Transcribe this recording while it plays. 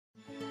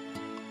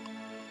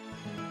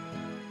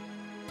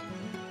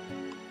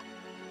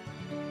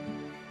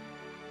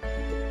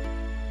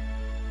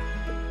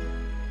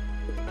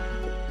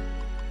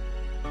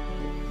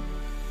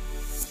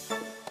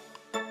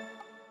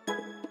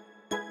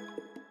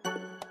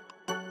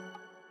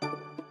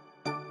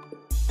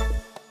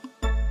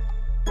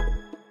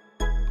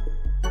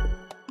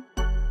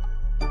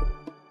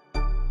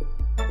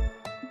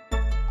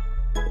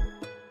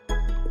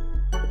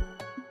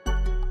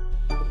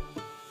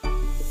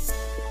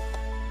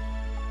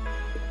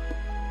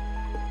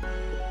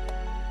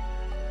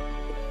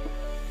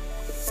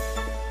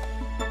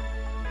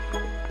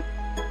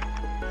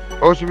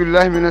أعوذ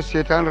بالله من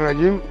الشيطان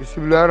الرجيم بسم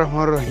الله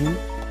الرحمن الرحيم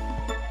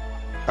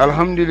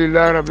الحمد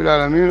لله رب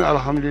العالمين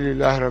الحمد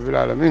لله رب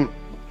العالمين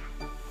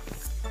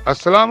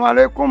السلام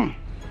عليكم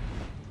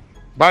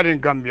بعدين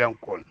Gambian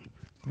كون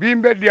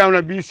بيمبي ديامنا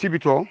بي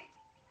سيبيتو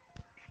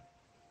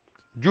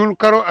June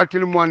karo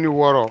atil mwani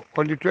woro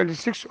on the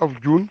 26th of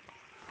June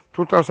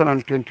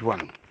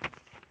 2021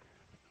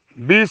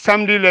 bi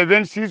samedi le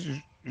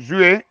 26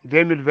 juillet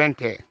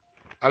 2021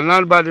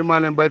 alnal badi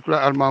malen baytula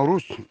al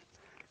mahrous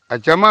a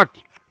jamaat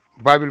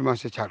babil man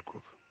se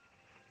charko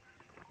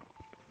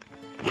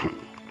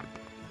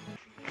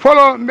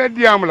folo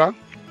mediam la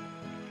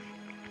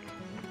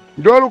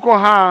dolu ko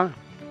ha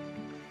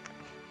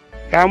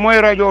ya moy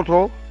radio to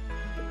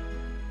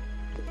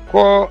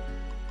ko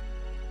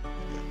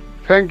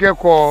fenke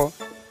ko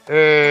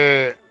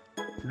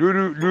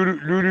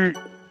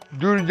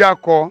duru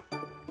jako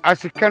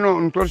asikeno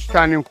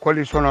ntostani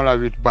coalition la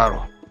with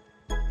baro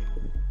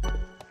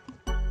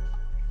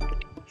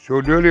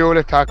so dole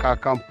wala taka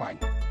campagne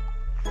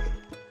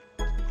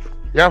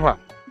yafa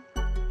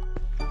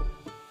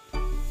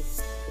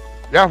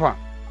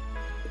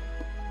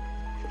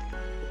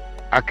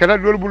akela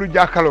dol bulu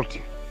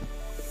jakaloti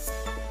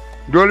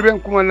dol ben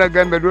kuma la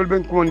Gambia dol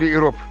ben kuma di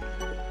Europe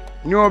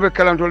ñobe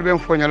kalantol ben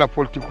foña la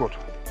politique oto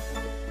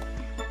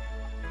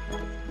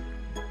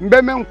mbe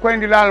men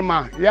koyndi lalma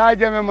ya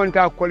jame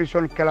monta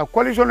coalition kala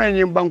coalition e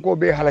ñim banko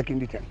be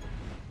halakindi ten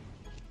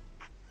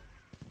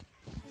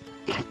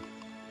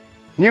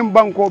ñim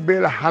banko be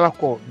la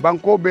halako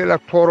banko be la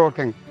toro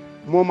ten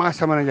moma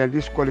samana jal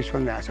dis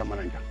coalition ne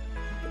asamana jal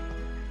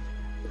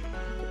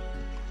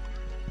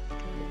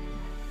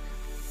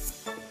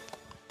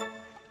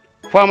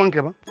faman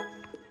ke ba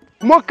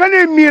mo kane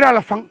mira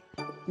la fang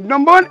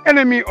number one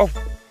enemy of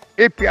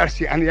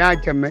APRC and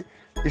Yajame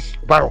is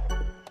Barrow.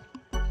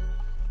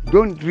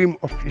 Don't dream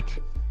of it.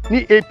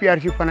 Ni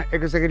APRC fana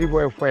executive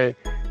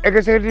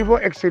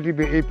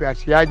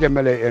APRC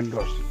Yajame le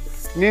endorse.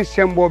 Ni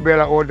Sembo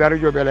Bella or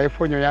Darajo Bella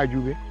Fonyo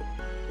Yajube.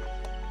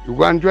 You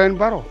go and join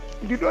Barrow.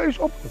 The door is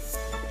open.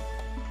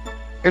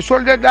 A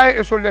soldier die,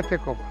 a soldier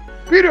take over.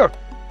 Period.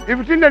 If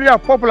you think that you are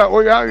popular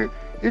or you are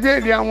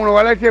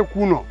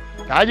kuno,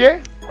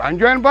 Taje, go and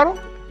join Barrow.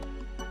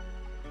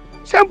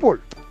 Simple.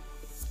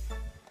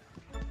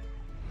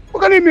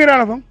 What can you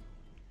mean?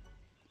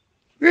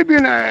 We've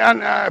been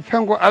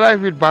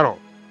alive with Barrow.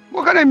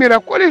 What can you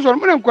mean?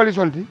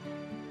 Coalition.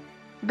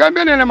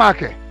 Gambia ne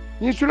make.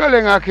 Ni sula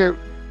le ngake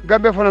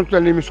Gambia fana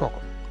tutali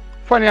misoko.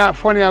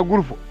 Fania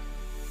grupo.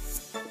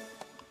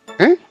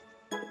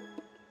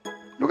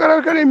 Look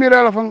at can you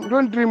mean?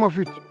 Don't dream of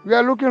it. We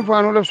are looking for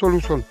another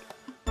solution.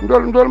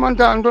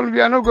 Ndol we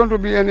are not going to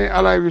be any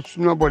ally with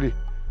nobody.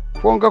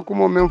 Fonga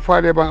kumo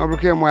memfade bang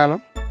abuke moyalam.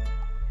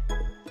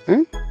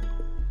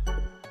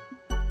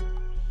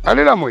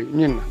 Alila moy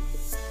ñinna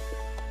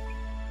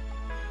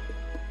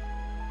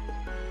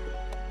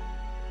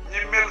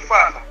ñimmel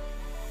faala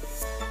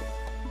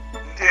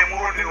nte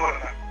murodi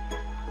wala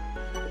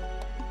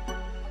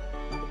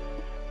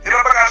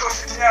ila bagaso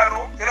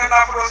sitiñano ila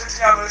nafulo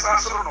sitiñano sa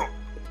surno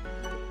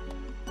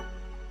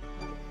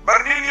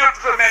bar ni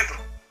ñotto mento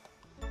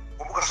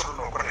o buka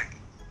surno ko tek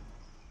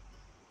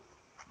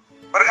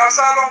bar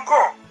asalon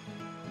ko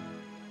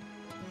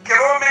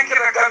kero men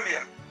kera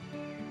Gambia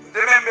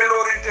demen be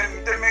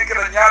lorinten demen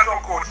kera nyaato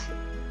ko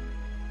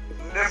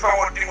nde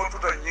famo dimo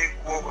tuta nyi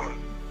ko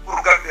pour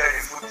Gambia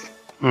e futti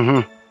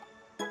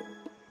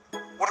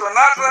woto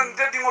natan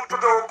de dimo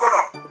tuta ko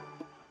no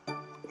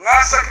nga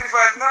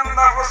sacrifice nan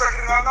na ko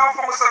sacrifice nga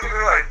famo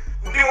sacrifice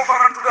ndimo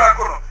famo tuta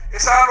ko no e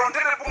salon de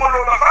bumo lo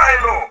la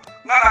faelo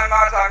nana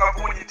ngata nga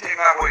bumo nyite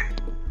nga boy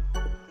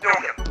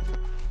jonga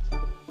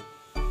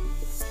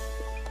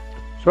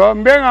so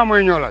mbenga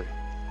moy ñolal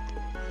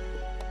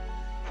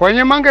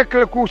fonye mange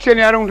kle ku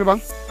seni arung tu bang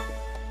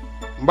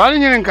mbali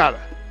nyinen kala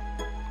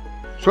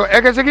so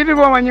executive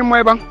go manyi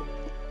moy bang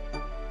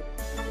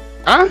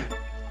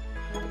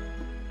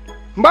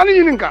mbali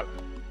nyinen kala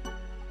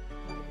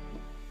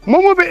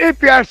momo be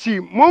APRC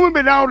momo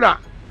be dawda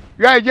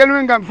ya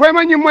jelwe ngam foy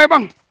manyi moy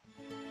bang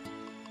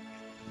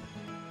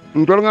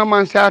ndol nga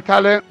man sa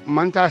tale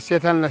man ta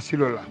setan la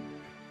silola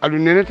alu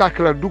nene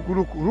takla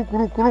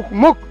ruk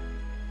mok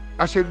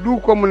ase du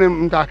ko mun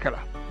mtakala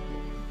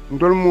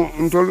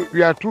ndol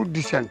we are too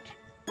decent.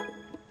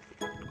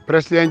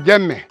 President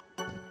Jammeh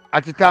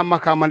atita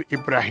makamal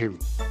Ibrahim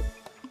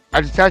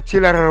atita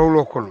chila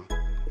rawlo kono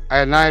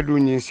ay na du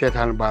ñi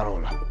setan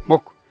barola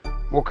mok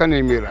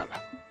kane mirala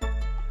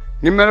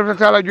ni mel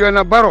tala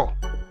joena baro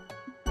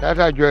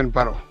tata joen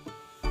baro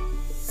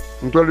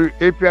ndol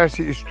APRC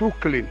is too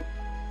clean,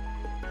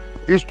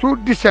 is too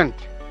decent.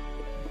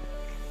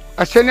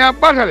 Asenia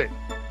batale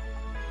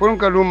pour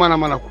que lu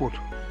mana kutu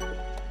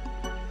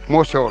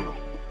mo sewlo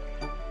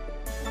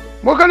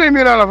mo kane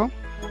mirala fam.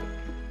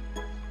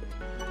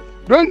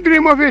 Don't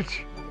dream of it.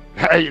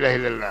 La ilaha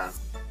illallah.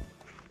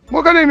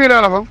 Mo kane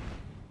mirala fam.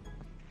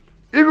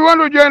 If you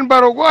want to join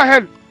Barrow, go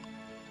ahead.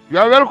 You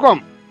are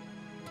welcome.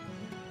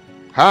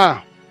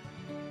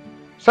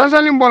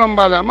 Sansani mbola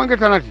mbala mange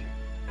tanati.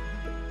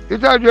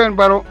 ita join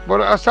baro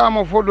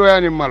asamo fo do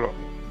yani malo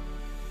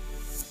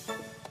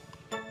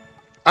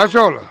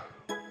asola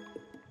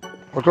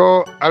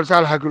oto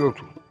alsal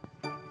hakilotu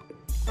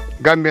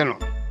Gambia no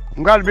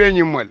ngal be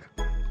nyimol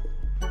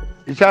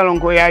isalon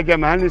ko ya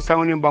jame hani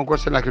sawni banko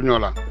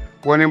senakinola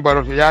woni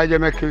baroto ya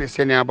jame kili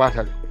senia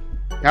batal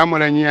ya mo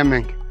la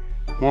nyiamen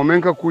mo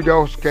men ka kuja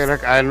oske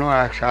rek ay no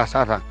a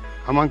sata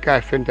aman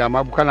ka fenta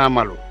ma bukana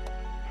malo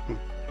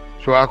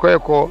so akoy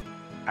ko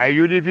ay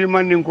UDP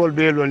mandin kol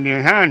be lon ni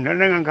han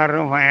nan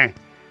ngarno fa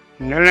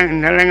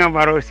nan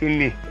baro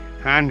sinni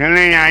han nan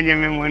ya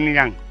jame woni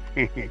jang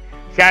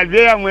sal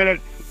be ya mo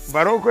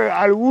baro ko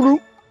al wulu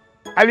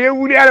al ye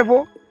wuli ala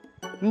fo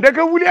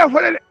ndaka wuli a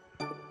fole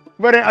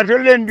bare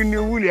atolle ndini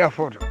wuli a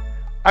foto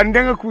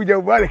andanga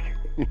kuja balek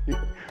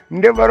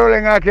nde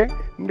barole ngake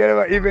nde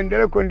wa even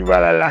nde ko ndi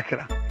bala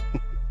lakra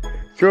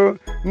so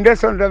nde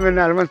son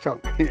domenal man so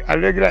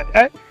allegra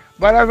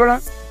bala gona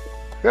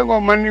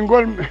bengo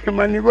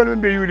maningol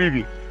be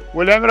yuribi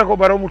wala mera ko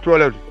baro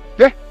mutole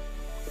de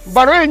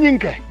baro e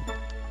nyinke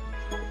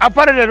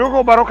apare de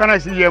ko baro kana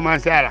siye man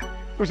sala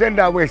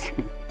usenda wesi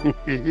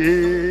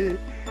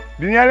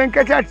dunia len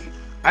katati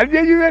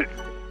aljeji wel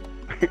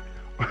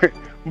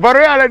baro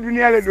ala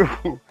dunia le do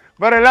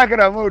baro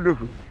lakra mo do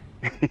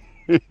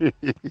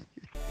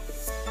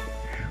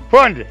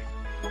fonde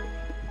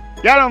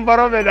yalam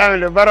baro be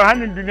damle baro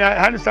han dunia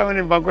han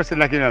samani banko se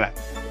lakinala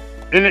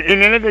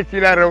ene de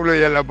kila rawlo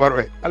yalla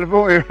baro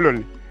alfo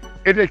yoloni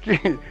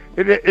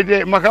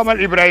ede makamal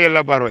ibrahim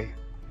la baro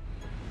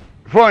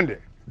fonde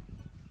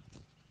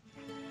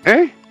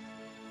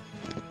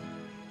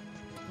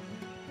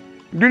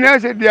dunia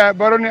se dia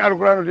baro ni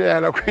alquran de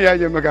yalla ko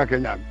yaaje maka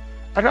kenyam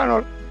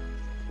atano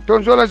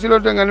ton sola silo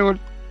ngani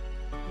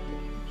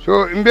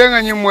so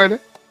mbenga nyimwele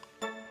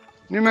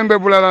ni membe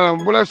bulala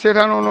bula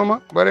setano no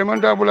ma bare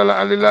manta bulala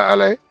alila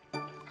alay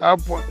ha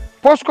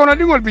pos kono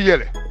dingol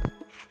bijele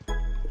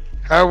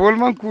ha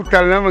wolman ku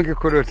talna man ke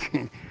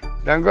koroti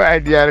dango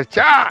idea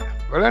cha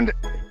wolande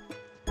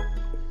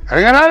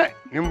ngana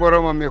ni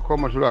mboro me ko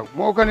matula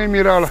mo kane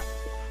mirala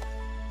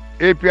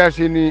e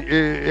piasi ni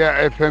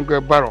ya fenko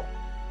baro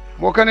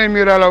mo kane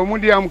mirala mu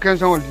di am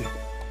kensonti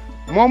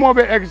momo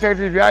be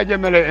executive ya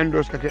jamele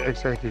endos ka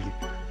executive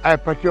ay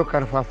patio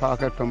karfa fa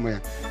ka tomoya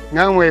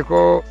ngam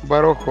ko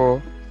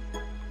baroko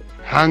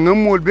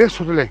hangamol be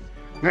sotole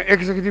nga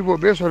executive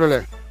be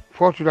sotole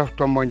fotu da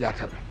tombo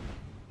njata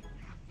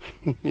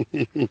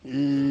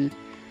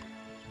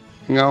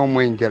ngam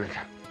mo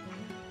injelka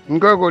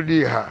ngago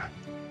di ha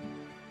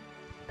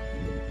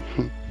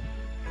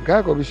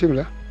ngago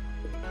bismillah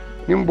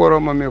nimboro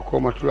me ko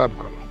matulab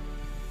ko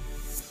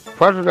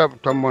fotu da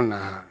tombo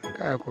na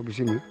ngago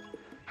bismillah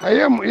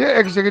hayam ye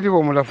executive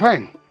mo la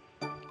fine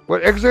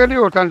but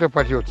executive tante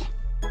patriots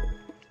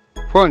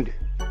fonde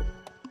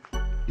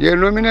ye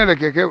nominate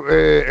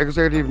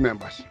executive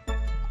members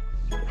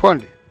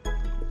fonde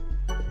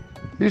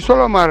he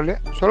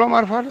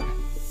solomar father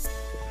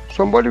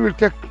somebody will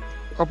take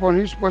upon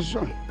his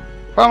position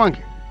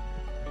famanke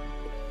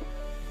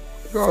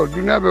go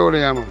dunabe wala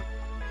yama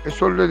e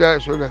solde da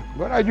solde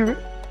bara jube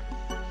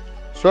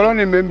solo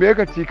ne membe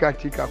ka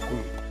tika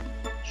kunu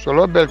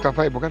solo bel ta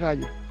fay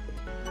bokataji.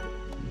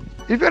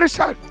 It's very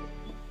sad.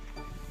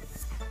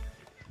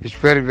 It's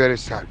very, very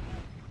sad.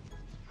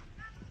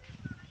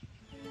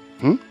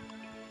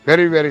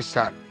 Very, very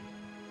sad.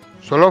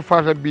 Solo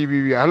fata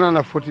bibi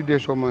anana 40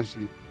 days o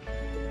mansi.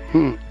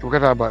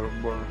 Ukata baro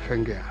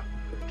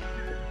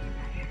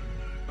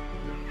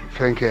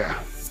fengea.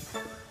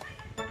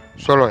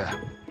 Solo ya.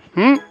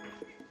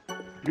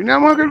 Dunia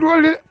mo ke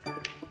duwali.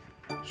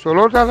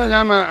 Solo tata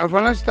nyama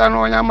Afghanistan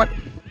o nyama.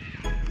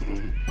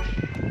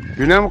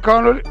 Dunia mo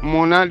kawlo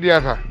mo na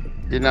diata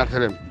ina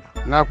telem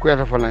na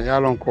kuyata fana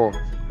yalon ko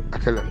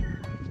atelem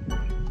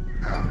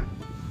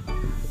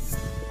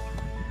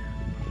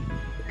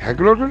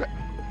haklotu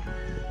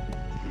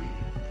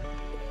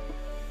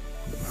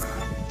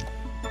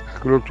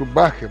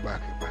bake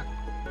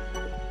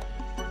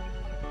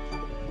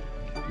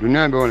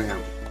dunia be wona yam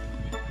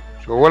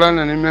so wala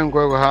na ni men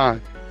ko ha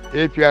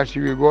APRC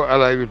we go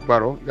alive with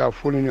Baro, you are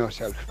fooling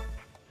yourself.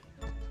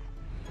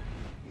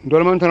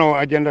 Don't man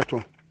agenda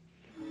to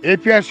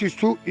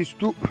APRC is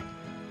too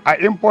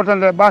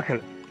important battle.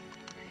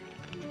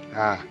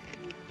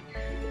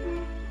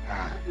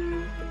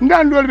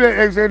 Ndan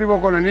dolbe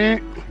executive ko ni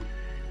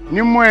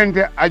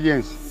moyente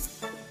agency.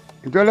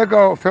 Itole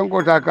ka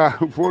fenko taka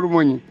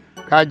forumoni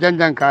ka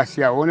janjan ka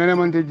sia wonene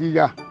mante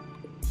jija.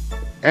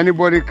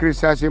 Anybody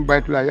criticizing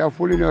Baitula, you are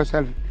fooling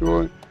yourself.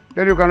 Then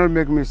you cannot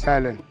make me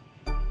silent.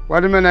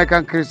 What mean I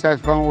can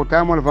criticize from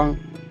Utamol from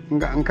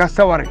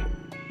Nkasawari?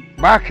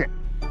 Bake.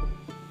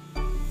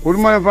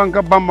 Urman from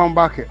Kabambam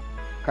Bake.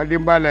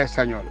 Kadimbala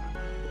Sanyola.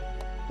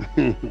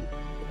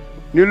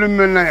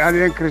 Nilumena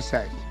alien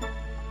criticize.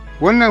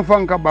 One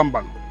from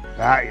Kabambam.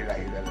 La ilaha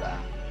illallah.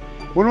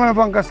 Urman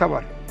from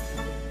Kasawari.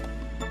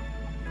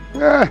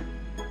 Yeah.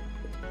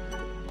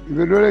 If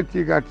you don't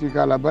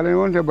tika la, but I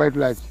want to bite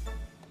like.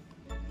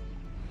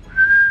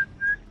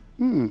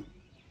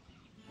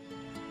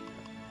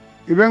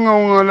 Ibenga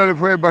unga la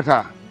foi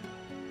bata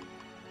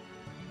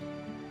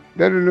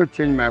That will not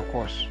change my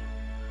course.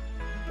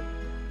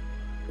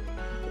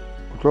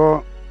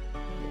 So,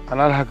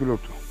 alal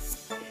hakiloto.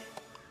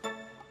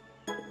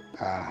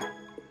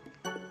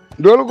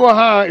 Dol go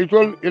ha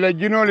itol ila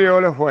jinol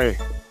yole foye.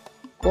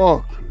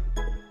 Ko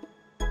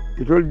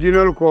itol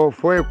jinol ko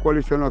foye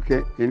coalition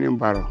ke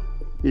inimbaro.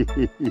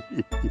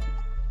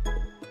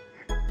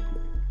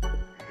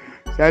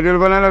 Sadil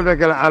banana da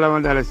kala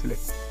alama dala sile.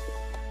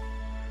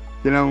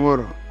 Dina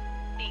ngoro.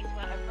 These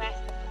were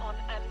arrests on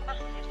a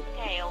massive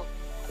scale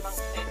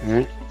amongst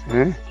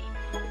those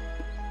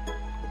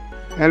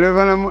Ele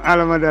fana mu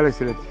alama dala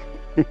sile.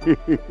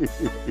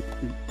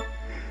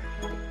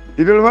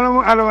 Idol fana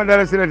mu alama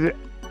dala sile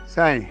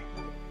sai.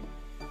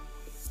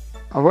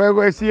 Afoye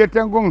ko siye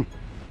tangong.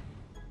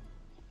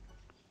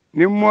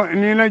 Ni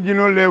na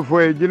jinol le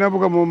foye jina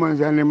buka mo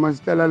mansani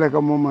mastala la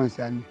ka mo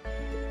mansani.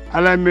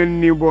 Ala men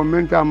ni bo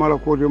men ta mala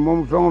ko de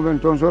mom fengo fen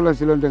ton sola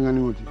silonte ngani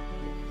muti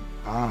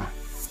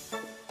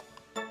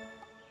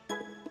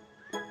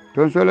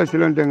ton sola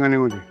silonte ngani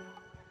muti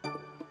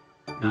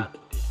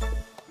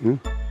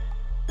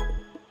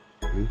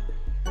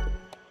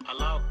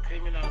Allow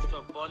criminals to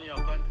burn your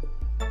country.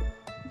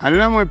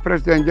 ala mo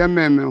president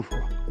jamme men fo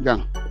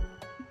jang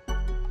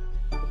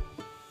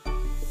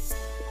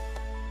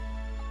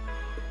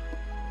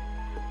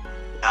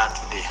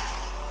Today.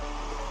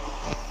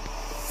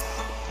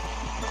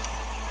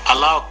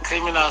 Allow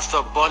criminals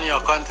to burn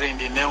your country in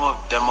the name of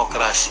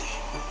democracy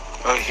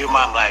or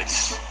human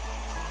rights.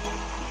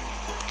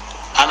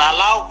 And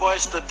allow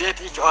boys to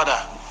date each other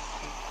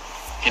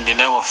in the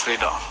name of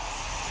freedom.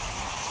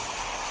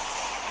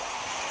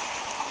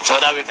 So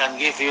that we can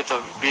give you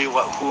to be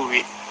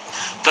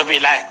to be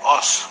like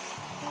us.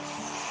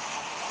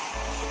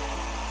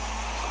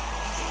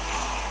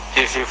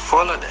 If you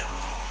follow them,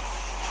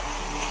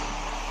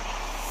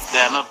 they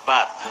are not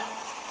bad.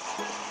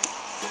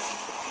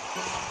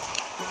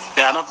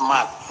 They are not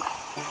mad,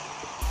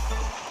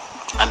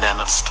 and they are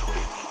not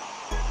stupid.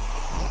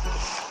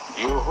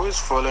 You who is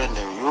following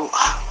them, you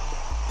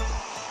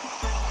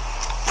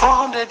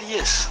 400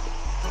 years.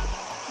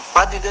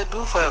 What did they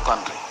do for your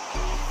country?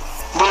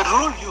 They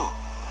rule you.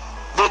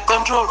 They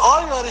control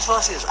all your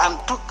resources and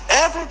took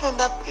everything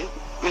that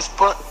is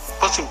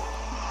possible,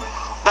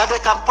 that they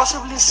can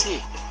possibly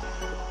see.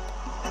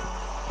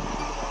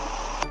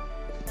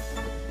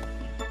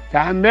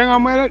 Tambenga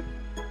mwele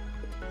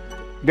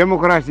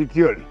demokrasi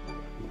tiol.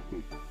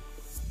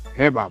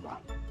 Hey baba,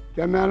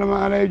 jame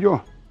alama ala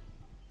ejo.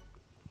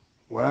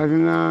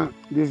 Walatina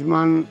this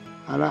man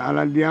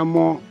ala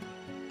diamo.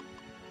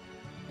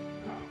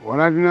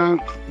 Walatina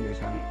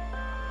desan.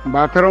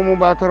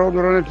 Bataro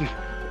doroneti.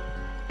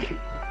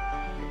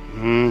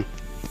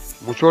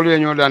 Musoli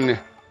enyo danne.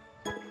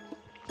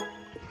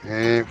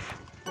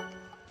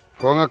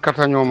 Fonga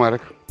kata nyoma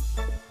rek.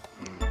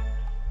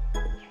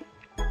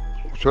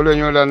 Musoli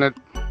enyo danne.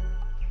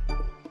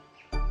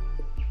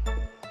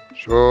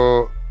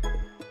 So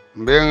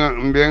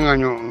mbenga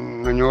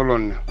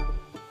nyolon.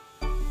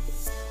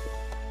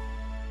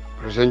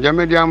 President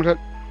Jammeh diamtat.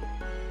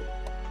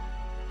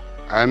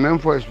 I mean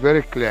for it's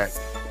very clear.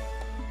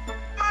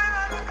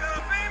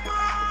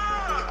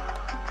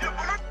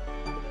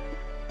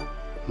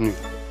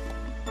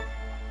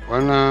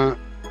 Wana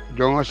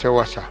jongo se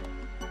wasa.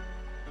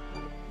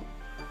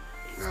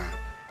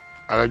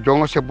 Ala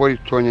jongo se bori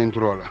tonye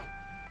ndrola.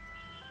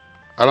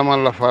 Ala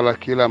man la fala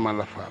kila man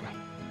la fala.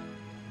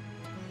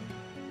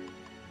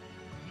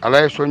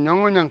 Ala so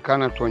nyango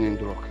nyankana tonye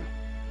ndroka.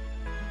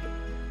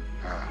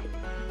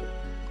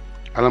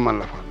 Ala man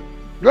la fala.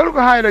 Dolu ko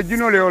hayla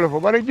jinole wala fo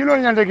bare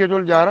jinole nyanta ke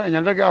tol jara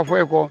nyanta ke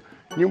afoy ko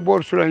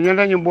nyimbor sula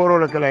nyanta nyimboro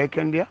la kala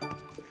ekendia.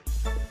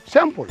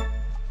 Simple.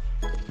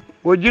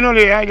 Wo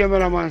jinole yaje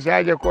mala man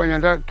saje ko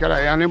nyanta kala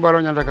yani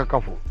baro nyanta ka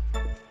kafu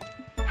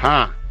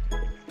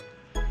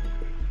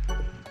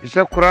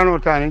isa qur'ano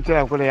tani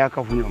tira ko ya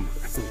kafu nyom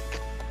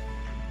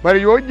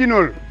bari yo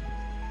jinol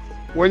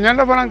wo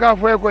nyanta fana ka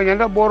fo ko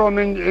nyanta boro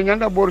men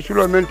nyanta bor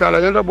sulo men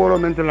tala nyanta boro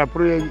men tala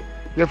pour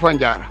ye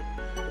fanjara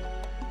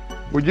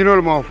wo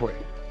jinol mo fo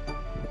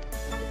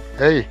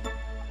hey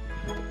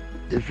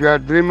if you are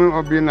dreaming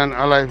of being an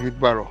ally with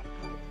Barrow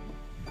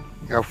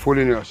you are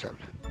fooling yourself.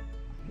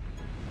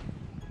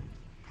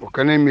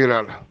 Wakane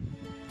mirala.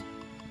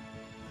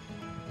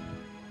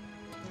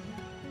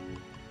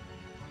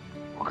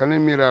 Wakane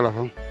mirala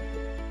fam.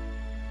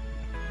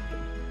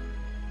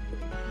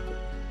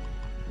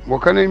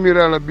 Wakane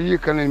mirala biyi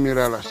kane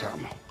mirala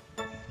sama.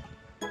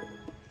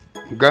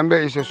 Gambia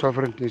is a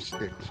sovereign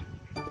state.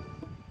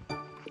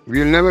 We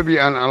will never be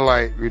an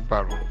ally with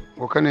Barrow.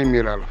 Wakane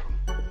mirala fam.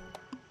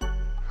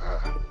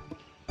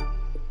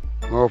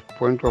 No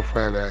point of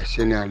fire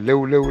senior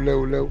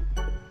lew.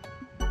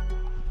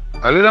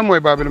 Alila moy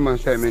Babel man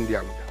say men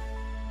diam.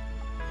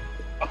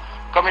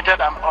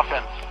 Committed an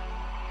offense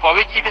for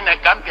which even a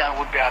Gambian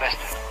would be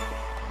arrested.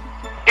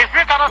 If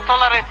we cannot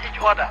tolerate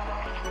each other,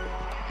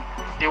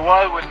 the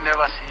world will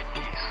never see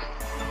peace.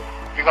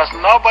 Because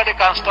nobody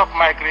can stop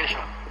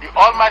migration. The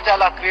Almighty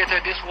Allah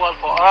created this world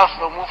for us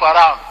to move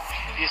around.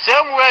 The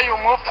same way you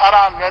moved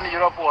around when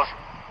Europe was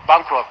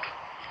bankrupt.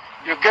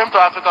 You came to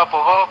Africa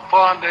for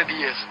 400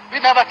 years. We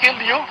never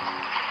killed you.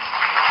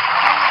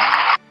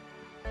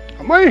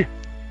 Moi.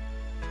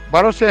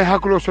 Baro se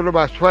hakulo solo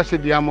ba swasi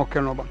diamo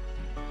kenoba.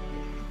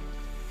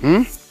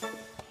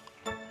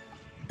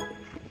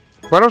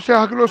 Baro se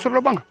hakulo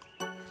solo bang.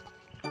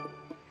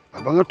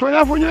 Abanga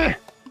tonya fonye.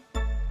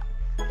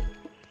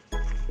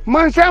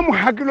 Man samu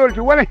hakulo ti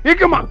wala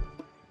hikma.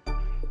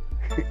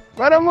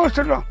 Bara mo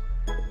solo.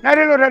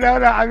 Nare lo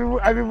da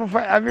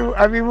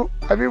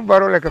abibu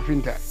baro le ka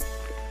finta.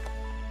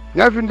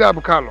 Ya finta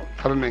abukalo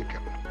abamenke.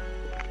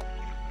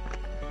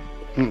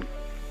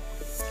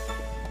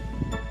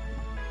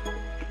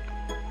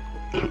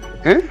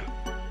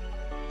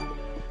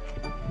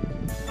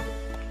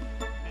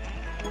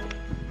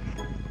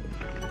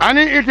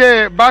 Ani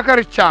ite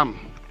Bakar Cham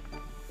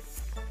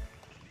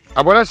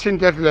abola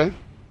sintetle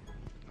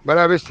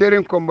bala be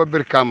steering kombo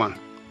birkama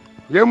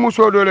ye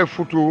muso dole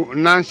futu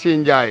Nancy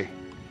Njai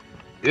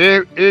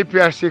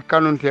APRC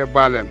kanunte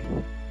balem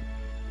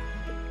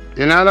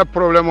ina la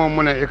problème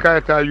mo ne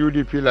ikayta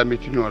UDP la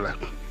mitino la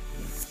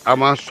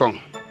ama song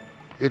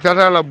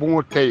itata la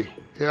bungo tay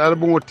ila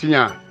bungo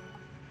tinya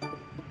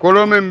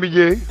kolo men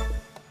bije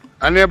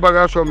ane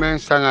bagaso men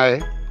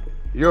sangaye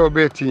yo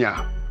be tinya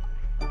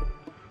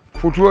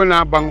futuo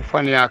na bang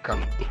fania kan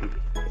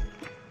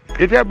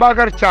ite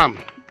Bakar Cham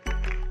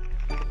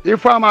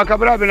ifama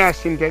kabra bina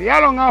sinter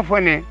yalo nga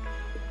fone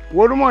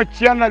wodumo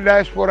chiana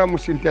diaspora mu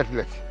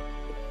sintetlet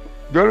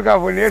dol ga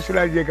fone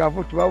sula je ga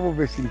futu babu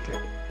be sinter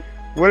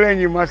wala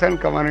ni masan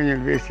kamana ni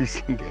be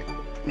sinter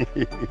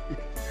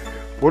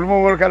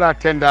wodumo wol kala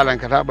tendalan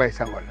kata bay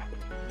sangola.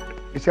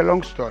 It's a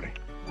long story.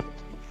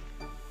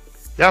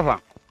 Yafa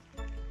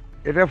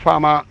ite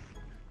fama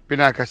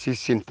bina ka si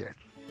sinter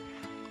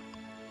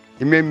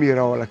ime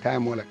mira wala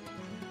time wala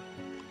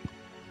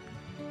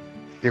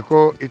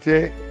iko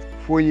ite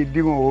fonyi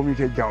dingo wo mi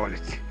te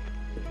jawlet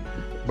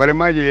bare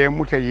maji ye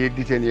muta ye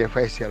diten ye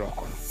fay selo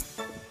ko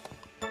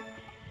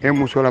e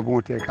musola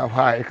bunte ka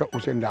fa e ka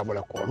usenda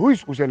bala ko who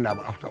is usenda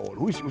after all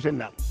who is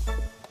usenda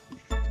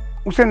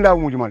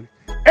mujmal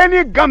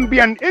any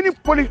Gambian any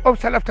police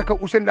officer after ka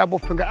usenda bo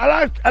fenga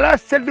ala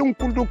seddum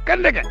kundu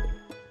kandege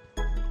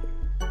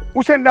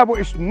usenda bo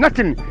is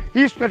nothing,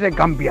 he is not a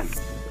Gambian.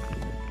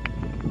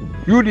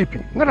 UDP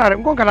ngara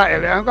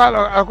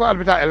ngona ko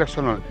albita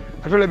electional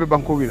atole be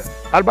banko wila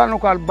albano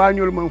ko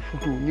albanyol man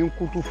futu nyin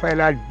kutu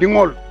fayla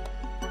dingol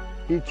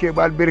ni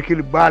cebal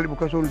berkil bal bu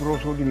ko son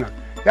droso dina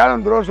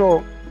yalon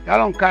droso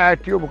yalon kaya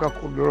tiyo bu ka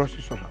ko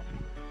droso sota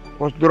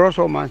ko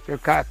droso man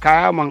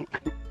kaya man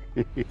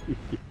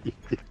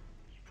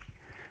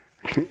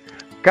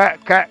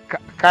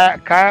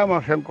kaya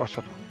man fen ko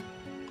sota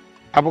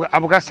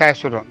abuka say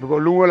sota ko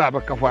lungola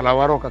ba ka fala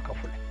waro ka ka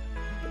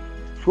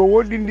so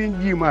wodi ndin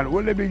jimal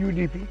wala be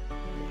UDP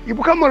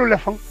ibu kamalu la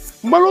fang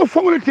malo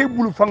fang le te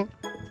bulu fang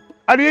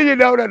ariye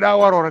dawda da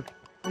waro rek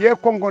ye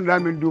kongon da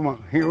min duma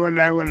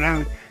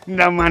wallahi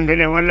ndamande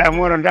ne wallahi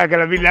mo ron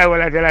takala billahi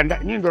wala tala nda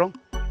ni ndoro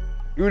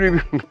UDP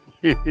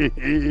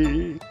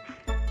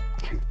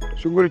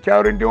sungul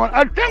chawrin di won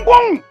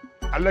atengong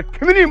alla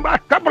temini ba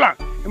tabla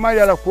ima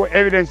yala ko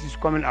evidence is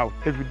coming out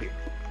every day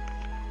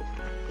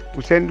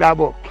Usen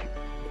Dabo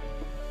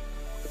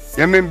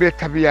yamen be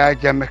tabiya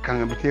jamme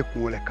kan be te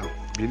ko le kan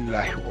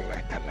billahi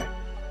wallahi ta'ala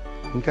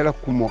ntela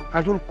kumo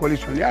atul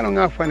coalition ya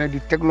nga fana di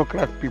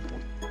technocrat people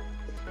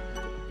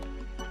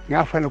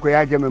nga fana ko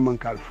ya jamme man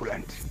kal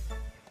fulanti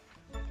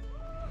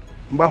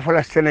mba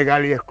fala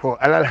Senegal ye ko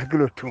ala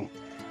hakilo tun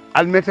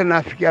al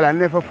metana fiki ala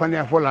nefa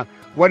fana fola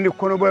wandi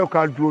kono boyo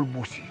kal dul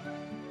busi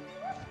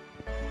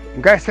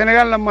nga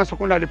Senegal la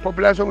masakunda the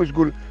population is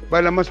good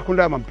but la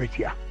masakunda man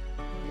petia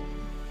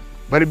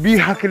bari bi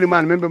hakili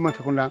man membe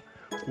masakunda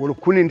wala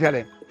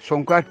kunintale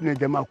sonkat ne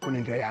jama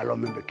kuninta ya lo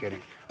membe kere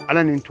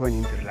ala nin to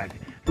nyindirlade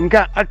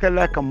nka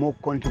atala ka mo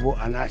kontibo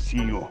ana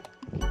siyo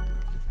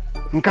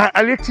nka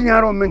aleti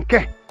nyaro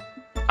menke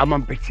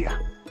amam petia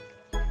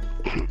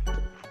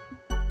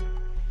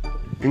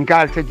nka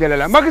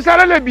altejelela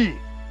makisala lebi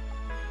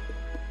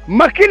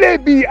makile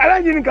bi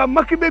ala nyinka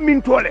makibe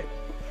min tole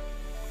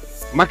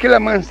makila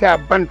man sa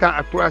banta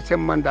a 3e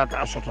mandat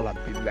a sotola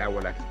billahi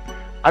wala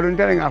adun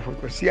tele nga fo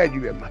ko siyaji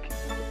be makki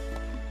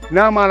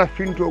na mala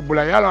finto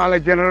bula yalo ala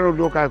general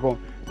do kay ko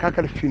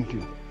kakal finti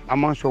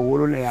amman so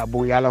wolo ne ya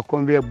bo yala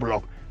convey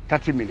block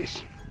 30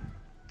 minutes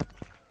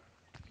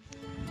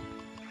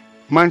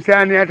man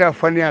sani ata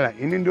faniala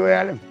inindo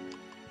yalem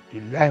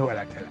billahi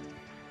wala tala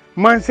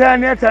man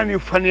sani ata ni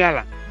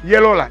faniala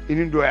yelola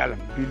inindo yalem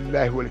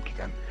billahi wala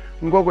kitam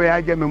ngogo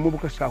ya jame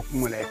mubuka sa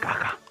kumula e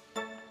kaka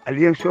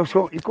alien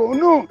so iko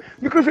no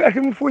because ati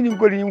mfonyi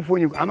ngoli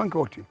mfonyi amanka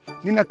oti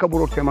nina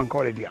kaburo tema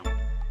nkole dia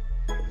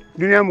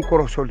dunia mu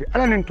koro soldi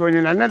ala nin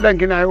tonya na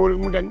dankina yol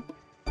mu dan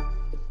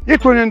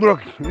yetonya ndrok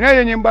na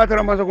yenye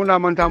mbatara masakunda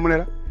manta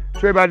munela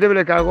so ba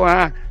debele ka ko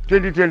ha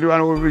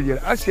 2021 wo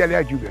bijela asiali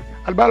ajube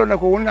albalo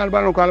nako wonna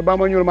albalo ko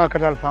albama nyol ma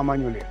katal fama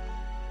nyole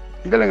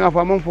ndele nga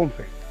fama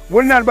fomfe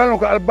wonna albalo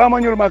ko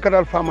albama nyol ma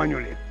katal fama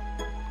nyole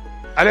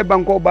ale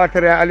banko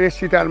batare ale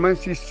sita alman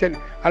si sen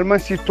alman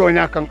si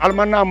tonya kan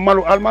alman na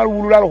malu almal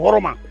wulal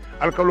horoma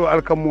alkalo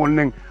alkamol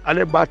neng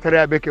ale batare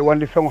abeke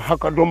wandi fengo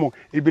haka domo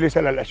ibile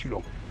sala la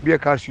silong biya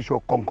ka siso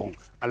konkon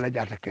alla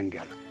jata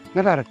kengal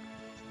ngata rek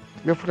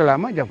be futala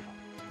ma jam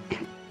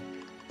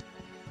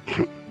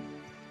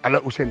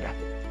ala usenda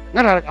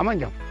ngata rek ama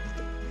jam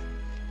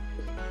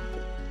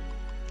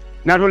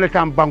na dole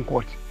tam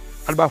bankoti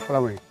alba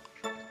fala moy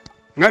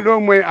ngado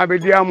moy abe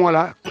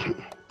diamola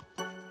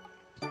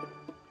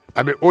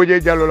abe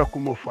oje jallo la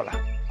kumo fala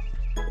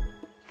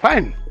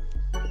fine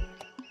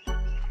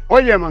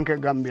oye manke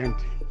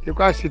gambianti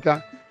iko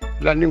sita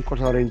la nin ko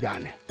tore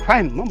njane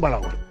fine mo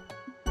balawol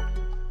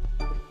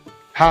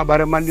ha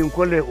bare man din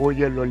ko le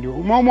oje londi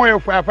mo yo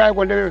fa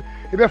ko de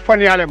be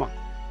fani alema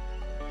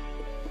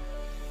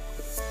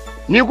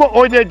ni ko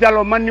oje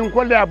jallo man din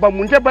ko le aba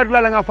mun te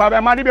badla la nga fa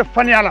ba ma di be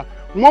fani ala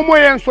mo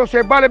yen so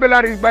se bale be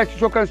la ri ba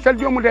so kan sel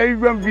jomu de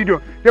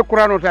video de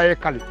qur'ano ta e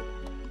kali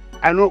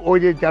I know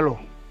oje jallo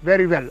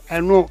very well I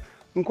know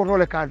nko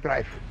tole ka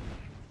drive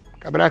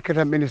kabra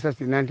keta minister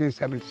in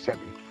 1977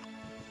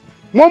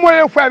 momo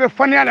ye fa be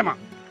fani alema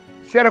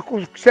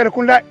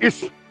serekunda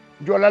is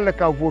jolal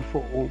ka vote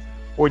for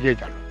oje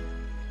jallo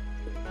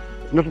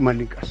not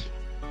manikas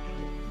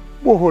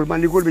bohol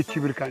manigol be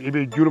cibir kan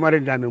ibe jurmare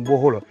dame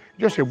boholo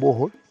jose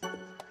bohol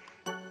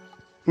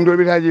ndo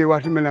be taji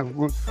wati mena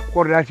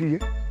ko dati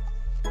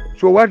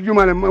so wati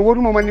jumale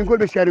wotu mo manigol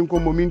be sharing ko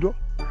mo mindo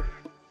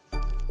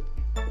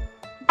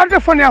ade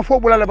fani afo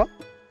bulala ba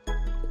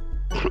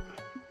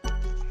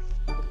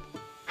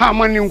ha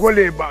man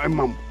ngole ba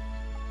mam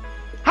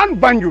han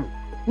banjul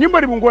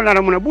nyimbari bu ngol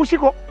na muna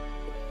busiko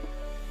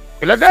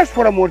ila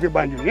diaspora mo te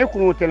banjul ne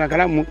kuno te na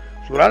kala mu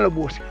surala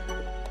busi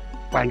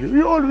banjul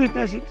you all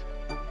witness it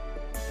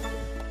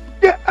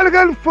de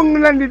algal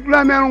fonglandi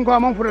la men ko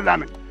am fura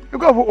dame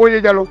ko fo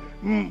oye jallo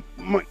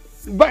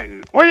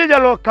oye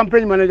jallo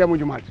campaign manager mo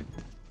jumat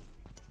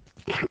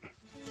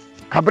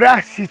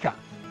kabra sita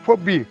fo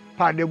bi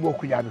pa de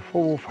boku jabe fo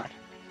wo fat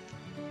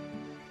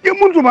ye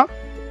muntuma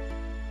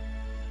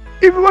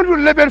if you want to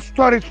label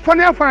stories,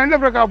 funny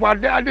never go about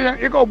the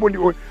ego bondi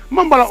o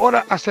mambala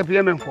ora accept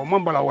yemen for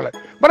mambala wala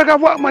baraka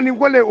fo mani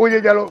gole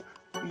oje jalo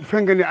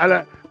fengani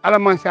ala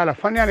mansala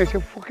funny and it's a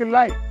fucking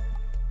lie.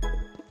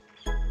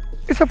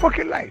 It's a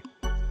fucking lie.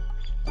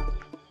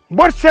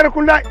 But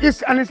Serekunda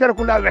is and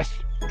Serekunda west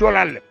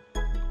dolale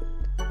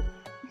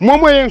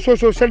momo yen so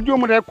seljo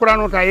mo de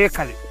qur'ano ta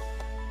yekale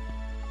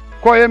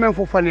ko yemen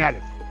fo funny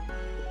ale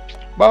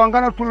bawa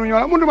ngana tulu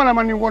nyola munduma la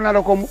mani ngona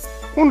da ko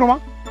munduma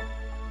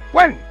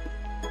when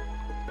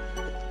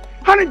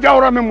hani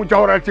jawra me mu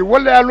jawrati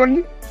wala ya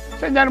lonni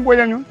sa ñaan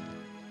boya ñun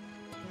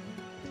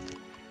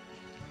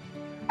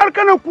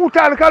alkana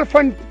kuta alkal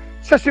fan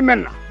sa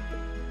simenna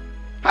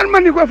han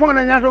man ni ko fa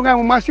na ñaato nga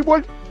ma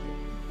sibol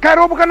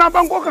karo bu kana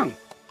banko kan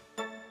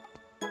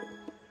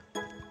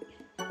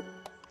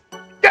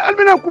ya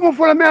albina kuma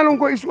fola me alon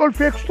ko is all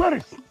fake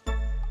stories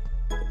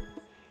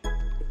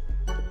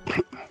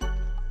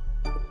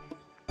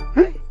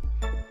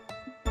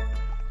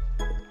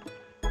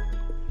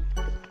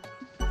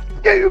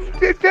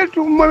They tell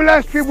to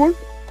mobilize people.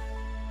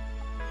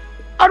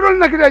 I don't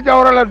like that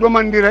Jawra la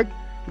demand direct.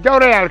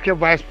 Jawra ya ke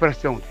vice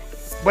president.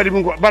 But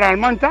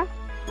Almanta.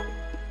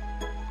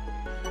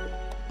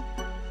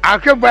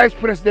 Ake vice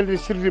president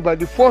is Sirdiba,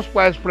 the first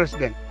vice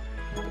president.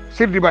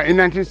 Sirdiba in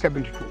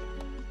 1972.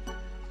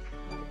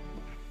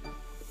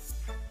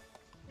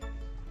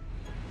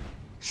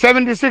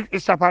 '76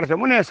 is separate.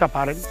 Mune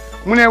separate.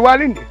 Mune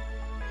walindi.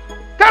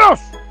 Tell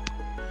us.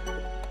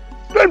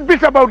 Don't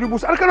beat about the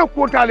bush. Alkana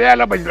quota le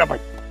la baj.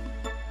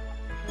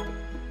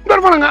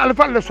 Don't want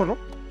alfa le soto.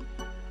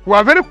 We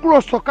are very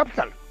close to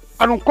capital.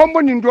 And combo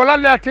in dollar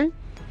latin.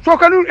 So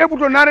can you able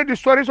to narrate the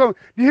stories of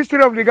the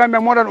history of the Gambia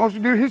more than also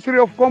the history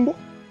of Combo?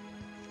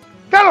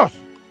 Tell us.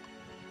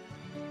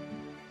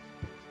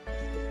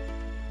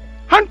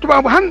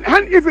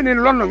 Han even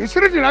in London. It's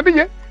written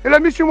Abidjan.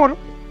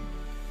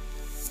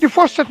 The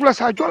first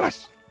settlers are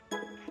Jolas.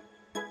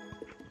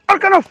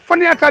 Alkana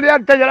funny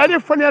atale tajala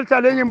funny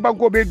atale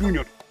yimbango be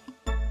dunyo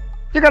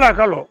tikala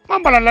kalo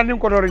mambala landing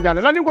ko do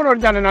jande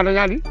na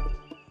nyali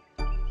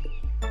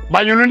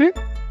banyunu ni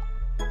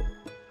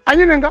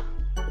anyine nga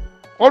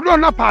odo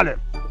na pale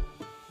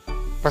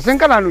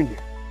pasenka la nunje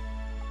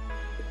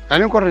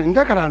ani ko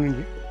nda kala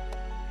nunje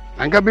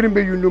anga birimbe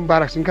yundum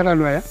barak sin kala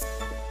noya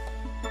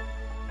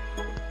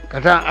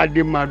kata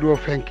adima do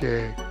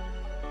fenke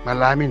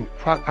malamin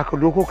fa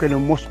akodoko kene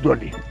mos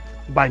doli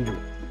banju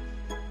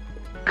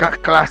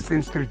class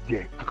in street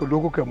je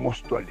akodoko ke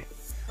mos doli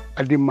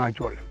adima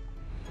jole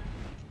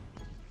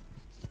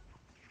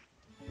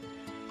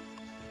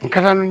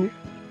kata nunje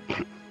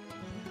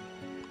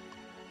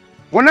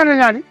wona na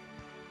nyali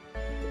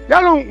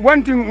yalo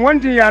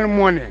wanting yan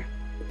mone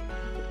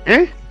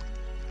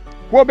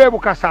ko be bu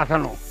kasata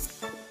no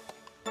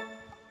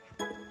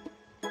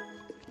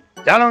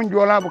yalo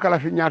jola bu kala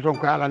fi nyaton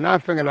ko ala na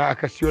fengela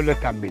akasiyo le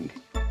tambindi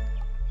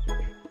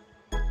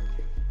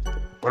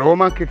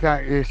Roma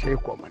kita se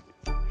ko man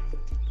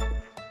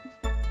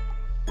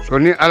so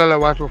ni ala la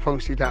wato fang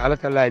sita ala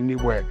ta la ni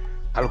boy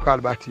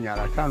alkal ba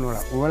tinyala tano la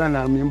wala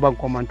na mi ban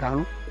ko man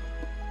tano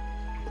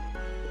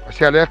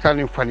asala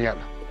tani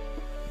faniala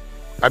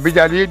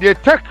abijali de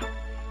tek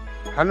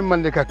han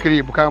man de ka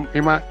kri bu kam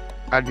ima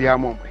adiya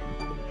mom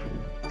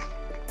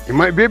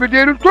ima bebe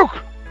de tok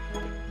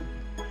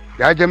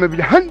ya jame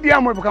bi han diya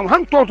mo bu kam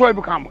han toto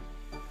bu kam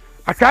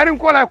a tarin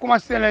ko la kuma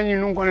sele ni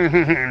nun ko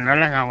na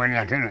la nga wani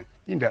atena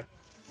inda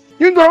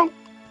indong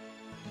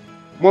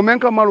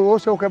moment ka malu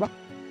so ke ba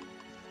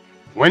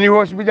when he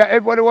was bija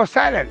everybody was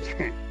silent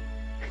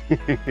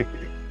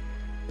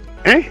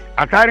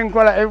a tarin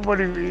ko la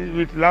everybody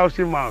with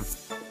lousy mouth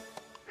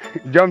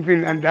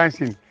jumping and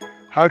dancing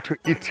how to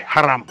eat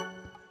haram.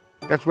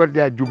 That's what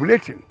they are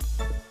jubilating.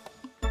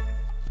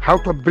 How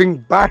to bring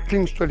bad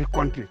things to the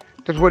country.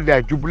 That's what they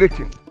are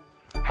jubilating.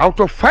 How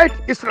to fight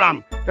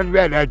Islam. That's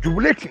where they are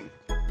jubilating.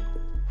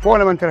 For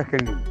the mantara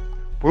kendi.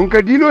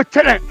 Purunka dino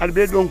chana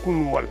albe don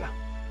kunu walla.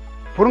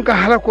 Purunka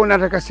halako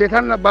nataka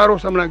setan na baro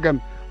samna gam.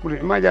 Puri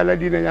imaja la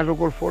dina yato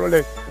kol follow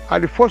le are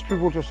the first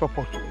people to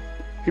support you.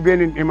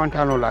 Even in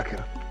imantano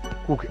lakira.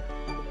 Kuke.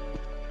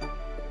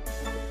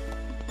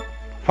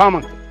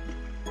 Faman.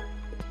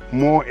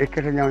 Mo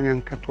ekete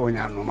nyanyan kato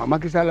nyano ma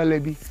Macky Sall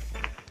lebi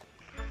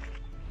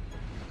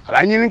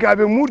ala nyin ka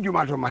be murju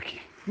mato Macky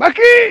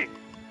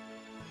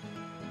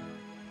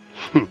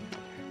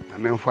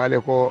amen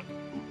faale ko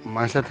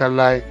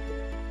masatallay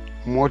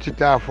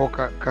motita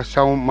foka ka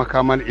saw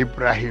makaman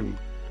Ibrahim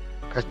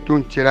ka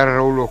tun cilar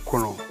rawlo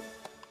kono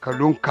ka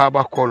dun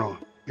kaba kono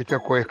ite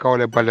ko e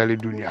kawle badali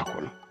duniya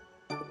kono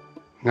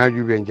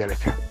ngaju be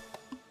jalata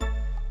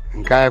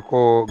ngay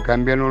ko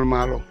gambenol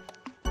malo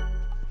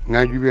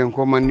ngaju be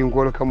ko manni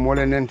ngol kam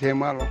mole nente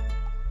malo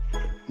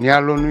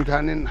nyalo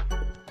nutanen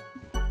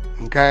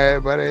ngay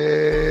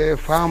bare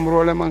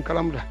famrole man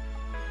kalamda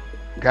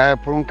gay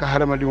pron ka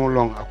harama di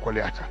long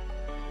akoliata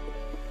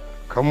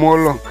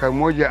kamolon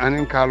kamoje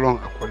anin ka long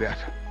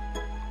akoliata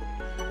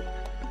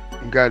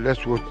ngay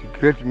that's what the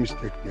great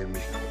mistake they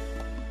made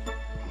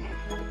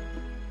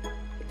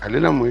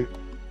alila moy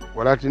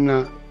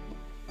walatina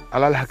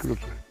alal hakilu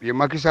ye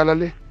Macky Sall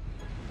le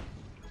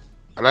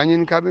ala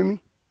nyin ka be mi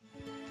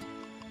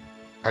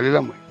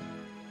alila moy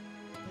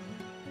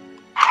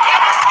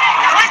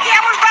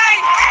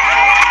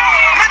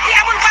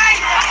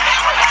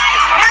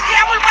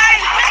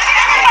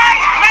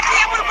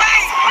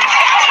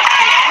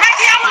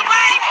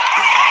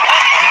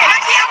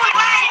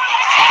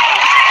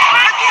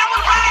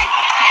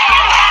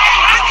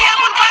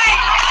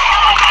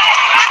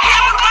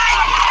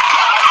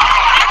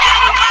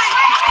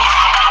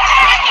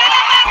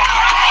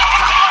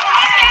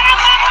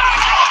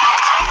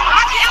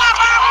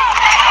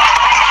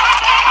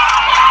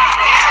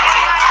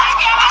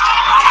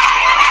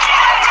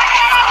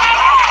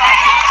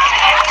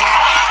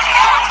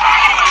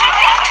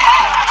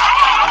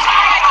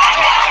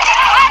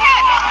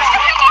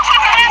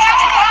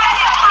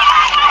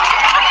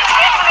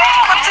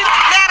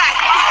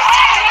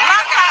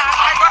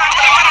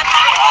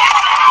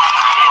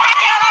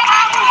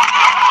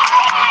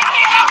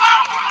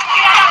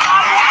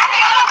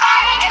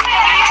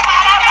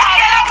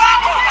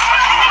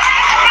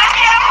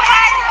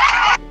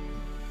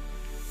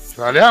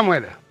Alea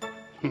mwela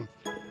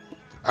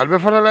albe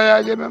farala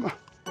ya je mema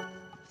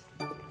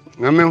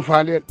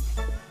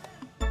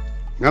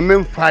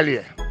ngamen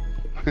falie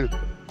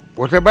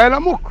wote bayla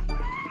muk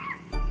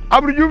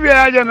abru jubi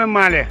ya je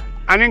male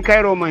anin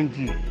kayro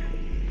manji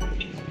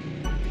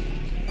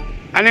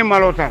anin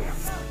malotala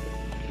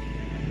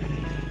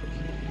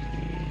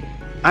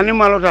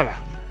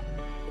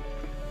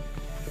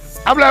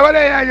abla wala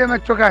ya je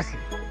chokasi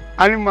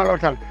anin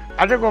malotala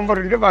ate ko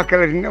mboto de ba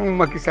kala ni mu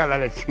Macky Sall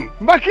la ci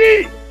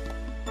Macky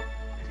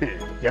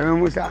Jame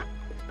Musa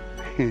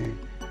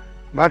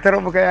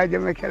bataro buka ya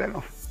jame kele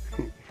no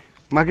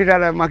Macky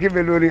Sall Macky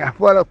beloni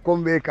wala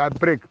kombe ka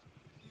break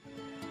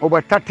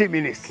over 30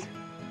 minutes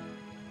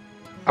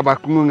aba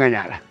kungu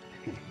nganyala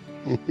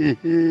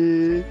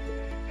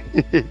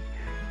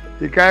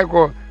ikay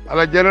ko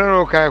ala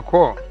general kay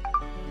ko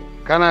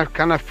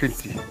kana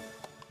finti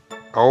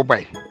aw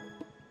bay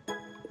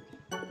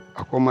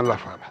akoma la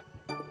fala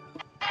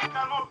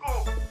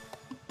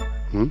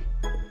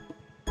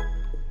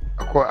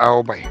ako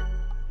aw bay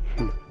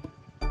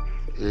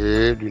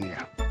dunia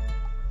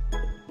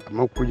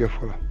ama kuja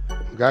folo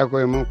ga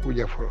ko ma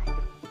kuja folo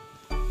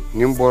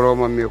nim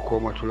boroma me ko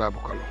matula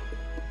bukalo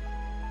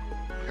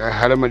ka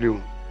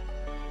halamadium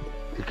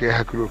ike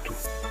hakilotu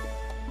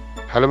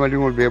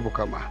halamadium be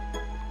bukama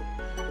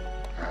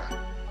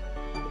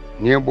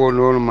ni bo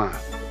non ma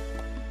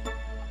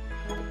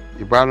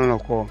ibano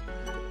nako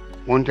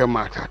monte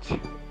matati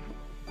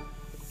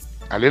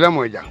alila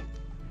moy jang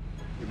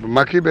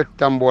Macky be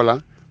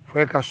tambola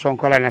fo ka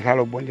sonkola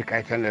natalo bondi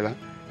kaytane la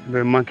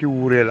be Macky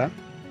wurela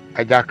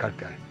a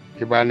jakarta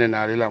ibane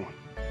na alila mo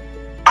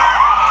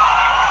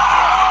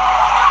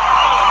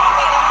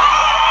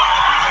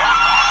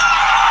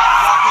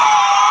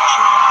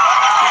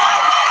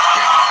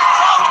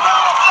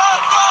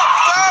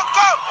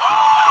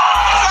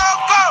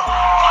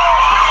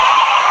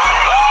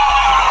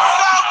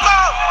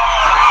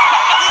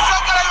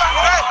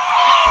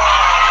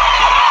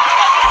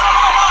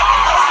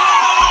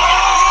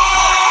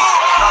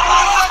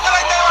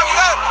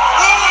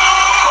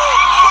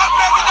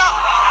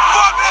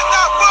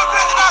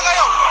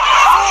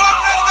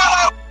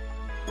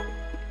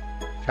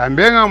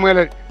sambenga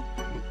mwele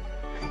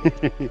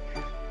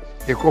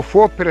e ko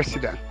fo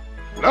president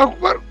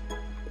akbar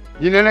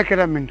jinene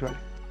keda min tole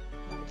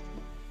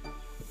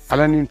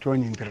ala nin to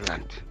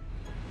nyindirlante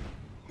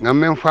ngam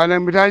men faale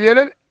mbita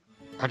yele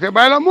ate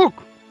bayla muk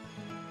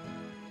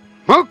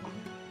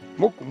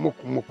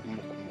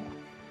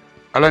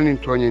ala nin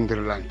to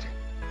nyindirlante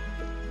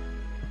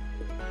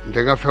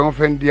ndega fen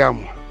fen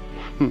diamo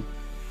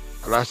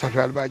ala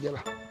safal bajala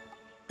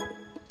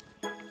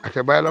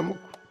ate bayla muk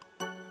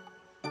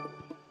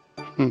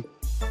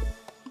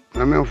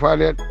ngam men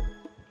faale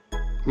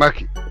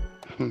maki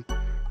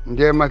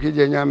nde maki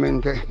je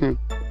nyamente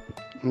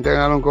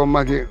ndengalon ko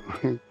maki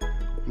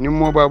ni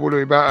mo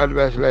babulo ba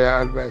advice la ya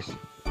advice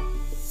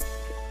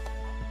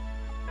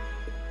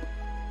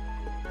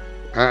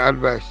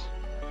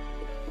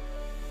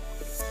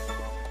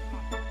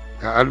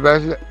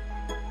advice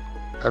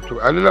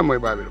atu alila moy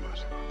babil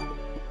mas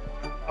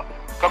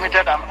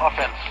committed an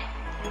offense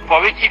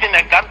for which even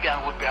a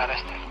Gambian would be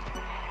arrested.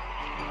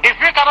 If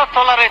we cannot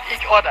tolerate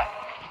each other,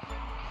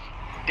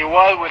 the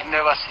world will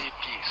never see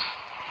peace,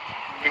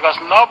 because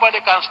nobody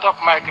can stop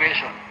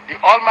migration. The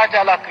Almighty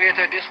Allah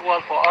created this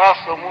world for us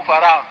to move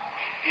around.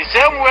 The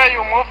same way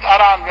you moved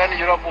around when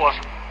Europe was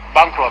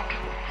bankrupt.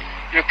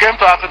 You came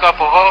to Africa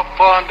for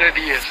 400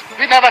 years.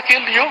 We never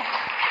killed you.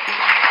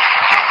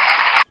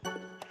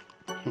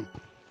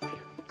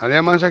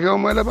 Ale man sake o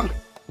moyle ba.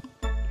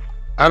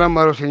 Ala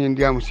maro se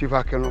ndiam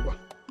sifa keno ba.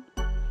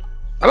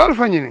 Ala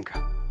fanyininka.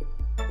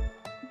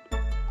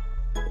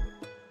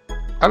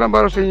 Ala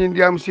maro se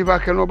ndiam sifa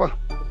keno ba.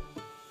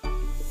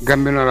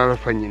 Gambino ala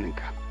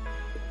fanyininka.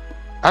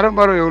 Ala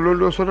maro yo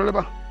londo soto le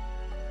ba.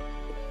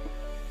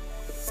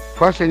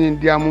 Fa se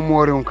ndiam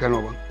moore on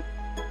keno ba.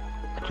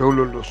 To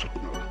londo soto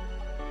no.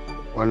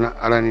 Wana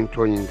ala nin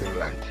to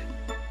nyindirlante.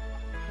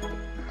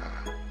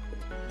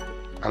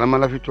 Ala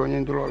mala fi to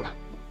nyindirola.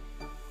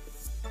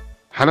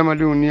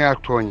 Hadamadiŋo niŋ ye a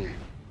tooñe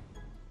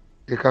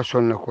i ka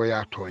soŋ ne ko ye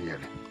a tooñe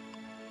le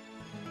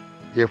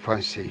ye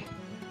faŋ seyi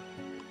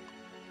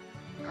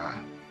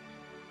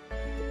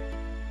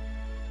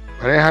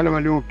bari ye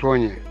hadamadiŋo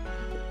tooñe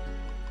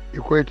i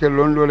ko ite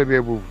londoo le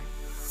bee bulu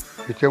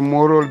ite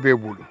mooroo le bee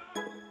bulu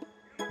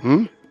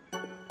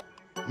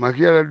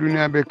makiya la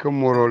duniyaa bee ke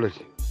mooroo le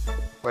ti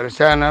bari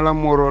saa na la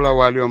mooroo la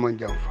waalio maŋ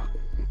janfa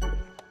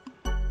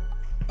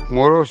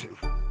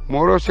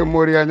mooroo se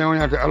mooriyaa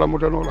ñawoñaate ala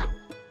mutanoo la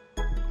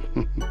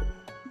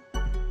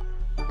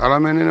ala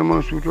menene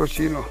man suuto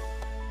sino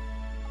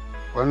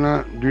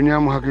wana duniya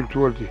mu hakil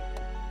tuwolti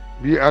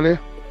bi ale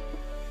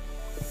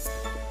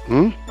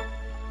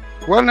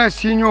wana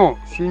sinyo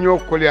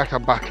koliyata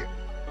bake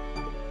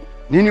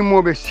nini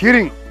moɓe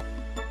siring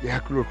ye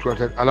hakkilo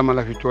tuwata ala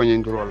mala fi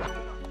toñendirola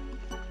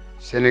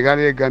Sénégal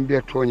ye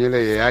Gambia toñele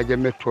ye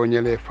yajame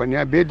toñele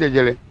faniya be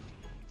dejele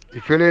i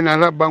fele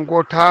nala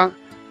banko ta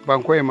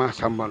banko e ma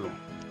sambalo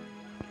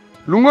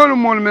lungol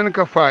mol men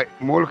ka fay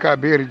mol ka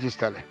be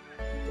registrale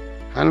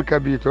han ka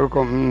bi tol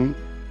ko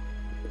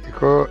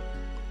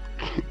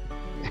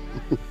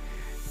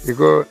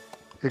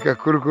ika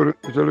kurkur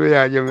tol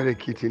ya jamele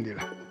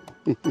kitindila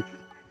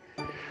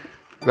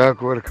la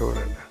ko war ka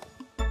waranda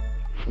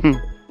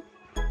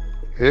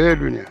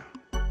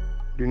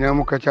dunia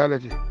mu ka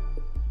chalati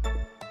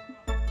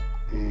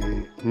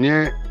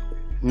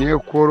ne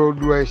koro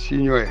duwa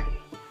sinyoe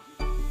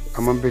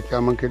amambe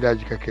ta manke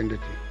daji ka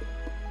kendati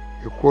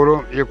e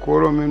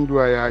koro min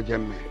duwa ya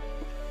jamme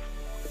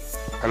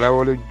ala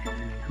wala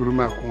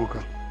jurma ko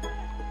kan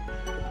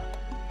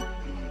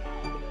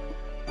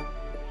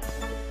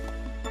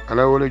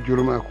ala wala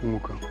jurma ko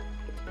kan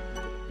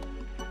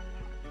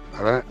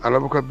ala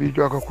buka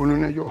bijo aka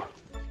kunune jo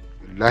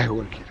wallahi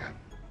wal kitab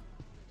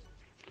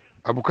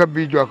abuka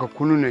bijo aka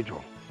kunune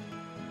jo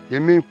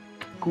yemin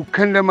ku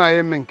kanda ma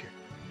yemenke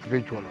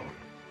be jola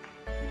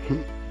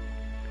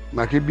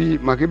maki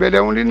be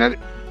da undi na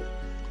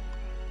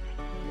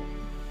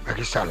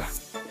maki sala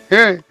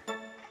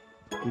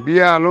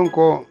biya lon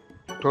ko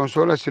ton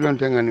sola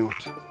silonte ngani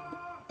wut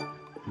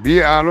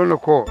biya lon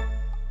ko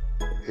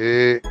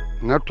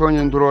na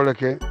tonyen drole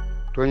ke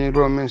tonyen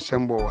do men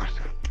sembo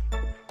warta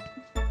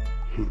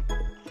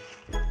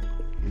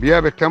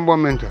biya be tembo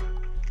menta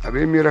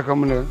abe mira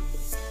kamuna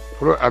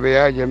pro abe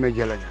ya jame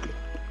jalaja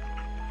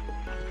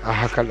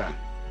hakala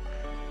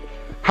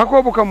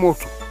hako buka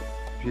motu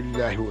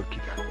billahi wa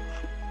kitab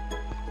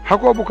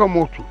hako buka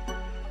motu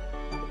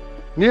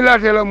ni la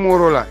tela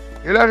morola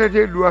ila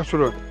te duwa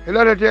solo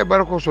ila te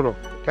barko solo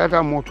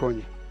tata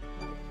motoñi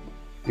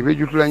ibe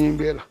jutula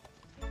nyimbela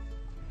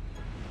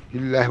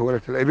billahi wa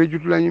ta'ala ibe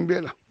jutula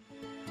nyimbela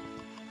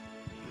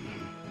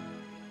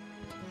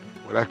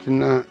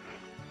walakin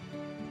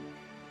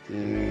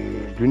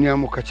dunia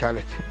mu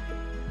kacalati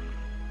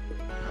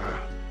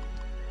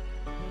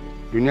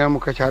dunia mu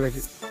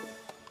kacalati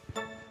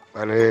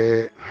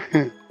bare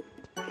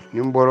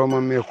nimboro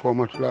mamme ko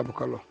matula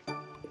bukalo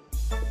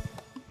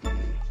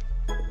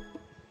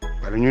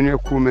bare ñune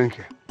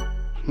kumenke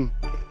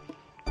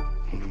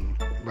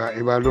ba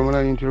iba do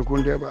mala intir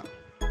kunde ba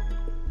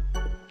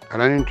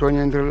ala nin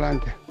toñendir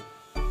lante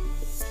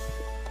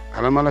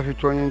ala mala fi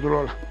toñin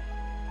dulola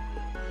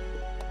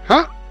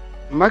ha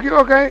maki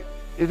okay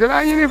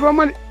itala ñini fo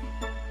mali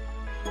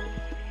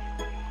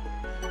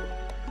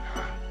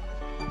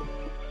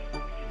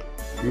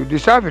you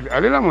deserve it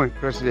alila moy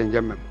president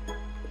Jammeh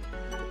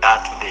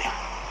today.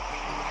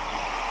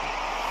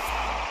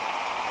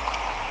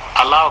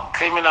 Allow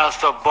criminals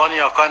to burn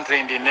your country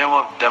in the name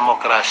of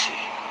democracy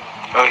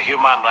or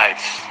human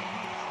rights.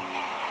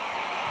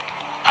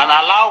 And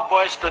allow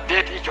boys to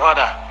date each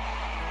other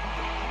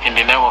in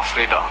the name of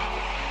freedom.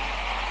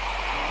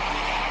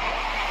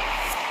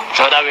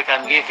 So that we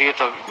can give you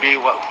to be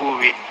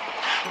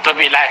to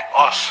be like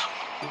us.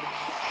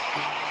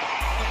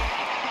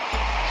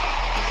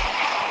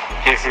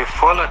 If you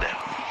follow them,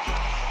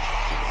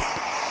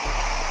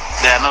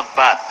 they are not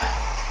bad.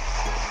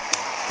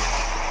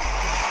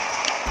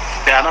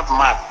 They are not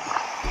mad.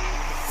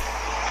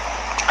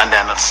 And they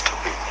are not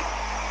stupid.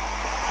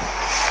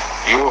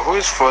 You who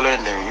is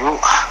following them, you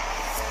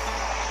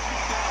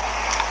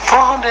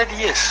 400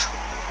 years.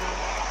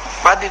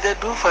 What did they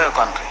do for your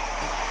country?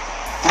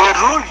 They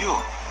rule you.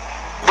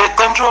 They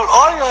control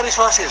all your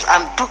resources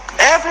and took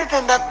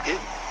everything that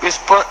is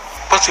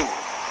possible,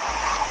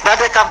 that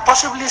they can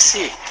possibly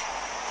see.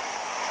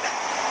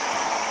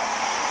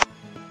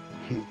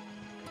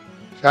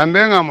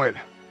 Sambenga mwela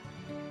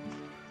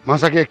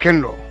masake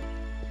kendo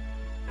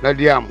la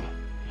diamu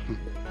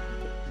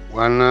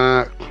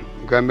wana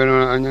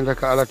Gambia anyanda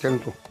ka ala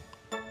tento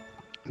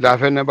da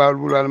fe ne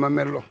babul al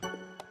mamello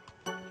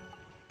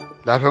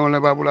da fe wona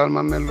babul al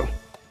mamello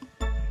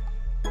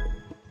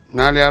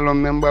nali alon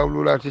men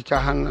babul la ti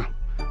chahanna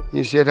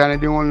ni setane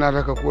di won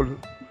nata ka kol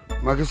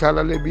Macky Sall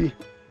le bi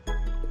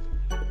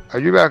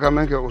ajuba ka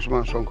men ke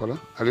Ousmane Sonko la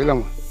alila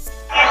mo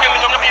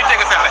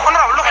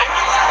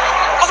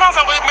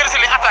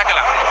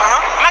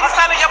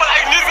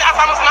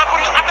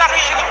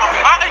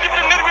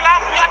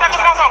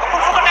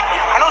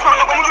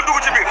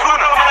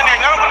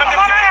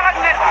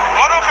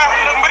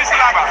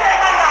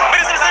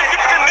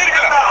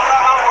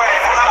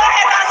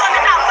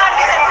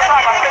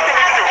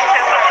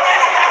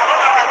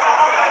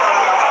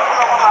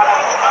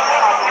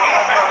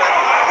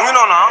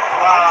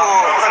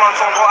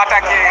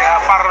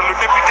par le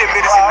député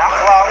Médicina.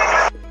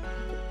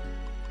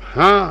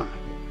 Ah,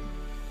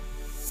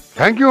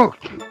 thank you,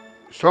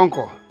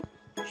 Sonko.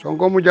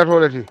 Sonko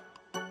mujatoleti.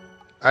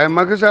 Ay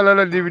Macky Sall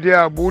la député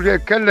a boudé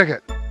kelleke.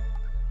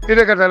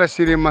 Ide katala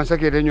siri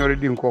masake de nyori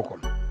din kokon.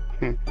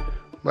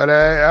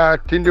 Bala a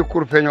tindi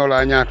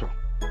kurpeñola ñaato.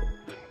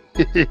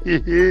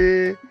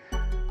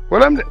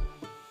 Walam de.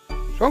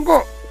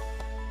 Sonko.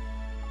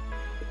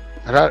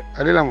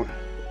 Ari la mo.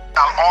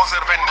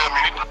 11h22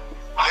 minutes.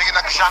 Légui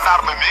nak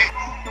gendarme bi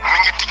mi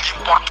ngi tijji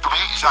porte bi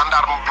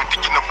gendarme bi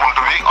tijji na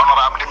buntu bi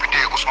honorable député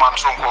Ousmane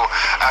Sonko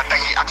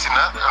tay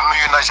aksina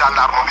nuyu na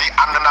gendarme bi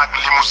and na ak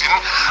limousine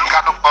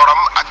ngadu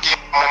koram ak ki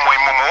mom moy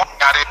momo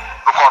ñaari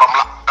du koram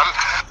la dal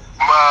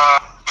ma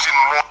limousine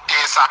mo té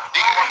sa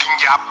di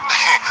ñap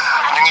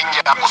ñu ngi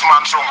ñap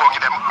Ousmane Sonko ngi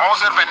dem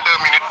 11h22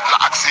 minutes la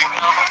aksi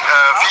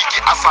fi ci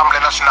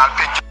assemblée nationale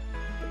penc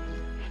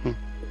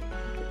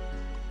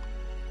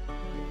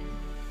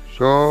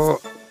so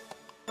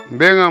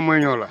mbenga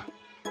moñola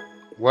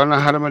wana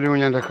harmadi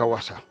ñanda ka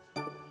wasa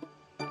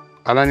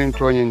ala nin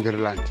toñi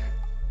ndirlante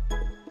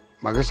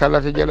Macky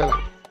Sall te jelela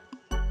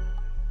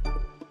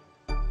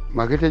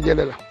Macky te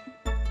jelela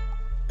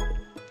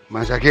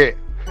masake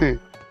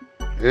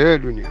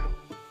dunia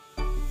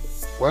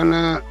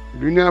wana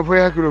dunia fo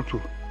yakilo tu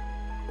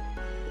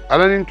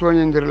ala nin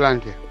toñi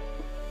ndirlante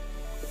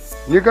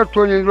ni ka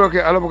toñi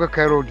ndroke ala buka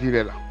kayro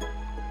dilela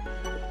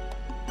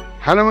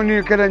halama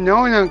ni kada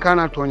ñawñan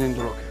kana toñi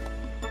ndroke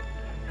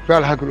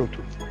fal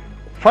haklotu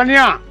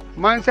fania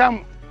man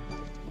sam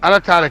ala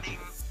tarati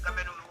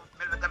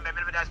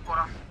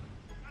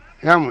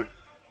ngamun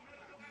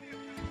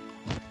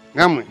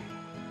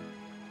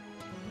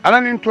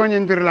ala nin toñe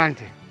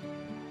ndirlante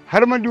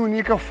harma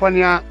duni ka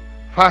fania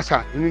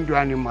fasa ni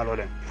duani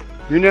malode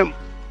yune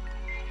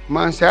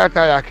man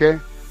saata yake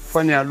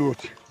fania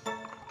luti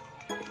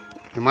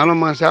malo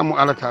man samu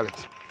ala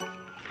tarati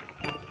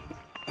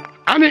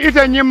ani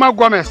ita nyima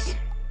Gomez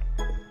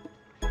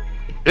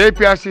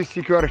APRC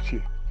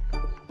security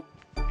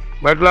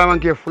badula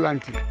manke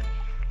fulanti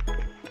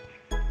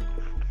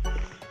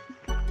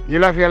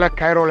yila fi ala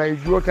Cairo la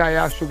jota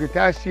ya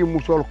sugita si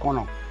musol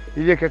kono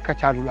ile ke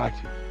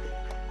kachadulati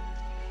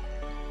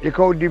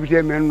iko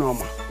député men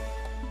noma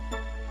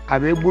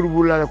abe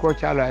burbula ko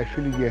chala ay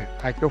filige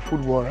ay ke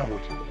football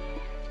amot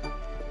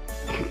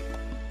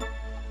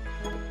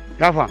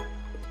dafa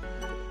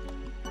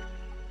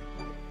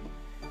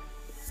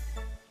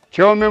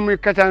Ciao même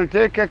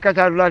katante ke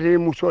katadulati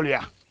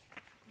musolia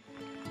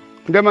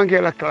demanke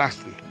la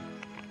classe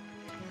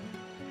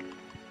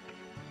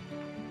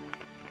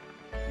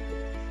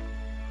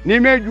ni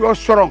meju o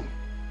soron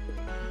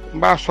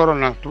mba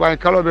sorona tuba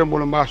kalobe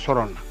mbolo mba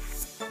sorona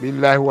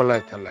billahi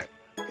wallahi taala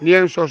ni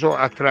en soso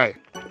atray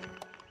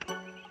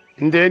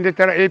inde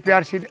tara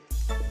APRC de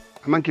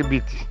manke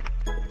biti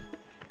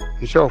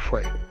nso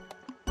foy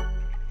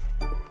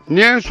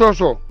ni en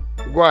soso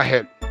go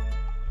ahead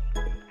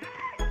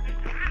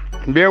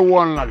mbe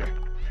won la le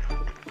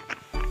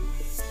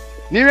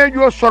ni me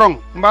jo sorong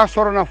mba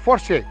sorona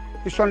forcé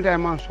i sonde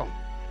man son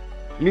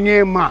ni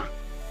nge ma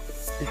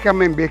i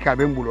kamen be ka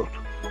be mbuloto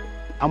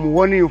am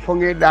woni fo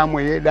nge da mo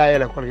ye da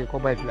yele ko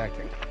bayt la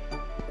ten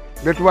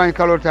be tuwan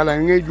kalo tala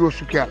nge jo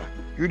sukala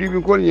yudi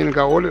bin ko nyen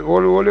ka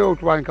wole o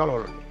tuwan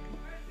kalo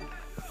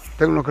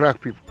technocrat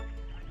people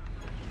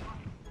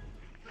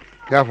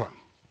yafa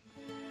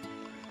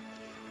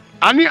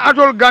ani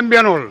atol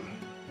gambianol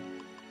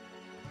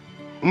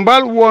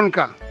mbal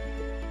wonka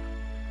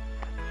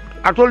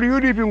atol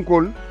yudi bin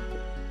kol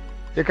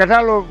e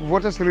katalo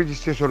voters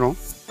registration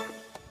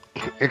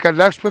e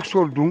kada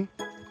expectol dum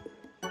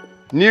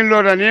ni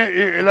loda ni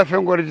la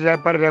fengor di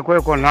parde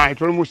ko na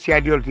itol mu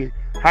siadiolti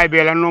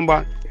haybe la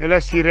nomba e la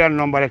serial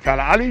nomba le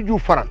kala ali ju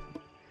faral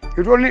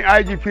itol ni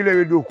aji pile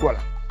we do kola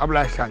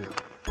abla sanya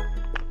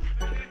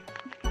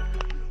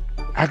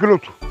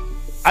aklotu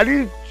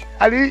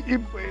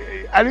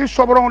ali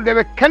sobron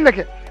debe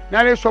kelleke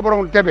nale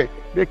sobron debe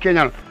be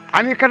kenyal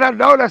ani kada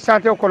dawla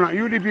sate kono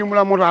UDP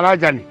mula moto ala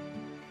jani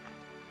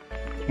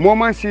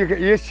moman si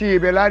yesi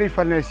be lari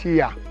fanne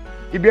siya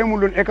ibe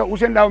mulun e ka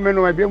usen daw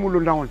menno be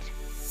mulun dawolti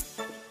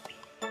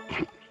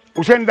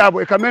usen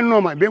dabo e ka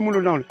menno ma be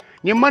mulun dawol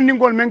ni mandi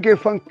ngol menke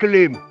fan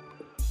claim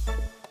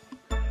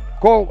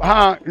ko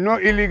ha no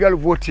illegal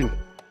voting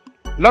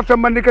lafta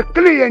mandi ka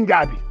client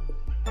jaabi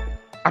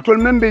atol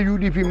membe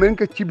UDP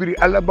menke cibiri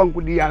alla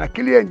banku di yana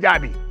client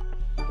jaabi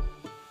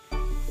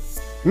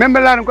membe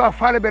lan ko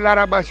faale be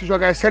lara ba si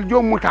soga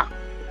Sergio Muta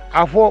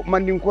afo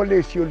mandi ko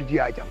le siol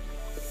diajam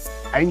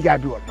ay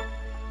jaabi wala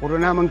wodo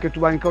na manke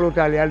tuban kalo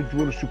tali al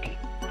juul suki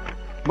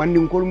mandi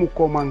ko mu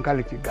ko man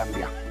kala ci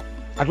Gambia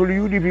atol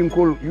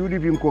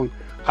UDP ko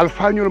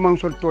alfañol man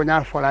sol to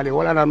ñaar folale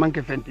wala na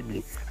manke fenti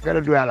bi gala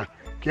do yala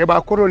ke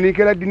ba ko ni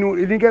kala dinu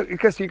ni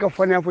ke si ka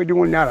fanya fo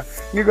dingol ñaara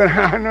ni ko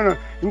non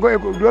ngo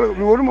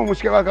do wolu mo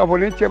muske ba ka fo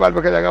ni cebal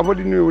be ka fo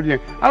dinu wudi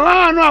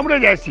ala no abuda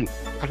jasi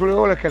atol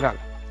wala kedal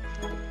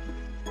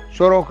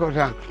soro ko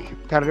ta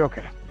tardo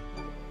kala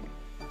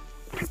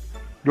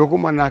doku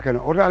man na kana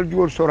o dal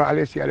juol soro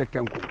alesi ale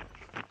tanko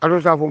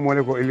ato sa fo mo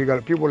le ko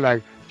illegal people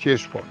like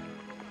chase for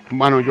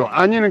mano jo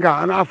anyin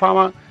ka ana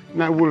fama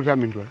na wuluta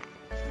min do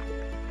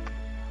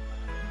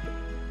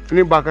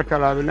ni baka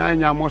talabe na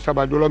nya mo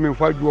saba dolo min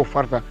fa juo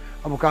farta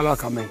abu kala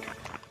kamente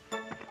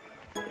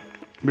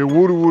be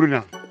wuru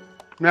na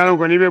melan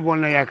ko ni be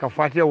bonna ya ka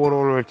fatia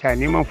worolo ta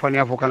ni man fani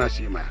afo kana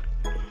sima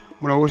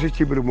muna wosi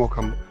cibri mo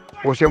kam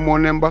wose mo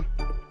nemba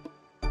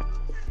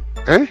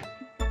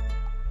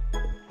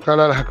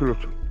kala la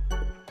hakiloto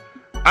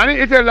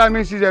ani ite la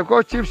min sije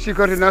ko chief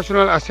secretary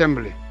national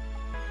assembly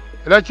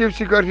la chief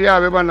secretary ya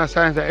be banna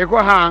science e ko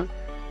ha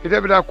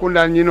ite be da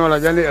kunda nyino la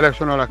jande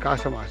election la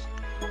kasamas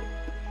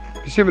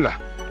bismillah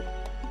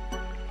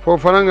fo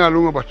fana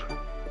ngalunga batu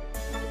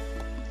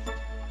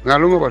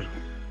ngalunga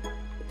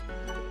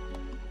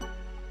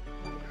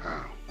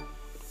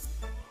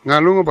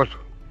batu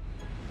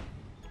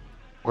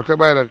ote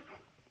bayla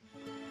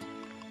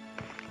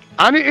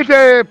ani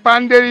ite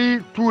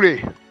panderi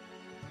touré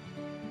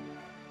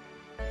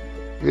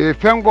e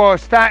fengo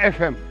Star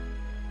FM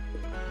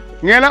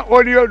ngela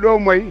audio do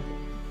moy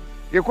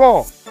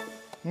iko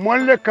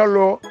molle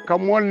kalo ka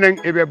mollen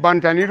ebe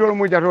bantani dol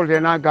mu jatol te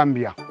na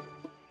Gambia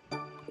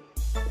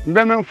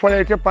mbemen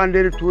folete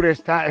panderi touré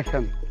Star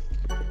FM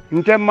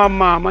nte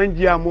mamma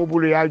manjia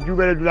mobulu ya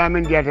jubele dula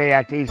men diata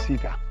ya te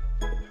sita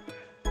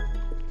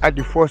at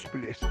the first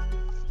place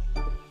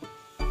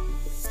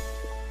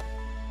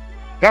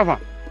yafa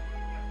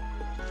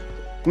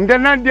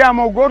ndena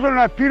diamo goto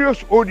na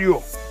Pirius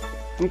audio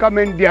nka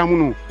men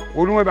diamunu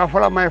wonu be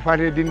fala may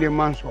fate dinde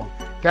manso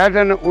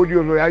tata na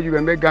audio lo ya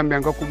jube be Gambia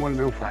nka ko mol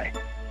men fay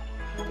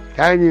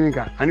tay ni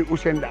ka ani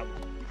usenda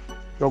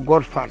your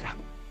godfather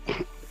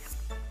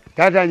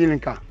tata ni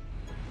ka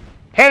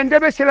he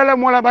ndebe silala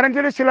mola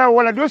barante silala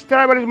wala dos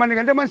tribalism man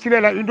ngande man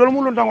silala indol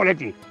mu lon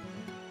tangolati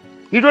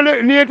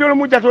idole ni etolo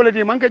mu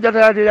jatolati man ke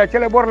jatati ya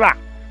cele borla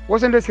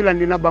wosende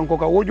silandi na banko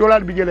ka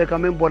wojolal bi jele ka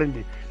men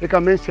borindi e ka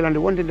men silandi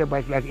wonde de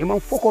bay flat e man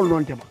fokol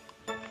non tema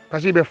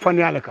kasi be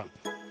fani ala kam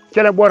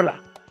cele borla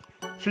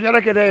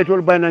suñara ke day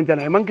etol bay nan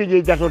tana e man ke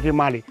je jatoti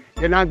mali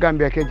e na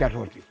Gambia ke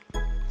jatoti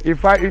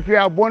if you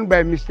are born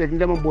by mistake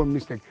ndema born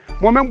mistake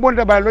mo men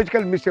bonda by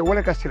logical mistake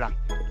wala ka silan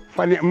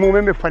fani mo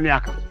men be fani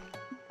aka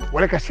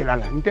wala ka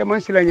silala nte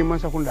man silani man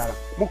sakundala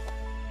mo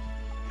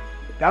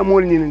da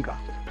mol nyininka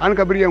an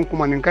ka briyan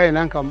kuma nin kai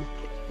nan kam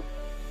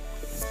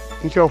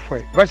nso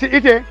foy basi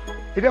ite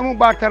mu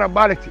ba tara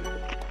balati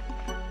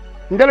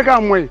ndel ka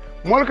moy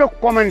mol ka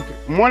comment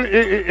mol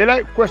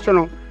ela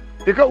question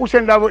e ka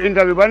usen dabo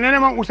interview ba nene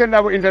man usen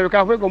dabo interview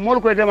ka foy ko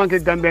mol ko de man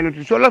ke Gambia no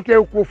so lafte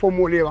ko fo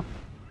mo lewa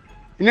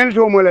inen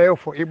to mo la yo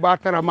fo e ba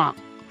tara ma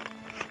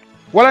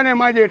wala ne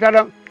ma je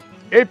tada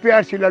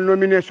APRC la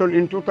nomination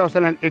in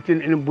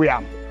 2018 in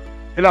Buyam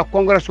ila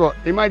congress o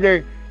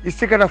imaje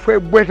isikata fo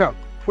beta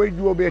fo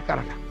juobe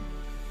tarata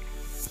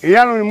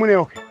yalo ni mune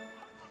okay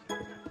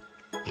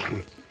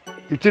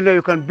you think that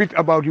you can beat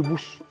about the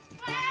bush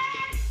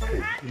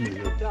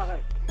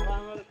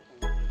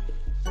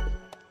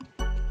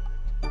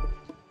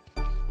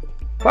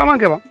Fama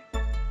ke ba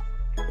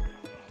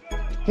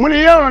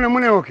mune yawo ne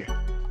mune oke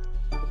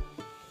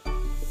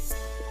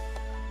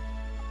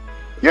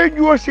ye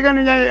juo siga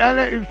ni nyai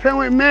ale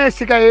fenwe me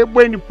siga e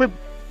boyni pep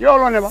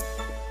yawo ne ba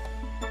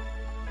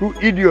you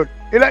idiot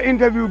ila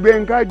interview be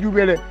nka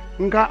jubele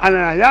nka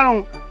anana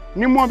yaron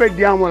ni mobe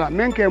diamola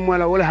menke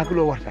mola wala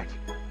hakilo wartati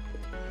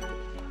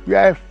you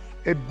are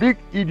a big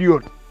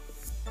idiot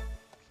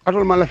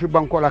atol mala fi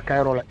bankola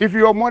kayrola if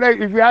your mother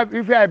if you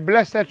are a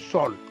blessed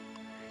soul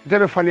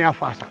debe fania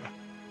fasala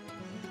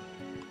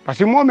parce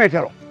que mo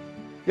metelo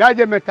ya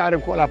je metare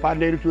ko la par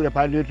les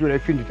retours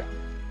finita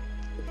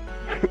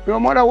your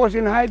mother was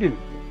in hiding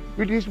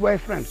with his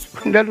boyfriends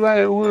that's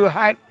why we will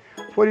hide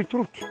for the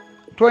truth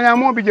to nya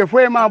mo bi je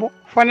foye mabo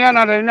fania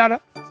nada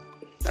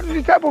that's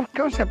the type of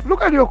concept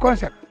look at your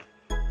concept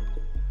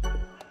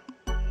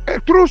a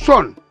true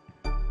son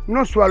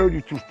not swallow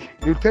the truth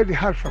you tell the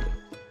hard fact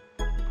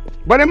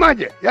but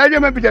imagine ya je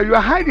me bi you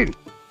are hiding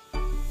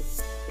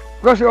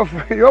because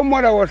your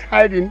mother was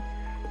hiding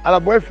at a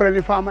boyfriend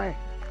in farmer.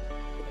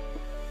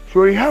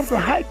 So you have to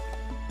hide.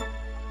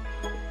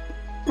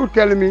 You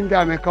tell me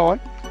that I'm a coward.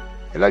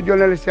 The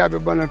journalist said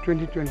born in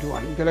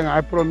 2021. I'm telling you,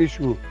 I promise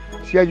you,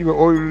 see you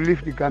or you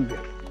leave the Gambia.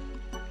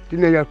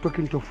 Then you are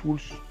talking to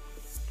fools.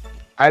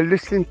 I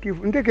listen to you.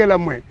 You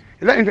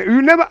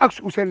never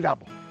ask Usain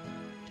Dabo.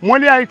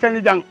 Money I tell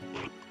you,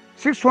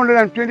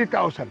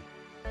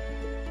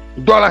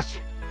 $620,000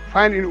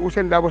 fine in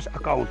Usain Dabo's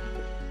account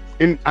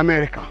in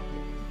America.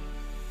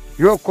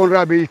 Yo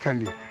konra be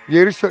itandi.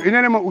 Yeriso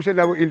inanema Usain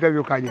Dabo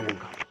interview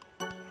kanyinenka.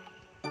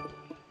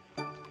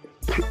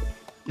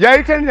 Ya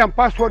Italian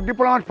passport,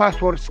 diplomat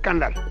passport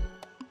scandal.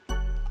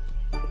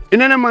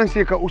 Inanema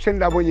nsika Usain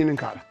Dabo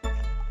nyinenkala.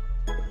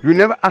 You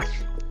never ask.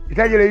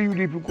 Italian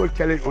UDP call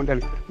challenge on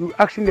that. You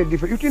asking the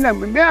different. You think that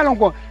me alone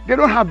go. They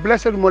don't have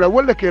blessed mother.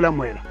 What the kela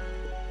moela.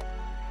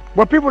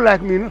 But people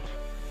like me not.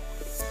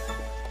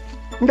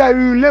 That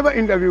you never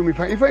interview me.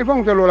 If I'm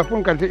going to Lola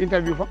Pun can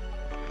interview for.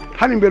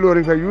 Hanim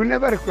belorin for you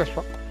never request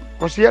for.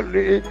 Because yal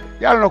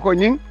no ko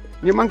nying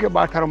ni manke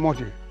batar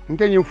moti.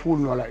 Nte nyim fool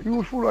no la.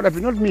 You fool other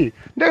people, not me.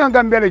 They can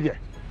Gambia je.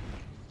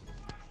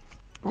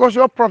 Because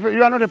you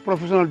are not a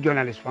professional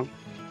journalist, fam.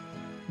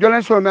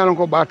 Journalist so me alon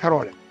ko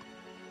batarole.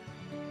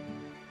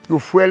 You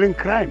fueling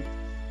crime.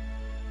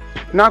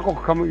 Now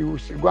come you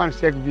go and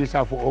seek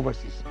visa for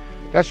overseas.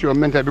 That's your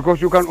mental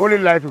because you can only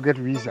lie to get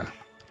visa.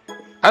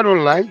 I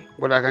don't lie,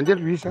 but I can get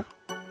visa.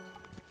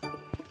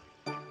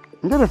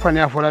 Not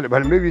funny for that,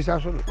 but maybe visa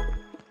also.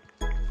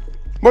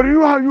 But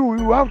you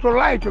have to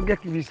lie to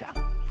get visa.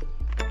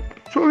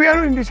 So we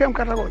are in the same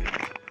category.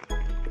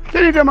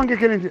 Tell you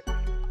the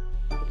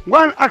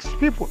go and ask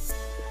people.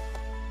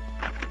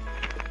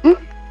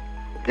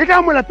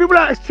 People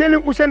are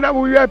telling Usain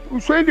Dabo we are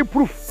showing the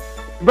proof.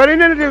 But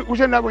in any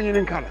Usain Dabo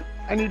in Kala.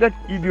 I need that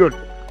idiot,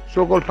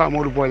 so-called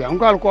Famor Boya.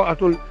 Uncle call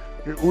at all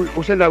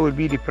Usain Dabo will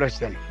be the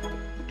president.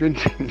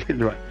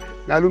 2021.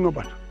 Now I don't know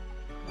about.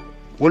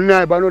 When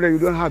I know that you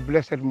don't have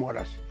blessed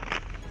mothers.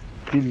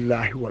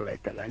 Billahi wallahi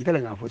ta'ala. I'm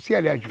telling you for see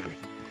Ali Ajuri.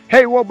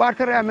 Hey, what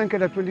battery I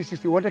mentioned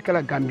 2060, what a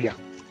color Gambia.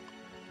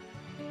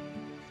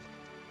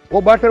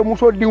 What battery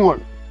Muso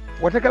Dingol.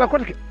 What a color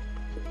Kotke.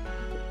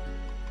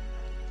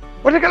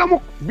 What a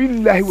color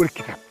Billahi will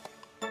kitab.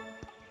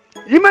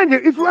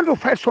 Imagine if you want to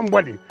fight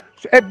somebody,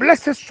 so a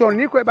blessed son,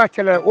 Nico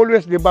Bachelor,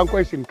 always the banco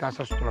is in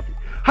catastrophe.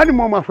 How the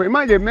moment for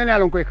imagine many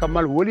along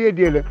Kamal, what do you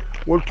deal?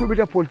 Will two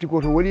bit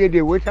political, what do you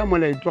do? Wait, I'm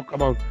going to talk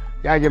about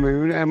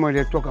Yajame, I'm going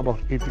to talk about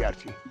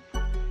APRC.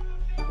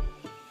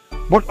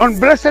 But on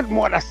blessed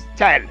mother's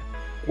child,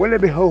 will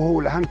be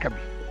whole handcabby.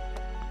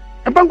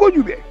 And Bango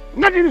Jube,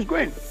 nothing is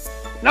going.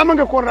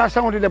 Namanga Kora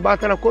sound the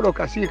Batara Koro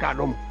Kasika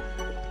Dom,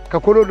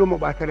 Kakoro Domo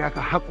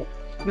Batariaka Hako.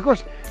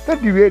 Because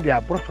that's the way they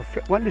are brought to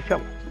one the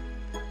film.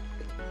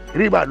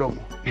 Riba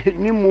Domo,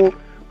 Nimo,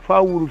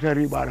 Fawuruta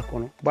Riba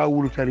Kono,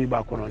 Bawuruta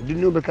Riba Kono,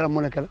 didn't you become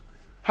Monacala?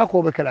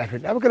 Hako Becala,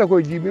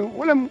 Abacala Jimmy,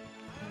 well,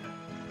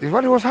 is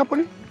what was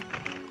happening.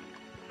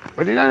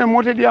 But in a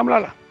motor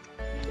diamlala.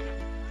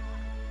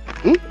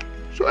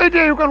 So a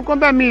day you can come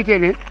back meet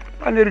and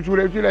the ritual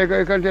like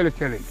I can tell a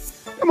challenge.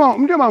 Come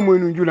on,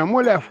 Mdama Juna,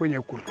 more left when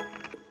you could.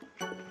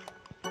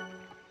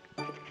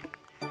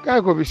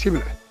 Can be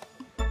similar.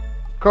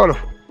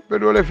 Colorful,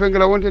 but all the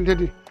finger I wanted to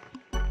do.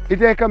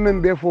 If I come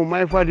in before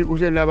my father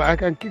who's in love, I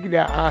can kick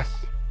their ass.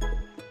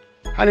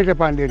 And it's a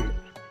pandemic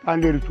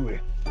to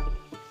it.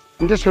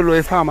 And just a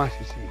low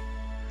pharmacy.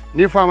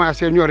 Ni farmer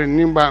senior in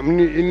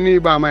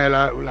Niba my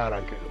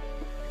Laranke.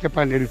 It's a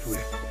pandemic to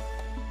it.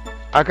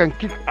 I can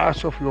kick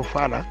ass of your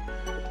father,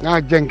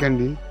 na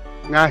Jenkandi,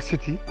 na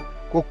City,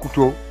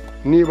 Kokuto,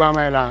 Niba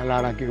my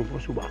Laranke for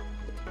Suba.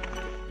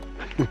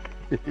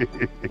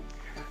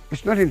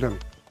 It's not into me.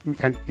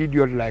 An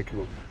idiot like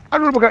you. I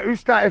don't know about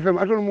Star FM,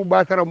 I don't know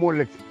about Batara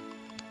Mollet.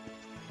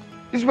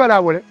 It's what I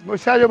will, but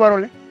Sajo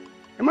Barole,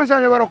 a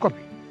Masajo Baro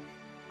copy.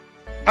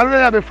 I don't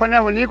have a funny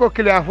when you go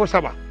kill a for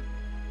Saba.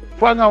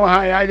 For now,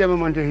 I am a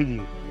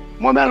Montehidi.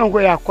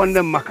 Momelongo,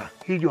 condemn Maka,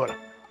 Hijola.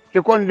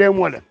 e kon de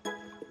mole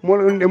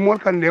mol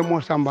kan de mo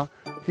samba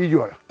ki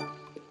jola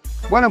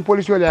bona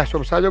police wala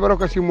so Sadio Barrow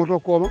kasi moto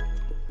ko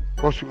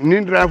ko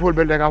nin driver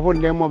be daga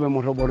fon de mo be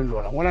moto borin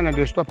dola wala na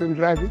de stop him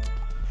driving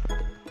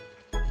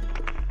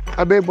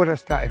abe bota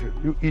star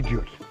you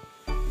idiot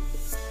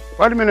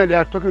what men they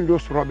are talking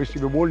those rubbish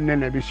be bol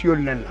nene be siol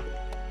nena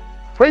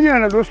fanya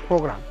na those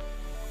program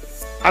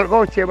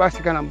algo cheba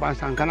sikana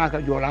bansan kana ka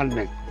jolan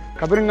men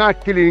kabir nga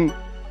killing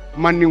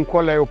manning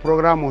ko la yo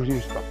program o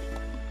stop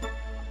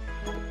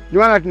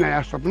Juana tina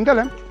ya stop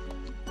ndalem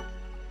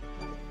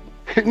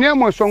ne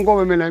mo songo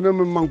be mena me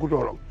manku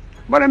tolo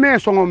bara me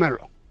songo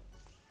melo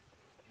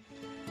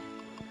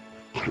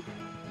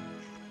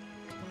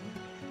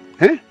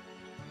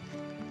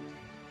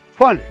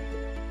fone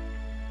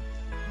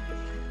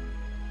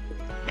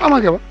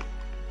ama ke ba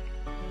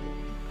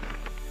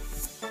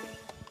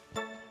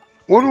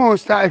wono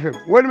Star FM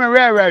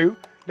where were you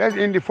that's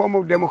in the form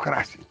of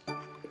democracy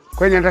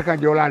ko nyanta ka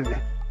jolande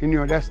in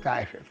your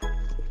Star FM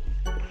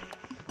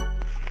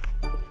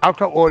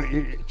after all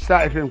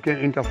Star FM came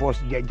into force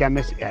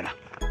Jammeh's era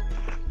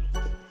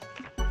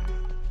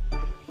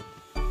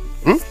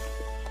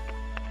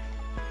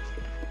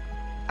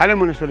ale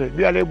mo sole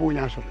bi ale bu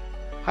nya sole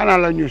hana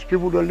la news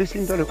people don't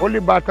listen to it only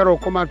bataro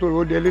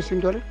commentator they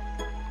listen to it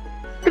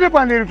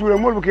depending to the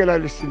more people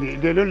listening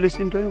they don't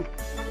listen to you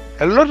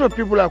a lot of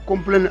people are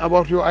complaining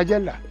about your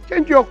agenda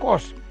change your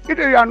course if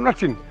you are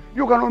nothing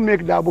you cannot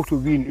make Dabo to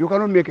win you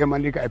cannot make a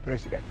Mandika a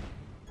president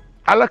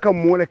ala ka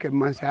mole ke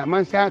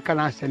mansa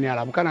kana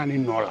senala kana ni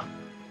nola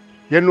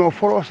ye no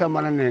follow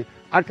samana ne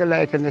atela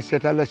etene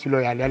setala silo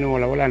ya dani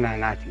wala na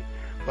nati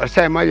but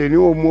say ma ye ni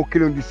o mo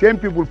killing the same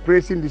people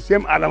praising the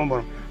same Adam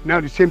now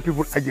the same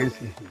people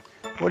agency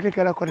what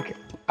kala ko ke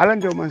ala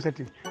ndo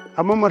mansati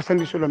amma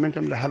marsandi solo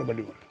mentam la halba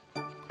di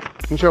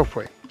nso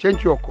foi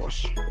change your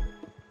course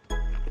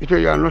if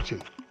you are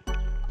nothing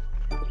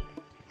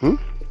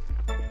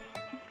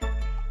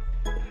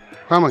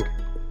Famang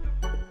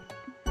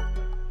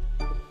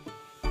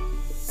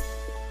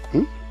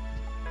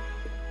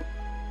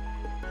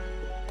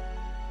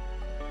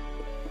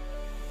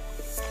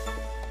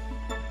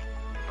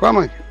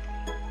Famang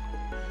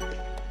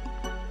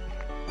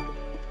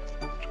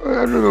so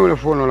I don't know the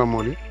phone or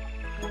money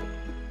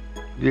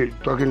they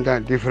talking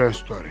about different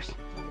stories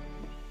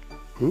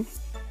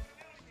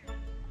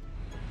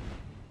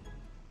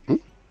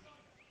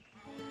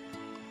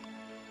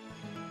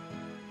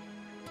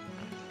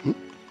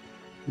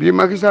bi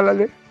Macky Sall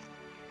le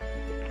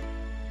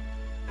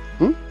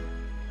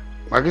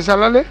Macky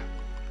Sall le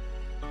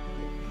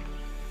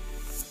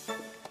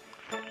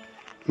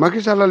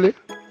Macky Sall le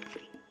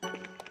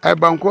ay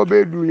banko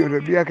be duño to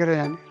biya kere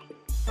yani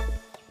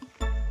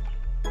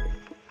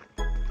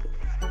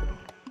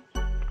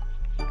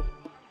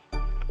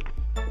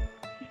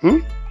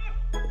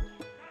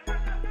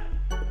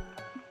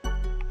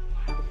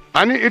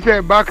ani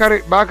ite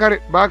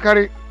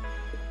Bakari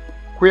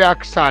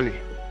Kuyak Sali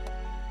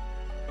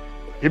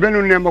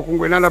Ibenu Nemba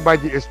Kungwe Nala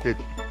Baji Estate.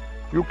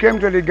 You came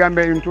to the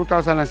Gambia in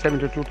 2007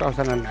 to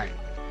 2009.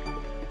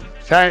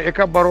 Sai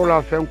eka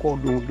barola fenko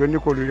du doni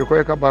ko du ko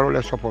eka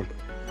barola support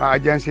fa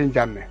agency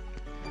Jammeh.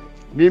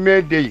 Ni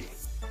me dey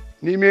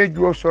ni me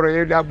juo soro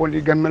e da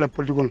bondi Gambia la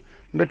politique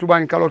mbetu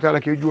ban kalota la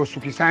ke juo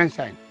suki sign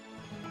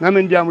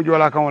ngamen diamu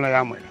jola kan wala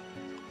yamoy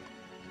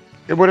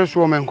e bore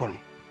so men kon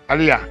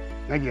aliya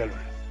na jelo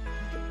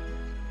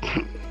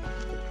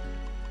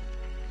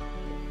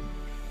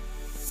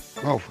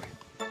Mawfay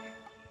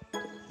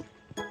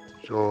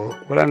so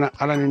wala na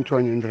ala nin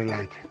toni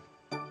ndrelante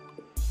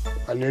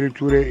alneri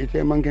touré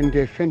ite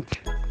mangente fenti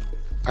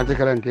ate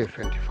kalante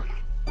fenti fa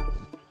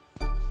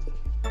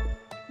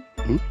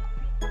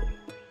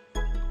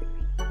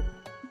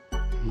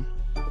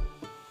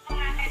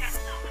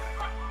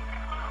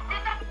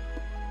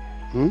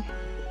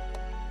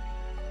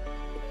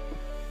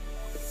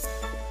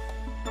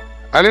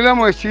alila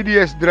mo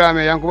CDS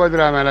drame yankuba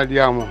drame la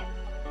diamo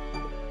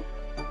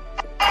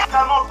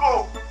cannot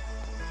go.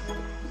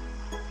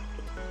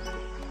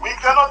 We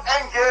cannot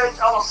engage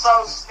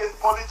ourselves in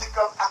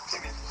political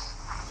activities.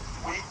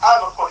 We are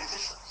not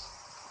politicians.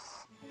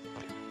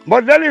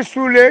 But that is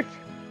too late.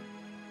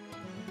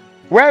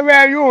 Where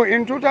were you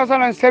in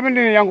 2017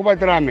 Yankuba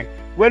Drame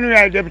when we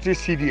were deputy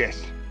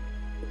CDS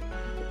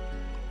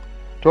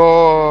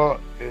to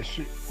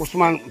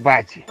Usman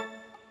Baji?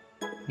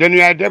 Then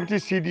we are deputy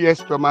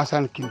CDS to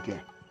Masan Kinte.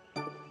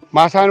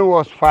 Masan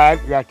was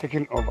fired, we are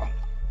taking over.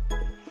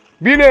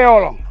 Be there all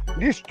along.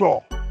 This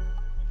store,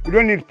 you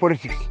don't need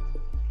politics.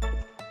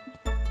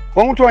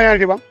 One to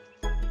one,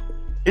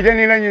 it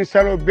ain't in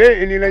Salo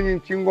Bay, and in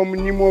Chingom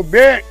Nimo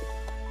Bay.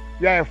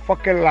 You are a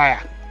fucking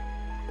liar.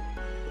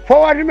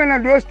 Forward women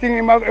and those things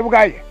in my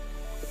guy.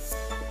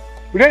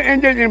 We don't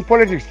engage in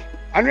politics.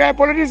 And we are a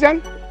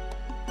politician?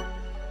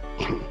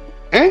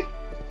 Eh?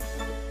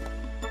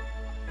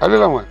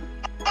 Another one.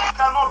 I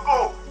cannot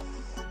go.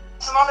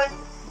 Personally,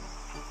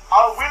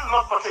 I will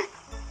not partake.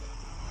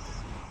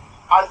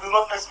 I do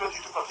not expect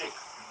you to partake.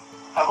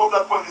 I hope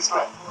that point is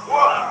clear.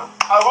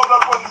 I hope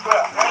that point is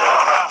clear.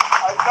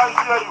 I can't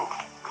hear you.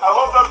 I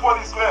hope that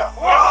point is clear.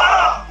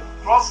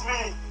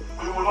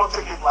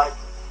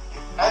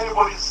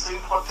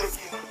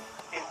 partaking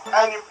in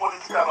any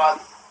political rally.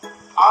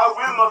 I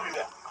will not be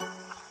there.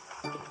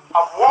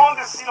 I've warned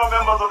the senior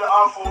members of the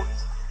armed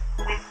forces.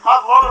 We've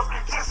had a lot of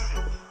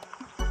criticism.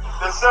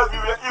 They said we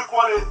were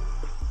equally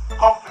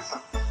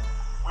complicit.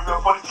 We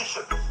were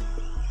politicians.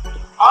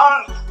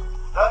 And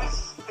that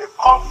is a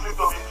conflict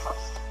of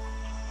interest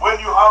when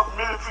you have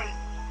military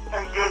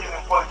engaging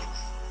in politics.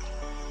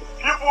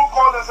 People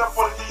call themselves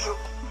politicians,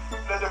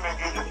 let them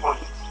engage in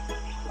politics.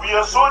 We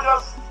are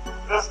soldiers,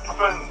 let's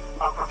defend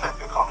and protect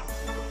the country.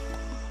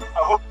 I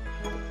hope.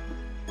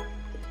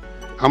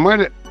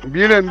 Amade,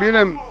 bilem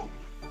drame,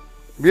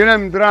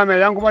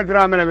 yankuba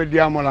drame na be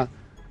diamola.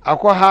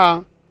 Ako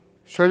ha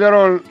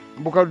sojarol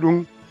buka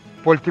dum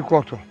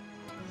politikoto.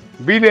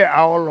 Bile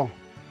awolo.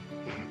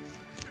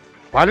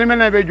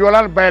 Parliament be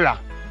jolal bayla.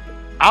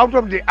 Out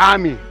of the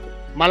army,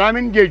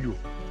 Malamin Jeju,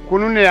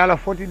 kunune ala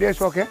 40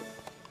 days okay?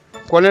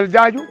 Colonel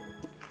Jaju.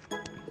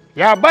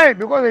 Yeah, by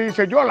because he's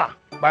a jola.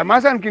 By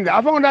Masan Kinde,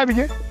 I found that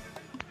bije.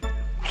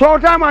 So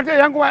time ate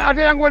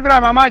yangu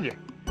drama amaje.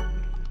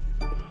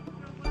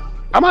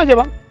 Amaje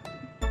ba?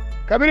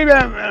 Kabiri be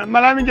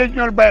Malamin Jeju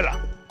nyol bayla.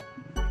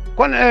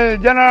 Kon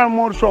General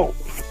Morso.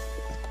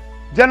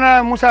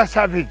 General Musa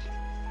Savage.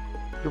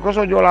 Because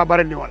of jola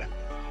barani wala.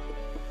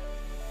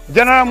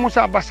 General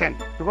Musa Basen,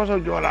 because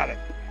of Jolale.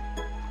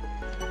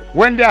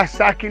 When they are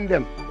sacking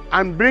them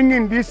and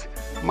bringing this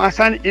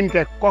Masan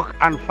intake, cock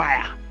and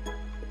fire,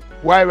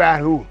 why were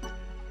who?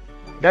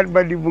 That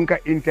body bunker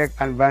intake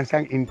and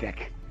Vansang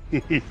intake.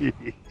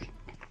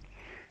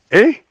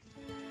 Eh?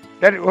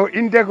 That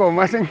intake of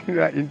Masan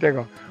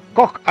intake,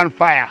 cock and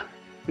fire.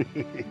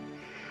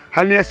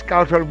 Hanya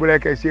scout all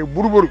black say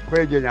Burbur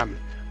Kwejenyam.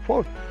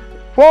 Four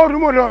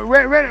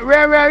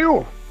where were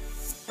you?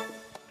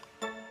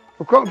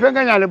 Where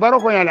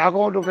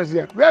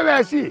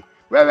I see,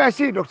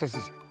 Dr.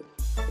 Sisi?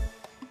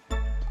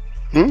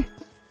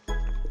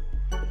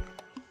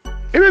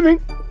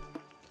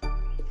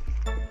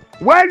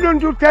 Why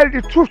don't you tell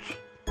the truth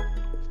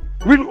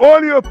with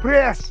all your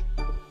prayers?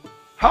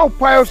 How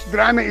pious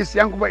drama is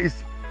Yankuba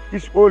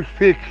is all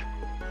fake.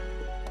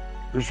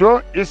 You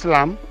saw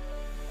Islam,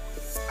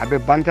 abe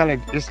bantale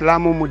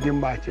Islam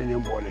mudimba chenye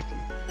mboleti.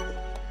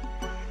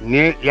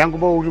 Ne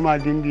Yankuba uduma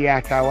dindi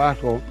ya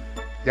tawaso.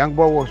 Young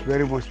boy was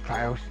very much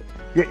pious.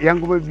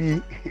 Young boy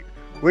be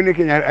when they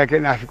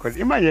can Africa.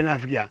 Imagine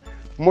Africa.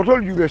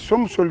 Motor you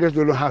some soldiers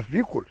don't have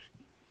vehicles.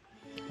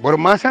 But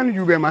Masan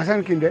you be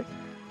Masan Kinde,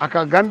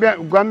 Aka Gambia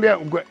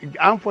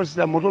armed forces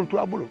are motor to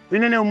Abulo.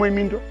 In any way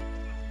minto.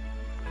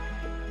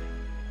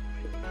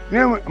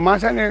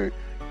 Masan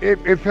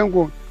a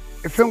fengo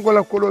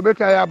la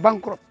colobeta ya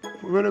bankrupt.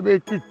 When a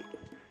bit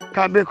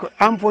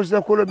armed forces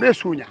are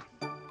colobesunya.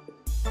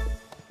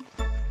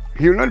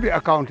 He will not be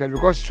accounted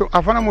because so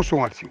afana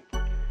musumati.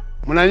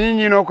 Muna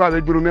nyinyi no kwa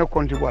be durume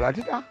konti bola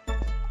tita.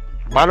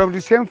 But of the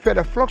same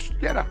feather flocks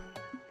together.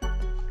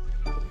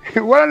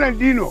 Wala na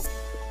dino.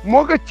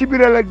 Moga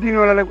chibira la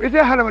dino la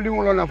ite hala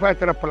madingo lo na fa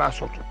tara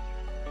place auto.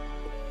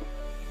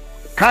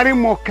 Kari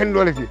mo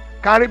kendoleti,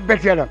 kari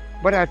betela,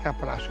 bada ta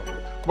place auto.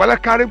 Wala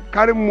kari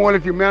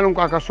moleti melon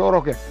ko aka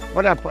soroke,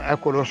 bada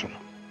akoloso.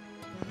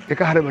 E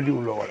ka hala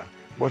madingo lo wala.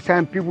 But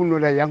some people know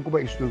that Yankuba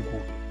is not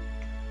good.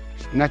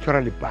 It's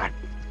naturally bad.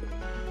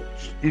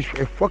 He's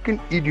a fucking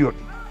idiot.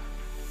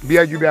 They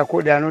are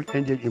not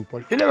engaged in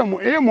politics.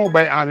 Any more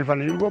by army,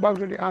 you go back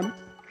to the army.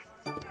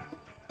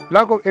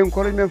 Lack of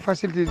encouragement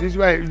facilities. This is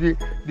why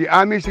the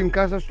army is in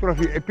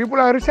catastrophe. People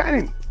are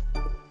resigning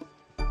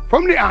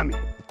from the army.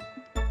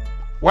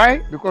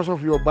 Why? Because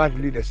of your bad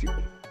leadership.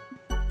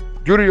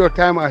 During your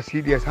time as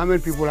CDS, how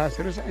many people have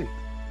resigned?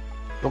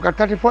 Look at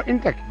 34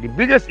 intake, the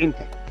biggest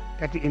intake,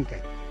 30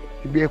 intake.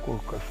 It be a call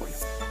for you.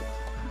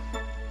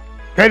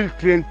 Very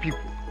trained people.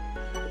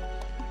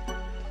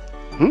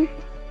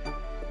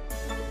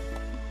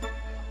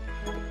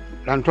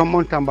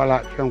 Lantomon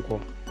Tambala Fenko,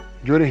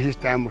 during his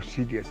time of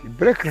CDS, he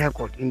break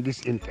record in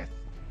this intake.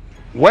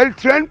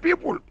 Well-trained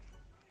people.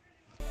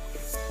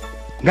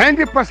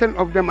 90%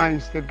 of them are in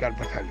State Guard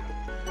Battalion.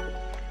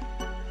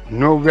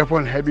 No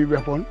weapon, heavy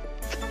weapon.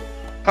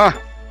 The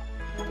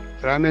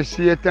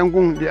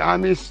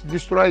army is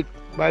destroyed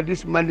by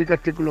this Mandika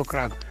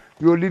technocrat.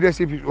 Your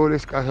leadership is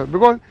always cast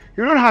because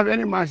you don't have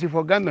any mercy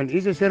for Gambian.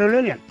 He's a Sierra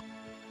Leonean.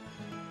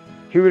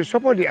 He will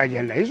support the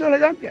agenda. He's not a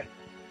Gambian.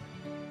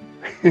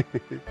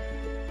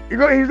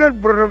 Because he's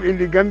not brought up in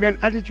the Gambian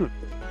attitude.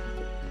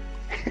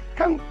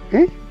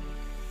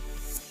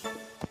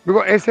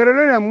 Because a Sierra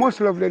Leonean,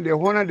 most of them, they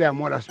honor their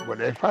mothers, but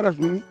their fathers,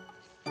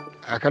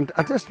 I can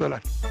attest to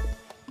that.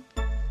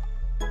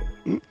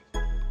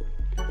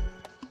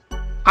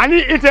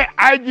 Ani ite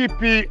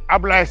IGP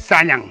Ablai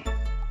Sanyang.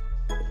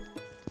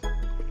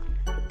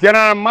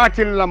 General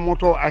Martin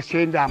Lamoto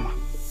Ashendama.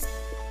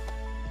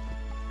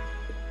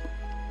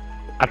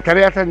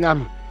 Atariata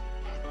Nam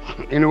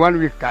in 1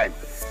 week time.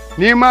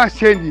 Nima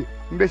Sendi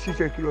Mbesi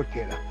Kilo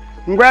Tela.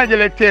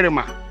 Ngwajele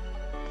Terema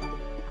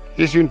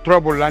is in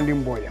trouble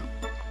landing Boya.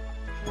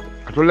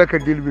 Atoleka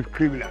deal with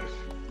criminals.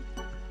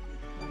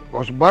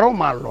 Because Barrow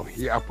Marlow,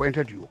 he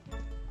appointed you.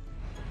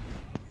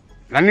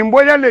 Lani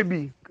mboja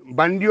lebi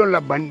bandio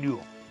la bandio.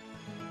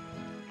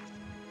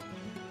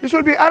 He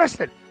should be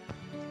arrested.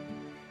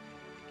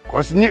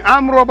 Because ni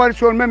armed robbery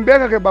should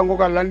membeka ke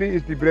bangoka landing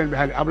is the brain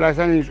behind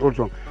Ablasan is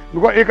also.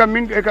 Because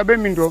eka be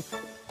minto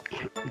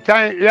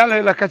tay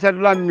yalla la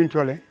kachadula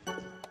minto le.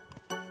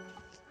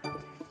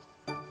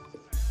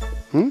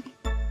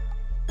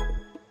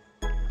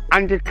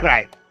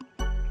 Anti-crime.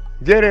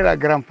 Jere la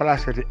grand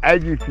place de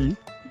IGP.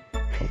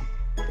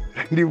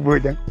 Ndi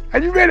bojan.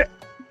 Ajibele.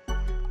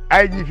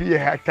 IGP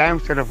have time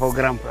set for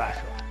grand place.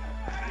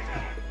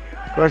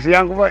 Because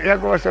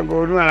yango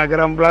sango nu na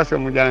grand place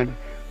mu janandi.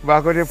 Ba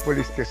ko de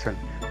police station.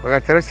 Ba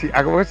tarasi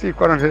akaba si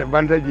kono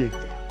bandaji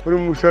pour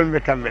musol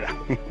be tambela.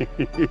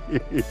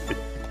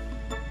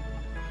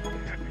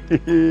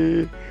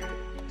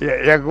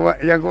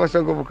 Yango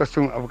sango buka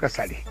sung abuka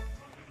sali.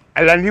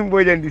 Ala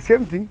nimbojan the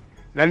same thing.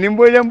 La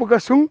nimbojan buka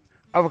sung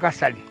abuka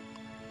sali.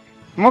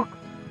 Mok.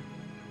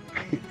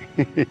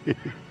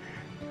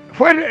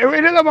 Fue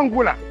la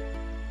bangula.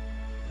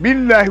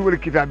 Billahi wal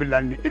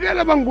kitabillah. Ide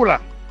la bangula.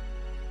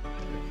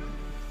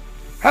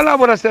 Hala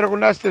bora sera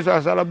kunda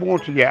station sala bungo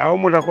tuje aw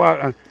muta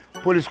ko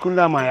police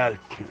kunda mayal.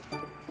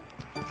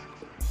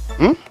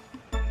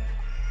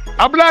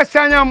 Abla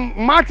sanya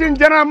Martin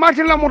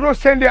la moto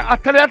sende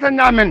atalata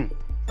nyamen.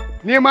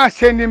 Ni ma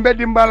sendi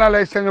mbedi mbala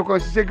la senyo ko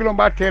se kilo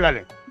ba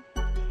telale.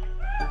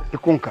 The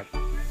kunkal.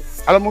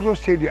 Ala moto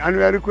sendi and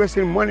we are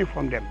requesting money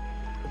from them.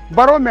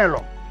 Baro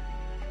melo.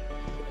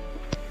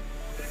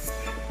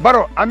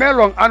 Baro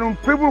amelong and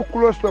people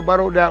close to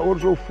Baro they are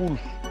also fools.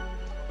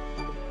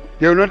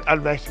 They will not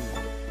advise me.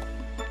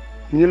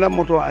 Ni la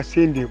moto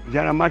asendi,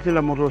 Jana Martin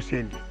la moto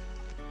sendi.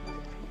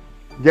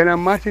 Jana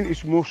Martin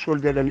is more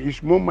soldier than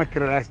is more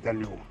materialized than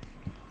you.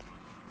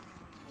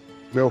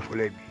 Meo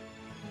fulebi.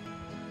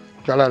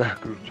 Chalala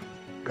haklut.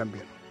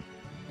 Gambia.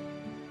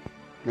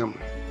 Nyama.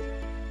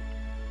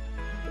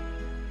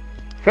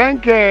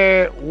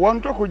 Fenke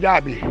wonto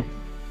kujabi.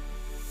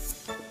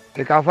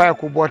 Tekafaya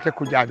kubote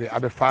kujabi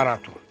abe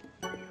faratu.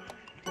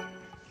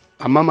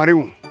 Amma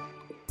mariu.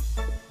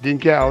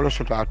 Dinke awlo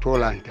soto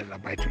atola intela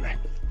baitulai.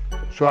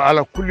 So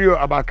ala kulio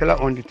abakala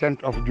on the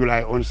 10th of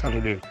July on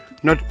Saturday,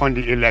 not on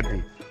the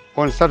 11th.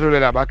 On Saturday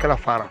abakala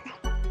faratu.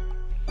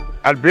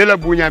 Albela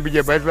bunya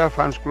bije baitula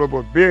fans club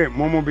be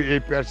momo bi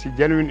APRC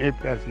genuine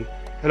APRC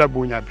ela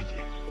bunya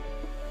bije.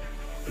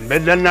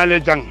 Bedan na le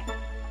jang.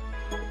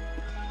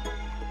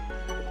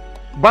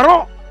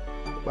 Baro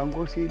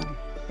bango sindi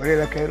wale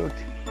la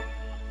kairoti.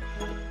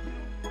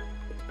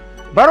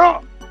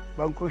 Baro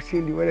bango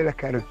sindi wale la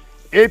kairoti.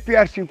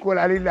 APRC ko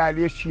la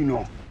ali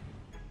sino.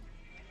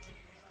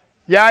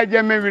 Ya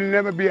Jammeh will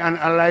never be an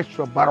ally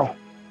to Baro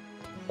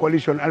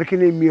coalition.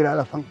 Alkine mira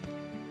la fang.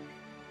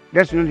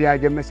 That's not Ya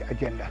Jammeh's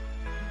agenda.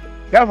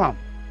 Ya fam.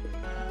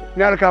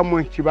 Nalka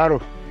mo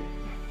Chibaro.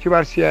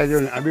 Chibar siya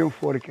jon abim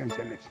for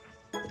canceles.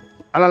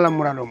 Ala la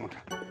murado muta.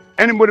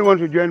 Anybody want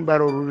to join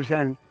Baro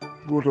resign,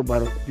 go to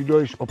Baro. The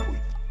door is open.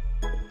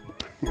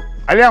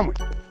 Aliamu.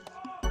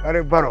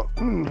 Are Baro.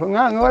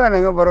 Nga wala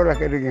nga Baro la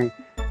kedi.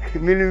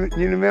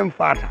 Ni mem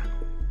fata.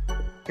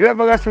 Ila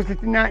baga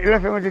sotitina ila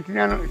fema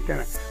titina no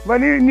tena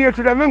bani ni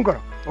to da menkoro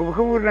o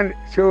ko wurdan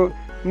so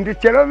ndi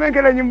chelo men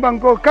kala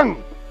nyimbanko kan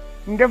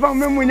ndefam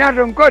memu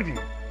nyato ngoti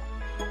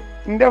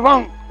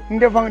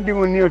ndefam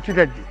dingo ni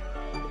tutadi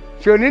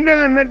so ni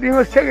na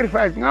dingo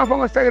sacrifice nga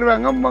fa sacrifice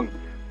ngam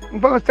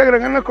mbango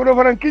sacrifice ngana ko do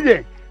faran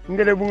kije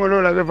ndele bungo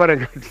lola be fara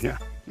gatia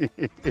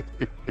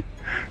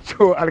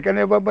so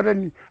alkane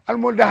babadani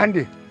almolda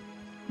hande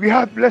we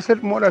have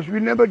blessed mothers we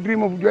never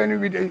dream of joining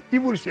with an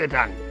evil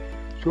Satan.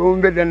 So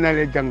mbedan na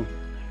le jang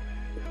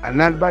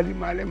anal bali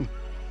malem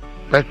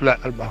batula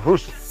al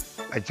bahrus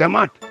al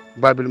jamaat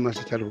babil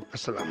masitaru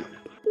assalamu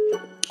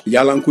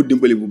yalla ko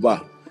dimbali bu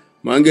baax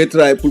ma ngay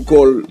try pour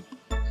call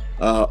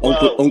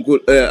uncle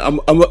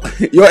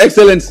your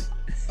excellence.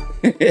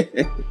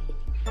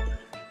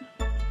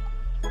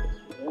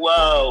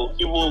 Wow,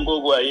 ibo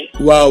ngogo ay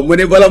wow mo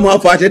ne bala ma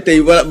faté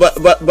tay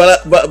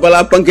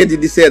bala panketi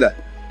di seda.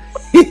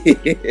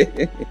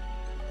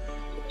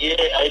 Yeah,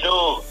 I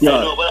know, but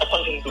I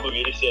found to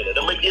be said that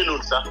I'm again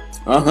on sir.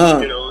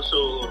 You know,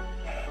 so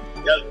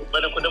yeah,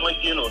 but I'm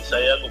again on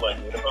sir. I go back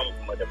to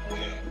the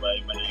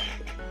my money.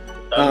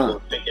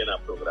 Taking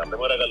a program. The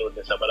one I got on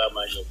the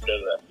Sabalama, your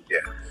brother.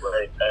 Yeah.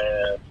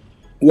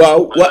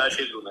 Wow, what?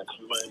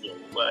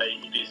 Why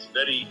it is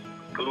very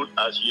good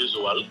as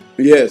usual.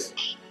 Yes.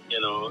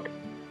 You know,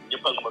 you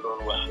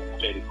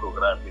very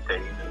program. We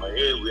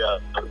are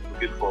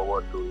looking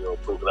forward to your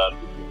program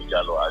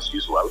as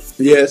usual.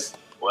 Yes.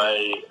 Why,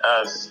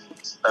 as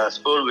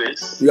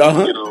always, you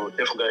know,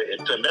 they've got a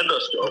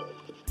tremendous job.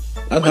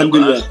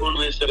 Alhamdulillah. As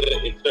always, a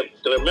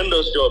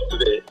tremendous job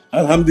today.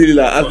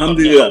 Alhamdulillah.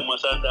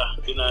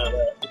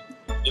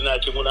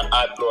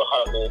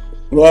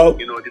 Wow.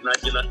 You know,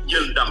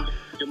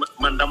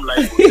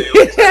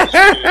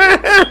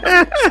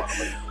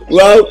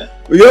 wow.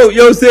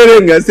 Yo,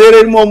 Seren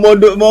mom.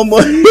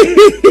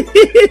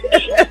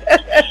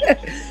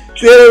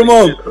 Seren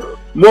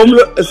mom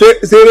la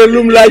séeréer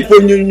lum laaj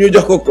pour ñu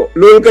jox ko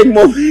loolu kañ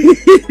moom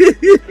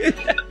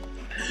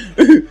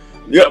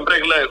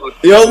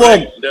yow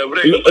moom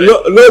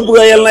loo bëgg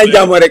a yal na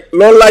jàmm rek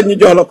loolu laaj ñu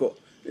jox la ko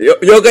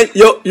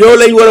yow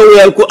lañ war a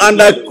wéyal ku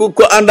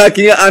ànd ak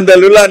ki nga àndal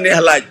lu la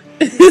neex laaj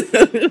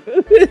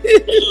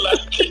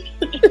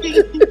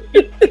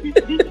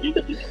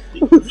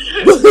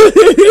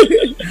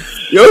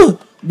yow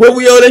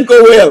boobu yow lañ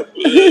koy wéyal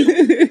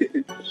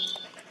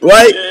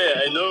waaye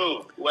I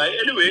know. Why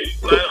anyway?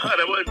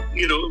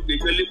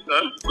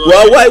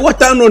 waaye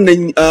waxtaanoon nañ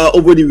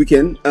over the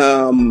weekend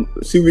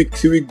si week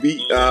bi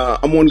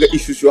amoon nga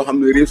issues yoo xam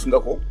ne réew nga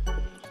ko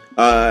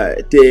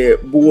te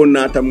bëggoon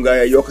naa tam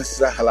nga yokk si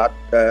sa xalaat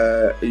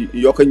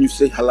yokk ñu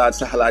sa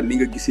xalaat ni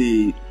nga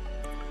gisee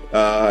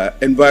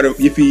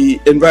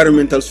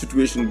environmental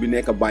situation bi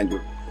nekk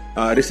Banjul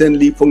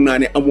recently foog naa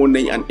ne amoon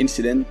nañ an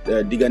incident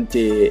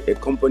diggante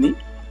company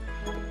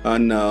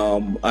and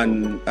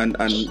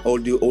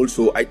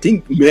also I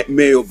think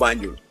Mayor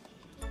Banjul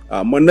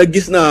man na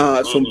gis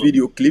naa some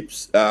video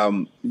clips gaa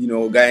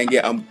yi ngi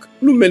am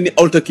lu mel ni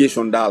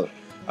altercation daal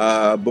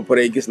ba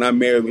pare gis naa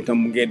Mayor mi tam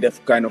mu ngi def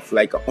kind of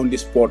like on the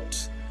spot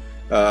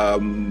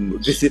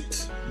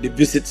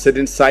visit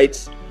certain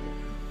sites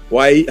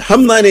waaye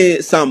xam naa ne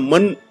Sam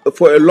man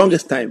for a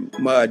longest time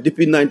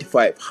depuis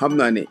 95 xam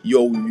naa ne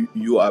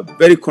you are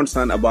very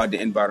concerned about the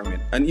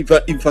environment and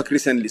in fact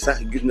recently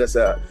sax gis nga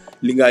sa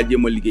li nga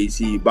jéem a liggéey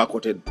si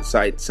Bakote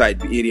side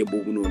bi area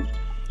boobu noonu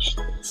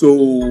so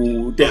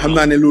te xam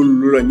naa ne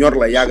loolu la ñor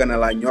la yàgg na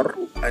laa ñor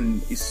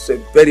and it's a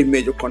very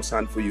major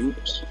concern for you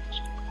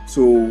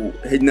so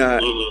xëy na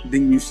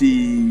dañ ñu si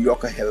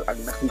yokk xel ak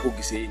naka nga ko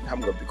gisee xam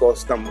nga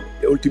because tam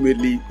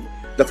ultimately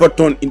dafa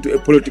turn into a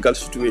political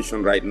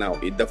situation right now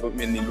it dafa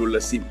mel ni loolu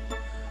la sim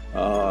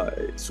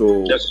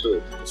so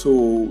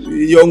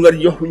yow nga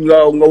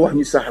wax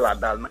ñu sa xalaat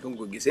daal naka nga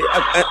ko gisee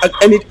ak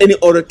any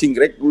other thing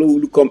rek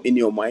lu come in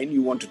your mind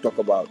you want to talk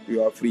about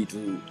you are free to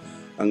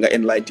nga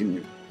enlighten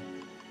you.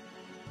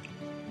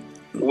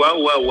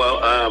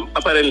 Wow.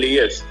 Apparently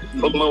yes.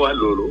 Foog ma wax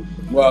loolu.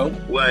 Waaw.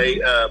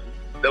 Waaye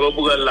dama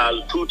bëgg a laal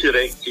tuuti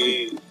rek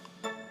ci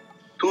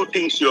two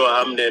things yoo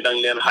xam ne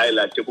danga leen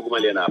highlight te bëgguma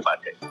leen a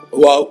fàtte.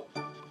 Waaw.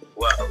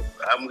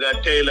 Xam nga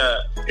tey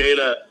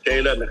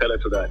la naka la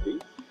tuddaati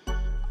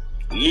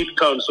lead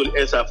council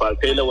SFR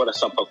tey la war a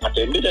samp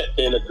Patem bi de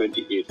tey la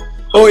 28.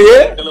 Oh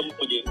yeah.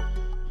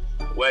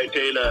 waaye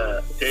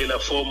tey la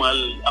formal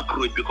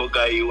approach bi ko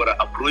gars yi war a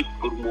approach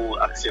pour mu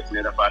accept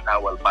ne dafa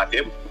taawal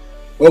Patem.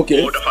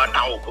 Okay. o dafa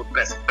taxaw pour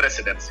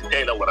présidence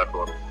tey la war a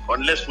doon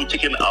unless mu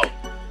chicken out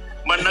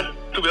man nag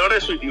to be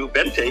honest with you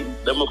benn tey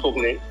dama foog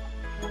ne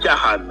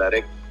caaxaan la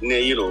rek ne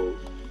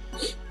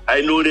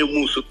I know ne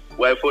muusut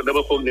waaye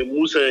dama foog ne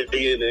muusa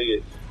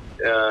ne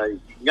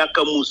ñàkk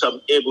a muusam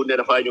ebu ne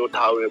dafa ñëw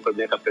taxaw ne pour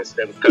nekk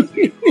président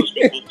country because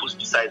people push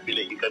decide bi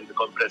he can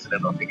become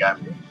president of the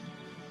Gambia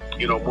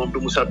moom du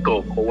musa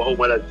toog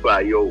waxuma la waa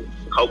yow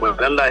xaw ma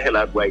lan laa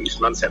xelaat waaye it's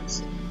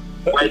nonsense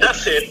waaye that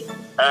said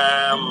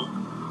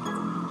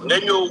nga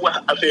ñëw wax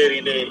affaire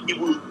yi ne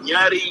Ibu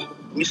ñaari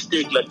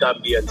mistake la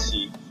Gambian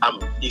si am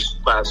this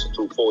past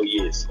 4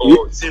 years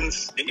or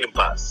since the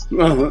impasse.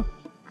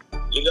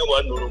 Li nga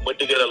wax noonu ma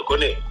dëgëral ko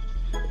ne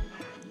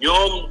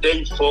ñoom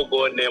dañ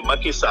foogoo ne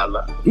Macky Sall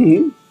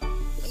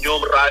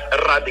ñoom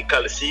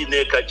radical si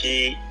nekk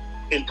ci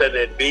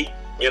internet bi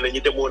ñeneen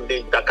ñi demoon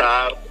nañ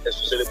Dakar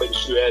especially bañ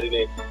suweeri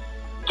ne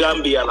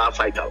Gambia la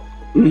faytal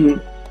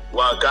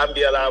waa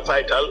Gambia la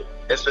faytal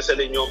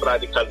especially ñoom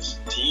radical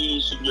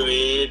si su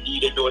ñëwee lii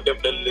dañoo def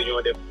lan la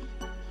ñoo def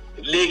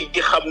léegi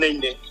xam nañ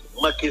ne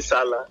Macky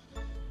Sall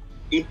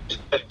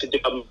interest di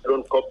am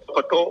doon ko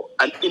photo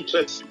and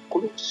interest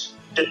ku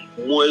te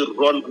mooy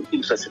run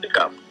interest di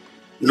kam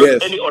not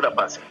any other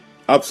person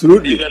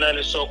absolutely diga naa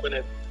ne soo ko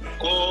ne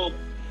koo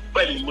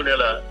bañ mu ne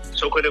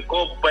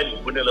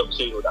la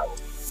Ousseynou daal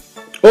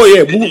oh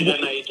yeah diga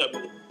naa itam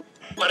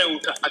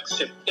parewut a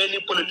accept any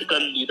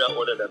political leader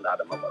other than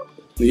Adama Barrow.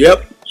 Yep.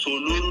 So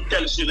loolu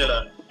tel si ne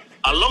la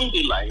along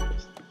the line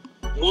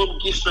moom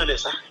gis na ne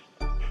sax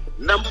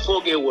nam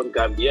foogee woon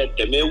Gambia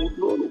demeewut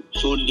noonu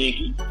so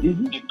léegi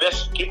the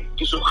best ki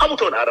gisul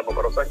xamutoon Adama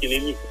Barrow sax ci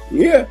nit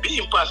ñi bi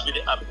impasse bi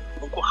di am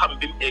mu ko xam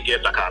bi mu eggee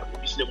Dakar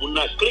mu gis ne mun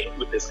naa click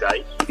with this guy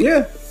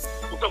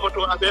mu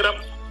toppatoo affaire am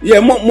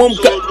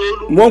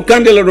moom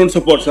Kandeh la doon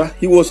support sax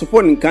he was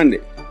supporting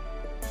Kandeh.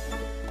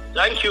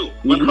 Thank you.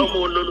 Man xaw ma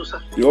woon loolu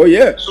sax. Oh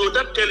yeah. So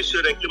that tells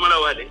you rek li ma la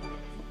wax de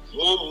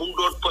moom mu ngi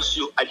doon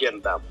pursue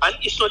agenda and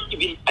it's not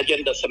even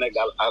agenda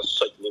Sénégal as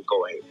such ni ko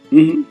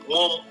waxee.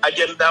 moom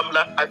agendaam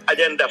la ak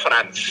agenda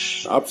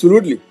France.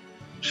 Absolutely.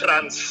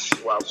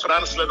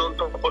 France la doon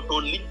toppatoo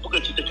liñ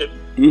bëgg ci dëkk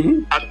bi.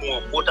 ak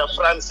moom moo tax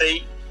français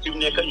yi fi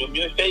mu nekk ñoom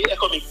ñooy pays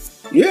économique.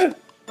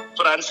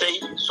 français yi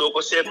soo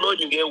ko seetloo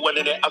ñu ngi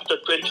wane ne after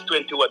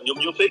 2021 ñoom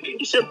ñoo fekk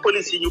indi seen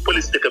police yi ñu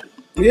police dëkk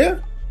bi.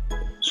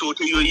 So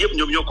te yooyu yëpp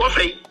ñoom ñoo ko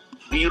fay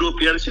du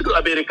European si du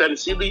American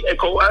si du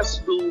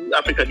ECOWAS du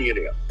African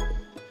Union.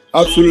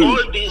 Absolutely. So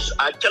all these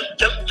are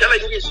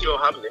challenges yoo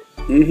xam ne.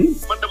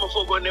 man dama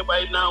foogoon ne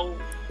by now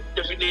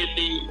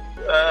definitely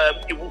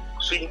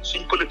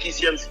suñ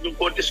politicians ñu ngi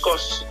ko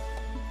discuss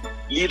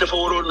lii dafa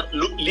waroon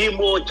lii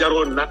moo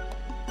jaroon nag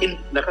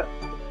naka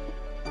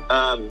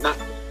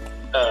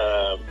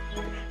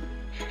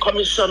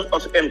commission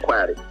of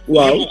inquiry.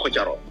 waaw lii moo ko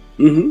jaroon.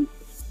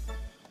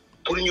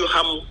 pour ñu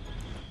xam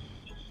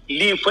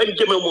lii fañ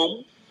jëme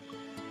moom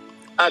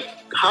ak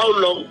how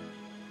long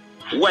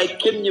waaye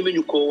kenn ñeme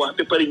ñu ko wax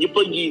ba pare ñëpp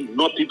a ngi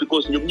noppi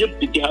because ñoom ñëpp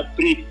di have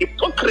great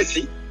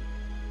hypocrisy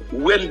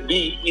when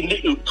bi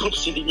indi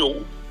troops yi di ñëw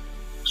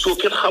soo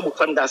kenn xamul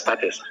fan ngaa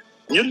starté sax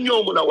ñun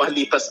ñoo mën a wax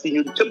lii parce que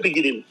ñun ca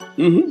beginning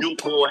ñu ngi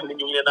ko wax ne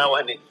ñu ngi leen a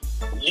wax ne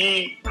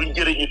lii du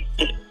njëriñu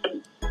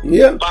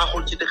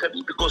baaxul ci dëkk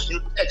bi because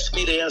ñun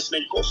expérience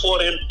nañ ko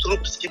foreign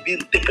troops ci biir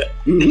dëkk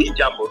dañuy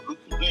jàmm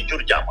duy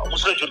jur jàmm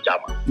musul jur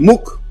jàmm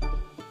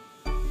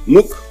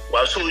mukk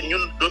waaw so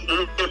ñun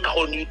loolu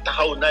taxaw ñuy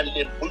taxaw naan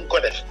leen buñ ko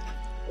def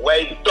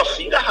waaye dof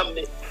yi nga xam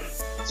ne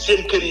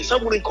seen kër yi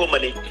sax mënuñ koo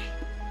mënee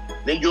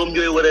ne ñoom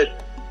ñooy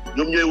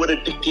war a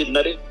dicter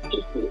na rek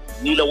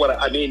nii la war a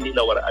amee nii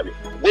la war a amee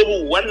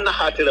boobu wan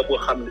naxaate la boo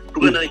xam ne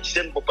dugg na ci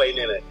seen boppay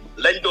nee na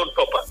lañ doon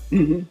toppa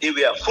they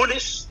were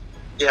foolish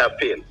they have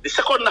failed the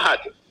second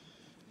naxaate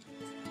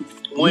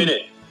mooy ne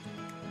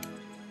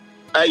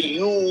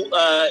you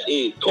are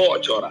a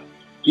torturer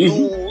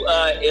you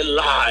are a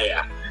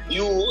liar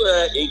you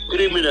are a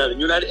criminal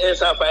ñu naan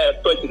Essa Faye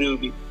toj réew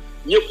bi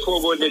ñëpp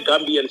foogoo ne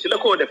Gambien si la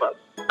koo defal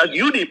ak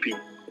UDP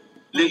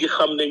léegi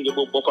xam nañ ne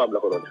boobu boppam la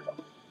ko doon defal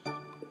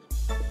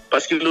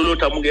parce que loolu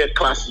tax mu ngi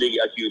classe léegi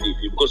ak UDP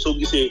bi ko soo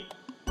gisee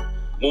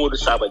Momodou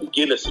Sabally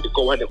génn si di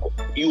ko wax ne ko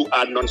you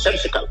are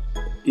nonsensical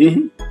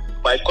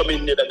by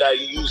coming ne da ngaa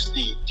use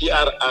the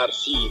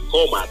TRRC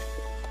format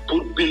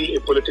pour build a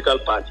political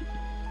party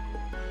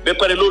ba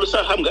pare loolu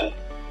sax xam nga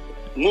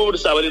Momodou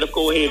Sabally daf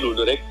ko waxee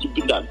loolu rek ci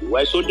bindaan bi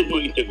waaye soo dégloo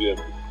interview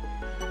bi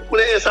ku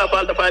ne Essa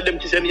Faye dafa dem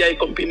ci seen yaay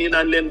compagnie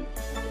naan leen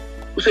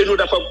Ousseynou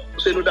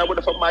Dabo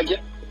dafa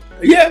màgget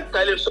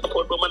kay leen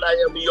support ba man I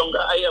am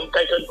younger I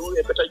can do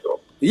a better job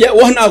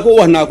wax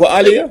naa ko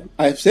earlier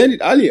I've said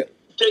it earlier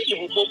te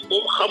Ibu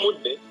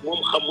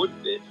moom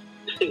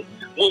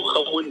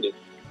xamul ne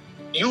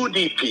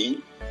UDP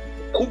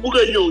ku bugg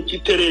a ñëw ci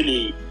terrain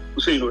yi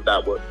Ousseynou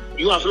Dabo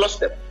you have lost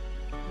them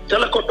te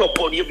la ko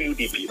toppoon yëpp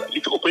UDP la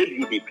li ci ëpp yëpp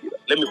UDP la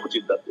let me put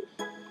it that way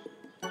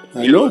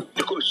I know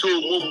so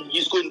moom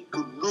he's going to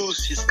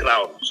lose his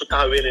ground su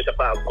taxawee ne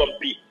dafa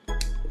compete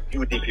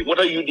UDP moo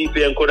tax UDP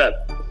ko daal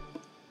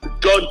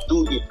don't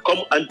do it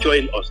come and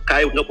join us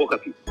kaay nga bokk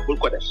fi bul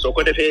ko def soo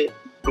ko defee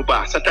du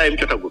baax sa time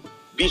jotagul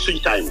bii suñ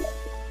time la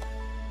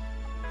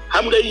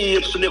xam nga yii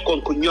yëpp su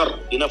nekkoon ku ñor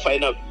dina fay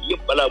na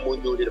yëpp balaa moo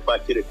ñëw ne dafa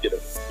cërëb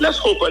let's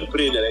hope and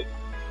pray ne rek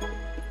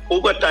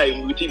over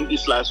time within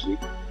this last week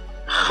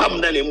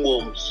xam na ne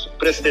moom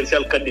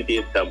presidential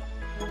candidate tam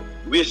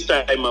waste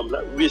time am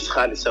la waste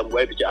xaalisam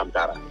waaye du ci am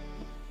dara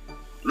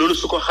loolu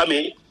su ko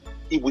xamee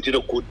Ibu dina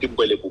ko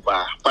dimbale bu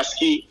baax parce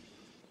que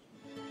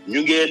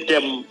ñu ngi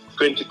dem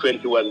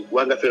 2021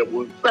 wax nga fi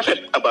bu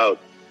rafet about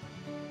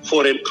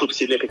foreign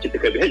troops yi nekk ci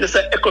dëkk bi xëy na sa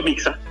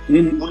économique sax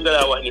mun nga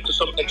laa wax ne to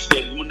some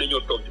extent mun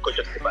nañoo toog di ko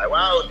justify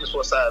waaw this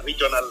was a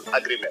regional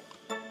agreement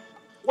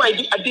waaye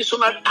di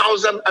additional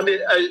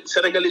 1000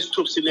 Senegalese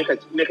troops yi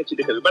nekk ci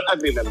dëkk bi ban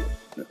agreement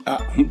la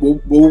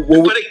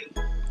boobu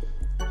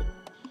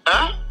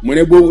mu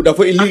ne boobu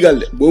dafa illegal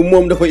de boobu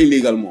moom dafa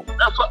illegal moom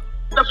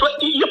dafa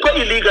yëpp a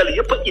illegal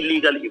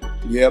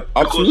yëpp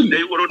absolutely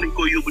day waroon nañ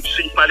ko yóbbu ci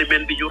suñ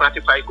parlement bi ñu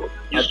ratify ko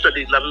ñu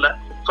study lan la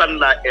fan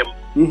laa em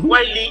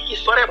waaye lii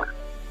is forever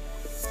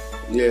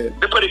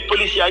ba pare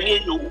police yaa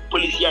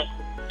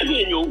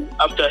ngee ñëw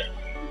after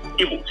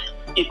Ibu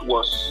it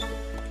was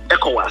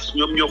ECOWAS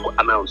ñoom ñoo ko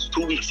announce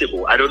 2 weeks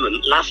ago I don't know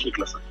last week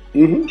la sax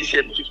ci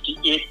seen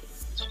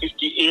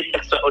 58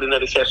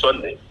 extraordinary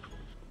session ne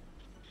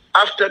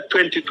after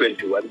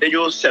 2021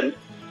 dañoo send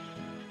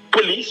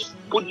police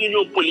put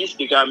new police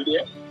in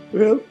Gambia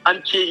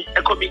and change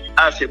economic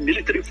as a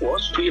military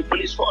force to a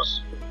police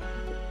force.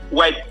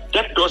 Why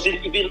that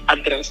doesn't even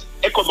address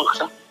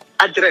economics,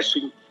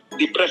 addressing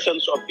the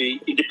presence of the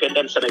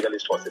independent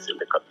Senegalese forces in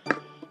the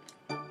country.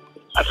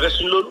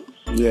 Addressing Lulu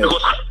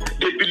because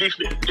they believe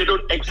they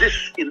don't exist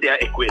in their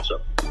equation.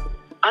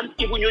 And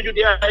even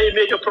they are a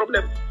major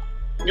problem.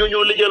 You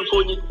legal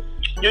for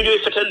you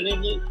settle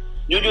nini,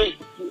 you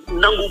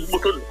nangu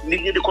mutul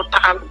nini de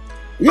kotal.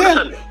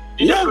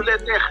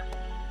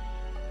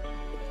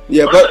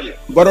 Yeah, but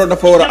Baro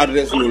dafa wara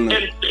address loolu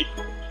nag.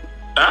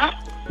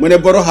 Mu ne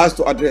Baro has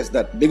to address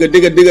that.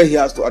 Digga he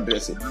has to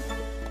address it.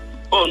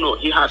 Oh no,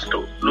 he has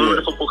to. Loolu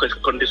dafa focus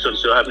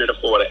conditions yoo xam ne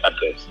dafa wara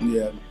address.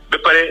 Yeah. Ba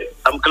pare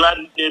I'm glad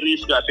they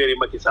reached the affaire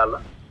Macky Sall.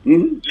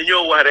 Li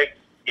ñoo wax rek,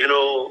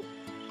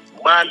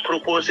 man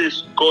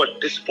proposes, God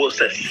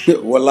disposes.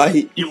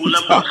 Wallahi. Ibu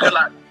lam doon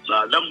xalaat,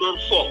 lam doon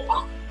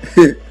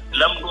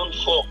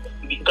foog,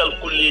 di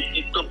calculer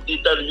di top di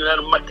dal ñu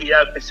naan Macky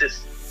yaa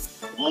bisis.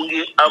 Mu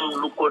ngi am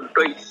lu ko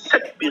doy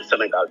set biir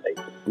Sénégal tey.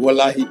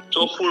 Wallahi.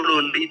 soo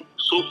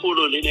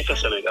fooloo li nekk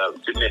Sénégal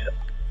fi nekk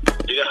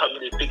di nga xam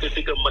ne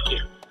dëgg Macky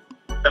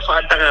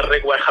dafa dangar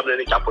rek waaye xam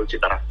ne jàppal ci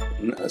dara.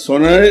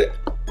 Sonal.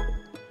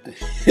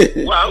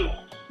 waaw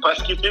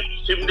parce que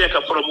fi mu nekk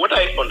from what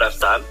I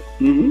understand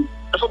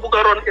dafa bëgg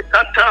a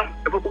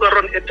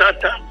ron état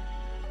tam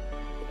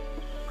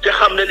te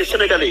xam ne ni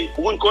Sénégalais yi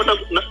bëgguñ ko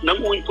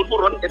nanguwuñ pour mu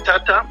ron état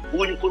tam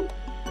bëgguñ pour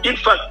in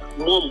fact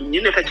moom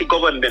ñi nekk ci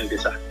gouvernement bi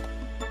sax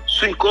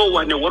suñ ko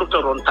wax ne warut a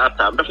ron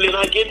taataam daf leen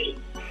a génn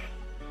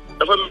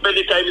dafa mel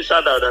ni tay bi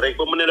saa daaw rek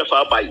ba mu ne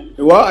dafa bàyyi.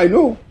 waaw I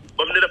know.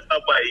 ba mu ne dafa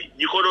bàyyi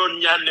ñi ko doon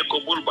ñaan ne ko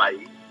bul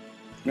bàyyi.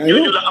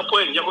 ñooñu la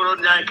appoint ñi ko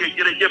doon ñaan kay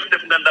jërëjëf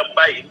def nga ndam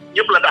bàyyi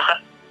ñëpp la daxa.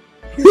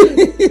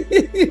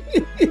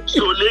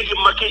 so léegi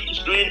Macky is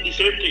doing the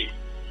same thing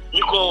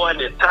ñi ko wax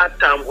ne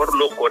taataam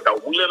waruloo koo daw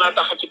mu ngi leen a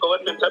daxa ci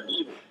gouvernement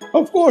bi.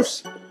 of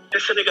course. te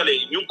Sénégalais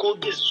yi ñu ngi koo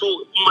gis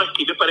soo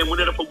Macky ba pare mu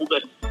ne dafa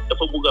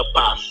bugg a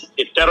pass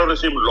a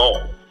terrorism law.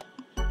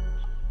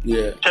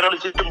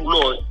 terrorisme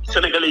law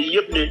Sénégalais yi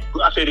yëpp ne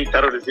du affaire yi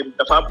terrorisme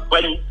dafa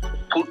bañ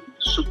pour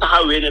su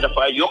taxawee ne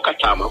dafa yokka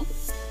taamam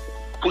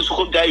pour su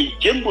ko gars yi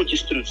jéemoo ci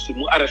street si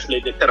mu arrêté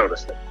les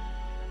terroristes.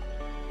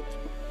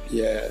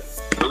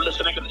 loolu la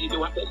Sénégalais yi di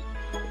wax tey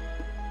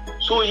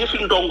soo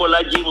yëfi ndongo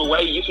laa jéema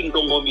waaye yëfi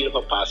ndongoom yi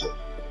dafa passé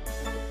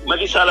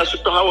Macky Sall su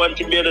taxawaan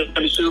ci mbedd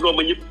mi suy romb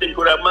ñëpp dañ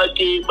ko daal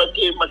Macky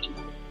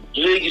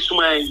léegi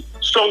sumay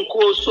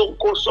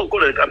Sonko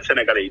la rek am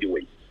Sénégalais yi di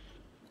wëy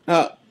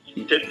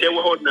te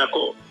waxoon naa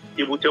ko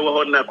Ibu te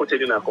waxoon naa ko te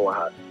dinaa ko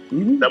waxaat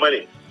dama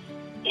ne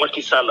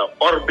Macky Sall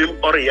or bi mu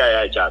or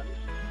Yaya Jammeh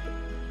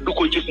du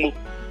ko jik mu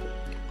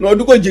non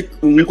du ko jik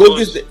mu ko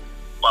gis de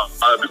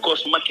waaw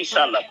because Macky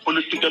Sall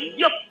politique am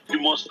yëpp di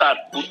moo start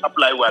pour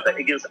Ablaye Wade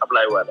against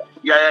Ablaye Wade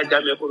Yaya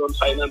Jammeh ko doon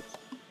finance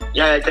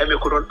Yaya Jammeh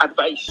ko doon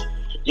advice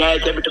Yaya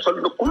Jammeh defal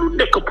na ku lu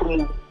nekk pour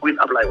mu win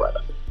Ablaye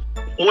Wade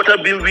moo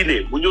tax bi mu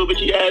winee mu ñëw ba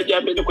ci Yaya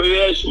Jammeh ne ko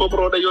yaay suma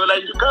broda yoo laa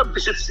njëkk a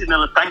visit si ne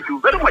la thank you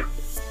very much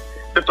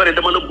ba pare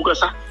dama la bugg a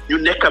sax ñu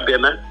nekk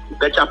benn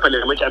nga jàppale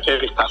ma ci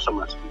affaire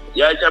Casamance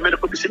Yaya Jammeh ne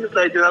ko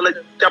bisimilah dinaa la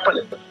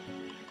jàppale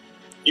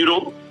you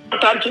know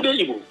taan ci dee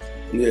Ibu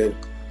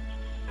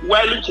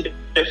waaye luñ ci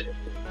def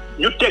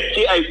ñu teg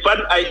ci ay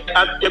fan ay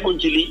at teguñ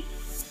ci lii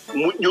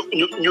mu ñu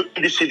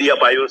indi Sidiya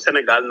Bayo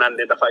Sénégal naan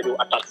ne dafa ñëw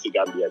attaque si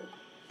Gambia bi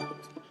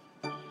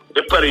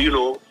ba pare you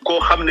know koo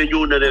xam ne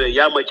ñëw na ne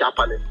yaa ma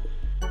jàppale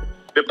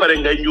ba pare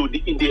ngay ñëw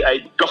di indi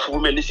ay dof bu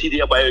mel ni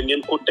Sidiya Bayo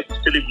ngeen ko teg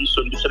ci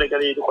télévision bi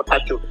Sénégalais yi di ko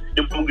tàccoo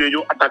dem mu ngi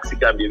ñëw attaque si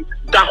Gambia bi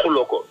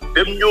daaxuloo ko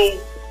ba mu ñëw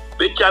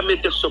ba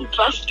Jammeh def some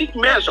drastic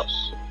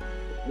measures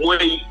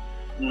mooy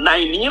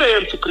naay ni ñu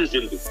reyoon ci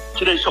président bi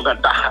ci lay soog a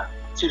daaxa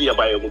Sidiya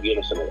Bayo mu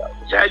génn Sénégal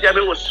Yaya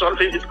Jammeh was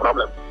solving this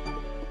problem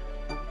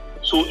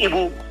so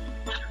Ibu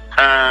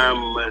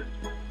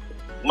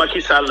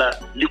Macky Sall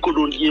li ko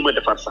doon jéem a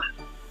defar sax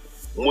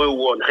mooy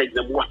woon xëy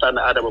na mu waxtaan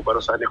ak Adama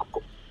Barrow sax nekk ko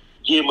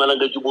jéema la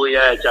nga juboo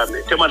Yaya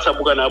Jammeh te man sax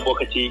bugga naa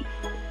bokk ci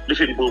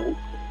lifin boobu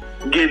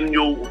ngeen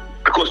ñëw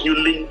because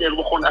ñun liñ leen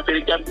waxoon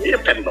affaire Gambie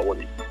yëpp fen la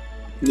woon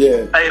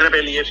ay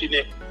rebelle fi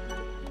nekk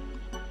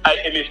ay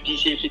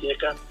MFDC fi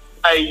nekk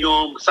ay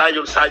ñoom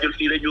saajol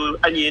fii la ñoo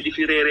añee di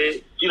fi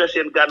réeree fii la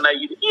seen gànnaay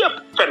yi yëpp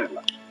fen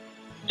la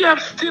yaa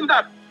seen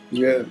daat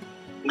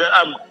nga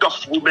am dof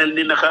bu mel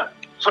ni naka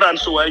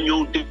François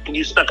ñëw dégg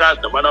ngi Dakar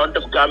dama doon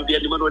def Gambia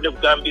ni ma doon def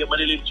Gambia ma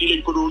ne leen fii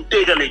lañ ko doon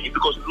téegalee ji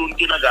because doon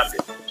gën a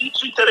Gambia ci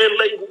suñ terrain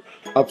la Ibu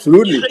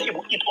absolutely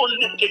it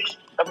only takes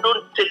daf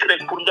doon take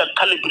rek pour nga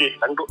calibrer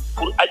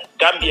pour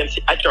Gambien si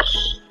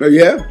adjust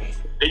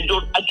dañ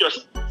doon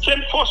adjust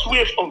seen first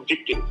wave of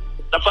victim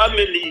dafa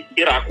mel ni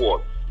Iraq woon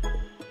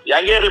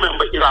yaa ngi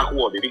remember Iraq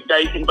war bi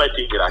gars yi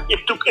invité Iraq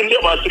it took only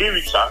about 3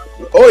 weeks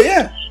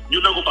ñu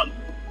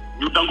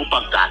nangu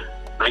Bagdad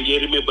maa ngi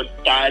remember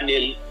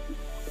Daniel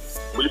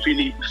bu fi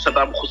ni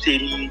Saddam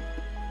Hussein yi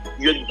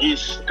yëg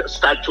gis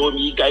station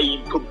yi gars yi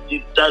comme di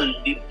dal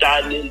di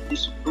Daniel di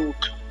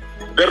duut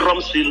ba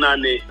Romsi naa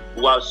ne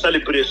waaw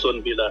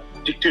celebration bi la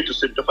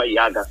dictatorship dafa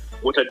yàgga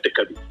moo tax dëkk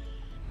bi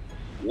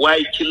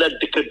waaye ci la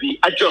dëkk bi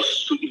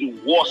adjust to the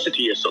war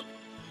situation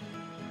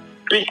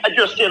biñ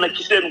adjusté nag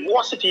ci seen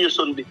war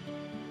situation bi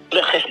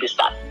la xeex bi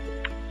start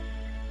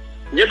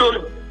ña doon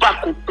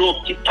bàkku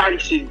toog ci tànk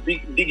si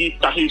diggi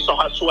tax yi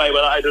suwaay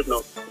wala I don't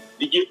know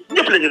di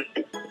ñëpp lañu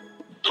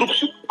troupe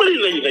su bëri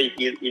lañ rey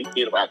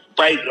Irak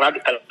bàyyi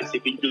radicalisé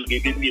biñ jógee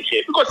bi biir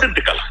xeex bi ko seen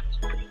dëkk la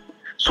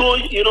soo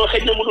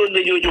xëy na mënoon na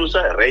ñëw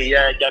sax rey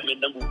Yaya Jammeh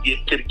nangu géer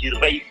kër gi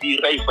rey fii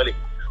rey fale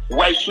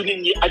waaye su nit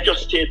ñi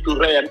adjusté to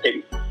reyante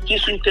bi ci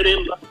suñ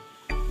terrain la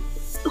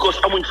because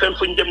amuñ fenn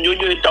fuñ dem ñoo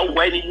ñooy daw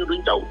waaye nit ñu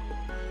duñ daw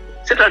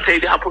c'est-à-dire tey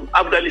di happen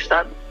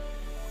Afghanistan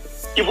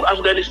Ibu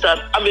Afghanistan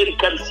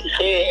américain si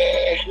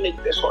xeex nañ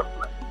besoon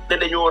te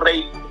dañoo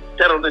rey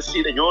terroriste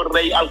yi dañoo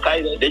rey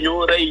Al-Qaïda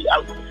dañoo rey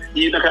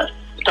ñii naka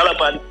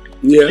Taliban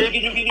léegi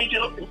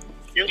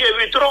ñu ngi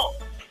withdraw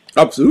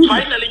absolutely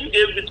finally ñu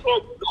ngi withdraw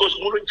because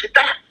mënuñ ci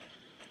dara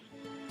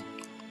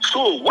so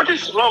what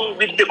is wrong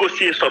with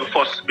negotiation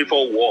first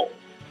before war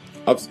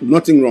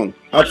nothing wrong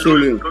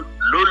absolutely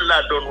loolu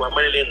laa doon wax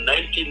ma ne leen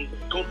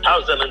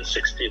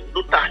 2016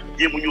 lu tax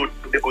jéemu ñëw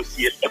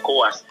négocier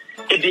ECOWAS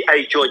indi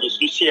ay judges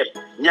ñu seet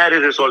ñaari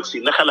results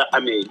yi naka la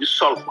amee ñu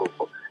solve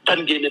ko tan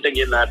ngeen ne da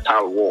ngeen naa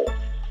taal woo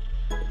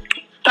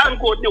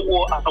tànkoo ne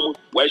woo amul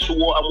waaye su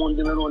woo amoon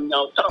dina doon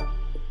ñaaw trop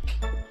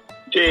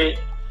te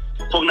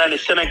foog naa ne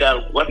Sénégal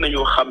war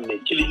nañoo xam ne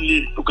ci liñ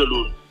leen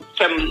dugaloon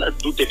fenn la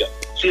du dëgga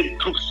seen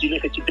troupes yi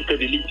nekk ci dëkk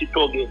bi liñ ci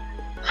toogee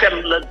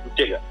fenn la du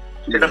dëgga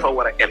te dafa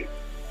war a em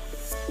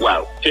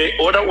waaw te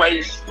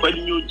otherwise bañ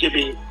ñu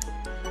jëmee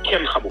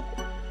kenn xamu ko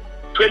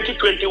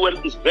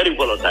 2021 is very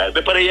volatile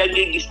ba pare yaa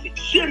ngi gis ni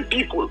same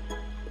people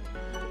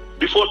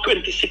before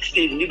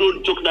 2016 ñi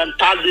doon jóg naan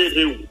taal leen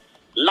réew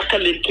lakka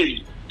leen kër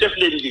yi def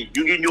leen lii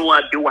ñu ngi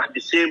ñëwaat di wax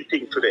the same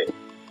thing today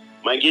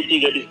maa ngi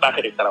dégg di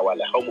Bakary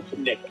Tarawale xaw ma fu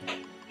mu nekk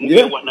mu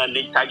ngi wax naan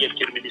nañ tàggeel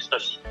kër ministre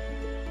si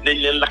nañ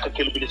leen lakk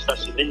kër ministre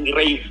si nañ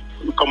rey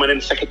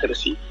permanent secretary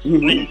si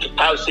nañ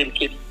taal seen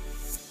kër yi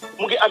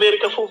mu ngi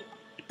Amérique foofu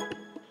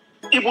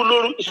Ibu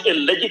loolu is a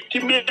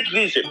legitimate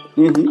reason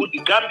pour the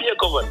Gambia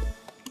government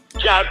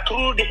jaar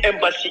through the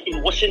embassy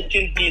in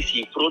Washington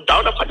DC through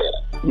Dawda Fadera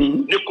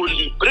ne ko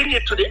lii bring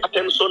it to the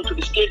attention to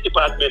the State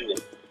Department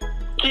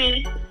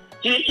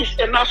he is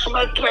a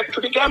national threat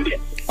to the Gambia.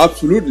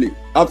 Absolutely.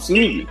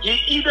 He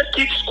either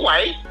keeps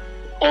quiet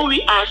or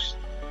we ask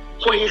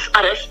for his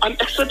arrest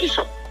and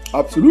extradition.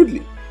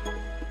 Absolutely.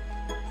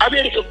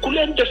 America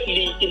couldn't just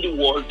leave in the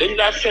world, then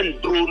they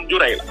send drone to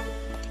Raila.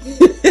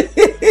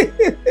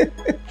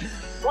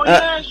 Oh,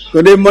 yes.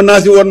 So they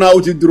manage to run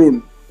out the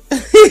drone.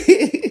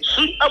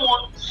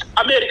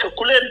 America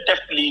couldn't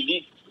just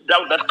leave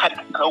that cut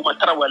how much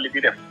travel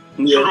did them.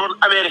 So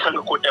America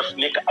could have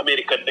make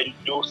America then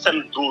you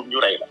send drone to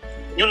Raila.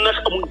 You not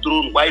among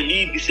drone. Why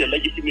leave this a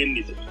legitimate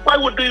reason? Why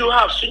would do you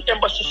have some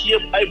embassies here?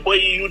 I boy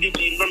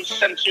UDP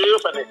nonsense.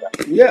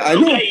 Yeah, I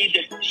know.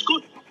 It's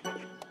good.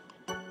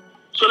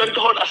 So let the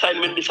whole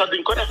assignment be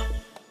something correct.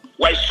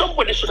 Why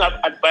somebody should have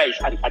advice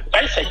and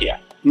advisor here.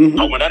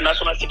 How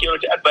national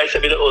security advisor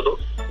be the other.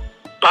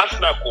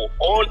 Partner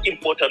all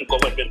important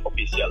government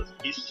officials.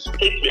 This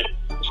statement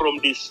from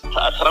this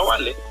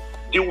Tarawale,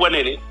 the one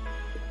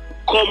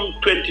come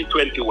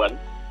 2021.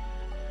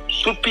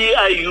 So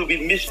PIU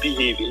be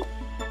misbehaving.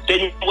 Then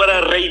you want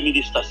to ray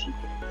ministers,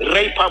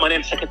 ray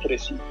permanent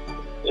secretaries,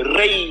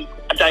 ray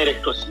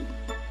directors,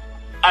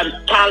 and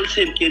tal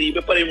same kiri.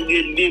 But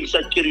you name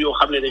some kiri you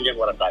have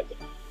never done.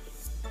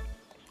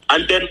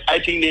 And then I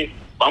think the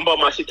Bamba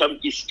Masitam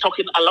is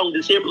talking along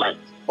the same lines.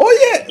 Oh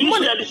yeah,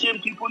 these are the same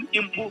people.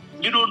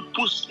 You don't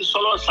push the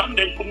solo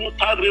Sunday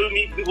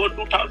before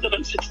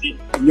 2016.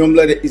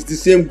 It's the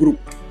same group.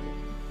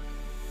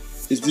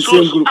 It's the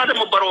same group. So Adam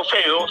Barrow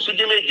fail. So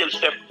they may just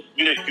step.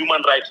 You know,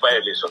 human rights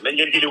violation. Then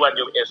you deal with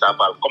your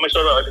SAPAL,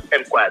 Commissioner of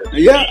Inquiry,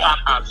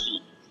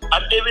 DRRC,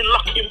 and they will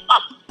lock him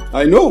up.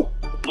 I know.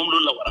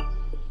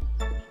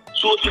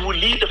 So if we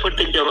lead for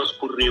dangerous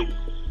for real,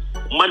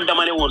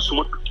 Mandamane wants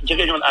to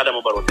get on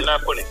Adam Barrow. They are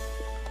connected.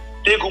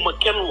 They go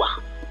Makenwa.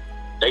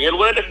 They get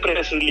word of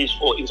press release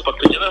or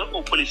Inspector General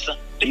of Police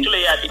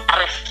declare the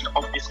arrest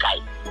of this guy.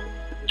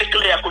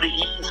 Declare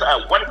he is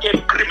a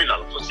wanted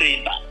criminal for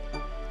saying that.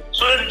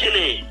 So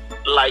then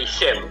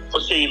license for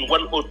saying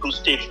one or two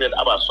statements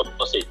about something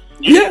to say.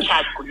 You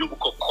can't you go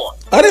court.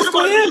 Arrest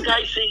for him. This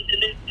guy saying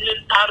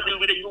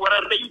you were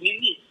a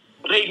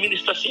Ray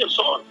minister and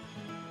so on.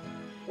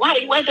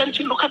 Why don't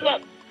you look at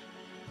that?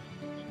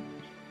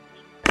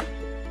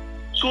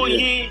 So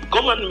he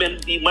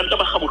government the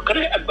Mandama Hamur, can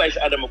I advise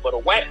Adam Barrow?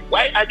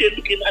 Why are they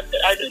looking at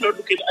not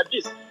looking at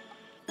this?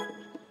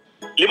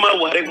 Lima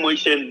Warek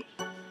Moisen,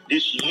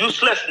 this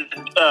useless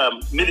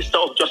Minister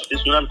of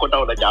Justice, Yunan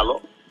Kota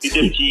Jalo.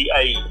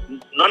 I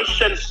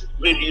nonsense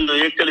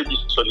radio television.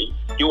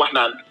 You want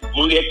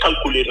to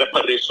calculate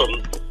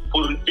reparation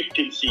for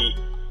victims,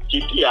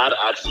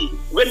 TRRC,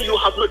 when you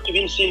have not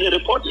even seen a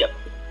report yet.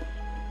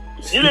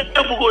 You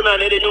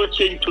don't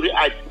change to the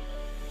eye.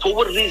 For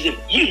what reason?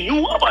 You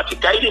knew about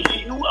it. Guided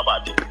he knew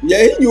about it.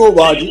 Yeah, he knew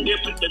about it.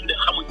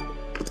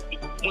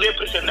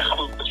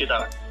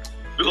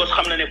 Because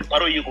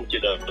Paro you go to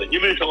the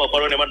you may talk about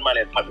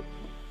Paro.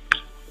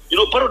 You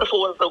know, Paro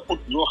the put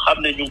no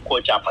Hamne you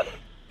coach Japan.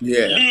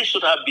 Yeah. Lee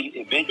should have been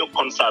a major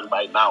concern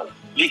by now.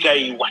 Lee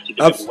guy watching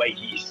why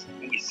he is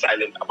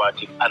silent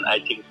about it, and I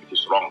think it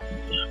is wrong.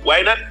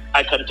 Why not?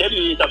 I can tell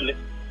you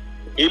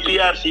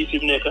APRC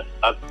filmmaker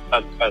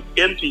and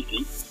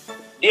NPP,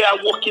 they are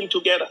working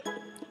together.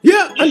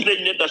 Yeah, that's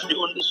the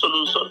only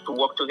solution to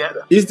work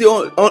together. It's the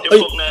only.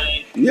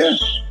 Yeah.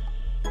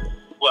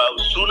 Well,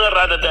 sooner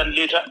rather than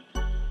later,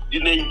 they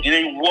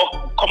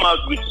come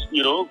out with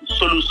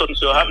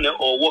solutions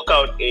or work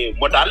out a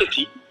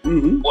modality.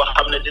 Or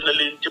have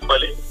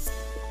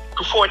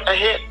to forge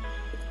ahead.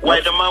 Why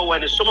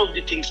some of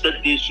the things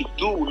that they should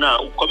do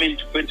now coming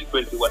to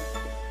 2021?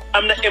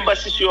 I'm the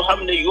embassies you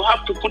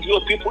have to put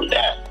your people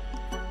there.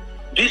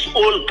 This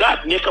old guard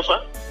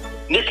nekafa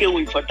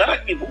nekewi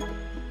fatara ibu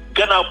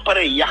gana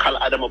pare yakal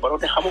Adam Barrow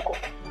de hamoko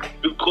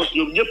because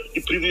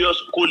the previous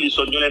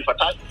coalition yolen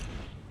fatah.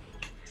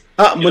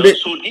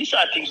 So these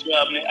are things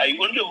I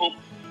only hope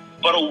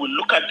Barrow will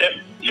look at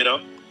them,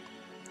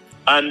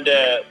 and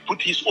put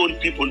his own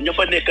people.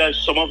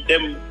 Some of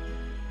them,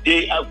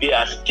 they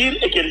are still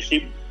against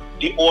him.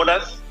 The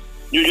orders,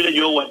 ñooñu la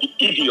ñoo wax di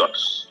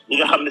idiots ñi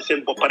nga xam ne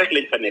seen bopp rek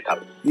lañ fa nekkal.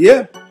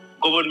 Yeah.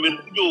 Government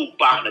ñëw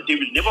baax na they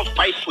will never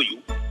fight for you.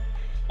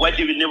 Why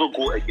they will never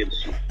go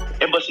against you.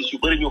 Embassies you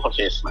bëri ñoo fa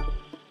fees na.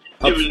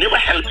 They will never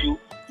help you,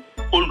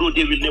 although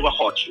they will never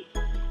hurt you.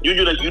 You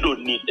know that you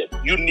don't need them.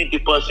 You need the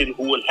person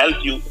who will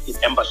help you in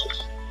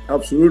embassies.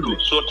 Absolutely.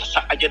 So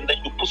sa agenda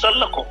ñu pusal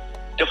la ko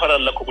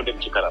defaral la ko mu dem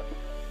ci kanam.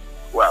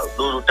 Waaw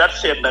loolu that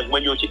said nag ma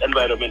ñëw ci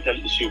environmental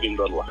issue bi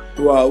nga doon wax.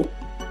 Waaw.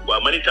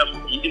 Waaw man itam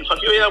in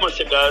fact yooyu yaa ma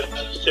send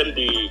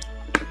the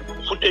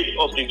footage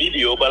of the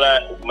video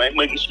bala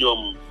ma gis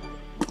ñoom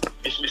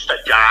gis Mr.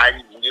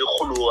 Diagne mu ngi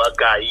xuloo ak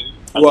gars yi.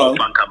 Waaw.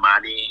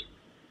 Bankamani.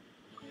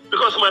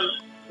 Because man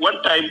one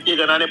time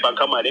dégg naa ne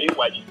Bankamani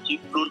waa ci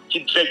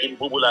dredging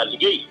boobu laa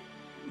liggéey.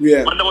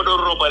 Yeah. Man dama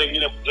doon romba rek ñu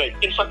ne dredge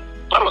in fact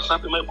Paro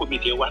sax bi may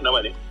comité wax na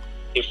ma ne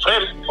a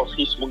friend of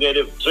his mu ngi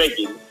def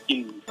dredging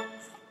in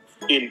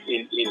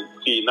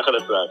naka la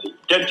tuddati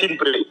Denton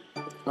Bray.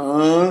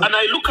 And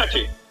I look at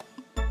it.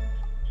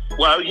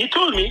 Well, he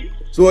told me.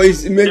 So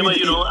he's maybe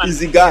he's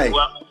the guy.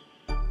 Waaw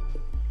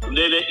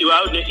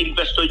ne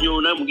investor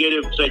ñëw na mu ngi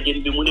def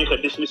dredging bi mu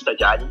nekk dis Mr.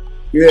 Diagne.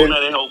 Yeah. Na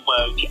ne xaw ma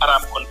ci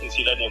Arab countries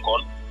yi la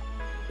nekkoon.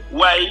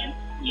 Waaye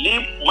li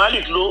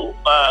Malick Lo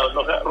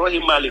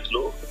Rohey Malick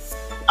Lo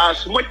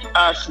as much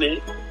as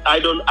I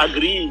don't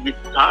agree with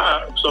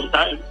her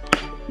sometimes.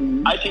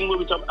 I think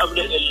we have a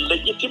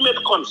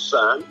legitimate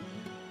concern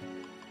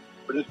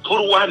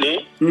pour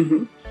wane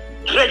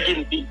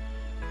dredging bi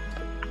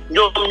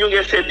ñoom ñu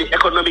ngi seet the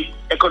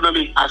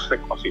economic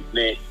aspect of it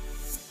ne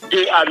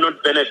they are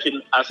not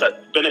benefiting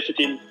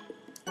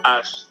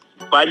as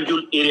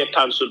Banjul Area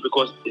Council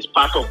because it's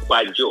part of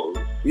Banjul.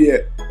 Yeah.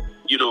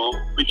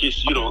 Which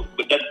is,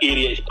 but that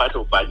area is part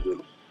of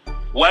Banjul.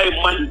 Why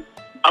man,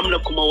 amna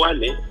kuma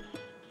wane,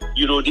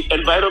 the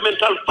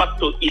environmental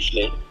factor is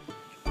there.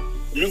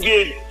 You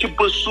get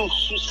people so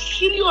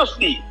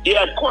seriously, they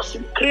are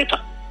causing crater.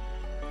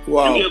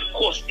 Wow. They have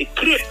caused a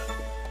crater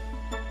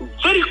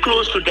very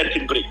close to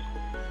Denton Bridge.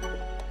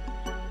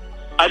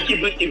 And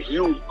if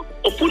you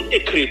open a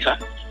crater,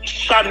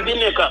 sand bi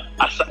nekk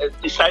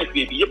side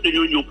bi yëpp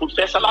dañoo ñëw pour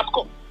feesalaat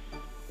ko.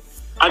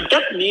 And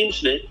that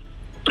means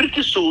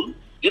pretty soon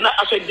dina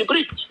affect the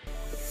bridge.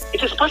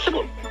 It is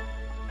possible.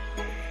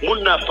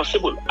 Mun na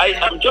possible. I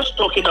am just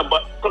talking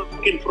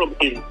from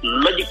a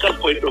logical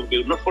point of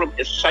view, not from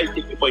a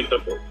scientific point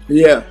of view.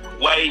 Yeah.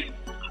 Why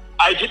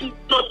I did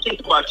not think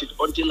about it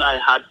until I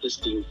had this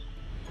thing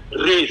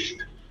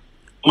raised.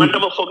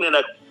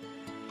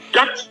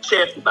 That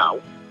said now,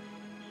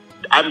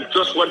 I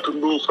just want to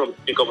know from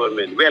the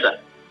government whether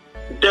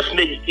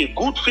definitely a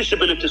good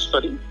feasibility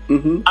study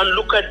and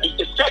look at the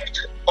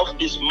effect of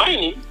this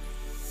mining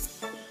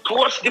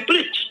towards the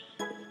bridge.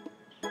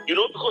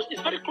 Because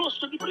it's very close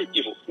to the bridge.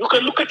 You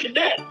can look at it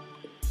there.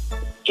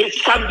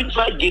 It's something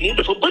for getting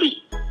the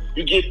body.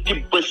 You get the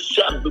bus,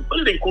 the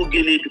building could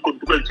get it, you could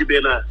do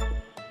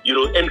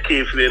it,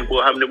 NK friend,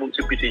 who have the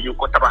multiplicity, you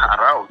got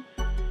around.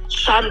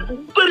 Sand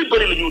very,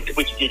 very new to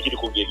get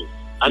it,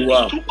 and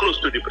it's too close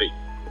to the bridge.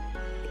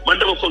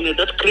 Mandama from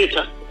that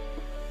crater,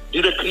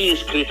 did a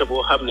crater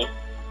for having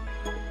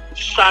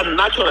sand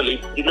naturally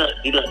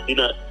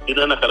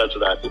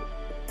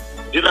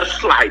didn't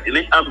slide,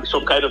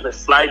 some kind of a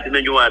slide in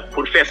a new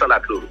professor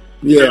like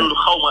yeah.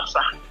 How much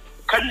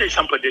can they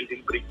sample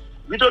Denton Bridge?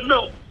 We don't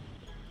know.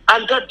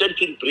 And that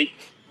Denton Bridge,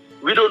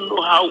 we don't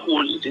know how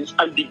old it is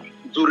and the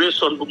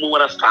duration of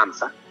Mumara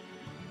stanza.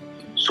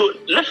 So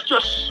let's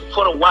just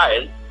for a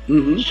while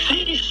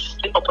cease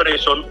the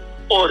operation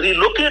or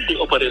relocate the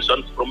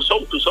operation from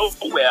some to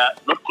somewhere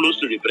not close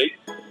to the bridge.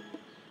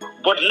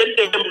 But let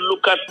them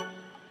look at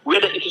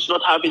whether it is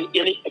not having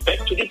any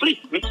effect to the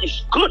bridge, which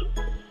is good.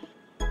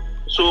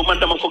 So,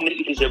 Mandama Fogni,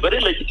 it is a very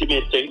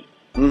legitimate thing.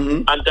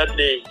 And that,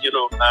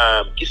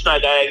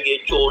 Kisna Gaya,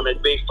 John,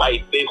 and Bay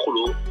Fight, Bay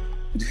Hulu.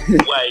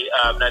 Why,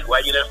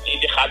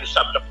 they had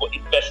something for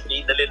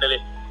investing.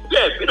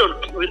 Yeah,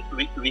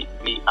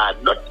 we are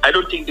not, I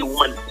don't think the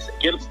woman is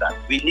against that.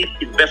 We need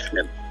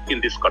investment in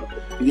this country.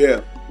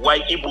 Yeah. Why,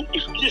 if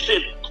this is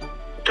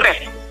a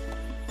threat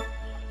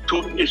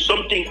to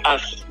something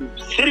as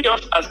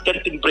serious as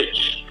Denton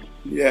Bridge,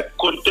 yeah,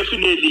 could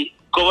definitely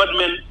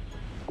government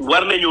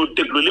war nañu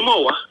déglu li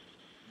mo wax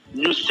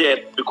ñu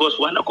seet because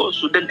wax na ko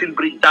su Denton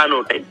Bridge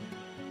daanoo tey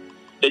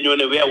dañoo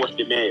ne where was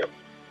the mayor.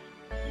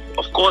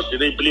 Of course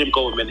they blame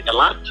government a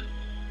lot.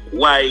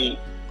 Why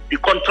the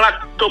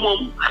contractor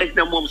moom xëj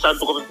na moom sax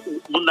du ko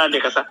mun naa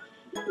nekk sax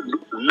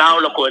now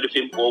la ko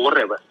defee or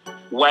whatever.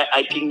 Why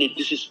I think that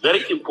this is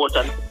very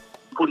important.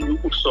 Put you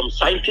put some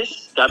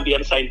scientists,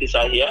 Gambian scientists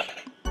are here.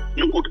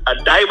 You put a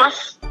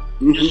divers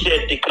to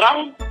set the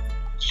ground.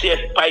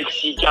 Set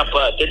pipes,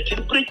 Japa,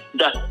 Denton Bridge,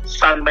 that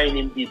sand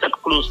mining be that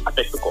close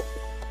affect the cop.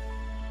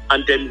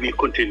 And then we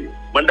continue.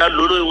 Manda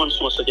Lolo wants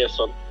more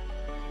suggestion.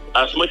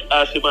 As much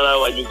as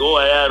when you go,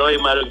 Roy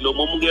Maraglo,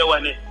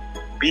 Momungawane,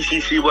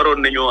 BCC were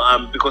on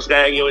because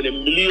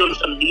millions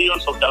and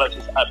millions of dollars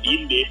are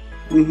being made.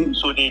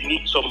 So they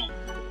need some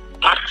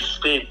tax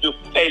pay to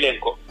pay.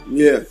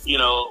 Yeah.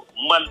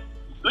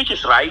 Which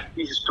is right,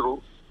 this is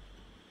true.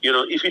 you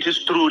know, if it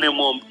is true ne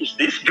mom is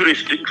this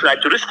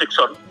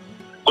jurisdiction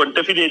kon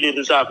definitely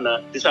deserve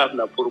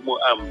na pour mu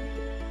am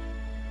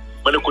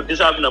mané ko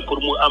deserve na pour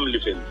mu am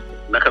lifin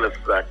naka la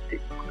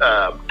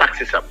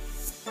taxes am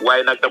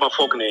waaye nag dama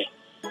foog ne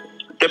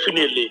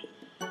definitely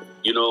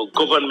you know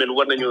government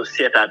war nañoo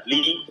seetaat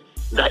lii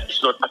that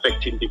is not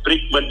affecting the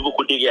brick man bu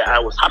ko déggee I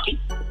was happy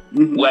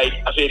waaye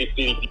affaire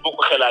yi bi bu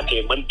ko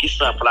xalaatee man gis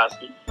naa place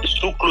bi it's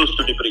too close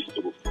to the brick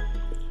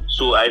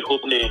so I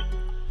hope ne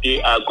they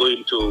are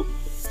going to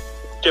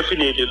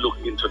definitely look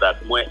into that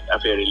mooy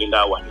affaire yi li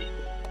nga wax ni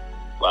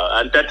waaw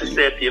and that is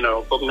it you know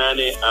foog naa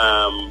ne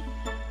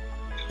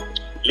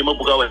li ma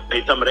bëgg a wax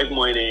itam rek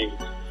mooy ne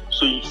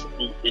suñ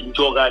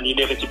njoogaan yi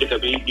nekk ci dëkk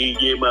bi di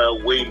jéem a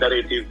wéy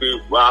narrative bi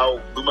waaw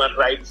human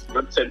rights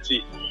nonsense yi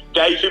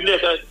gars yi fi mu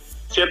nekk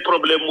seen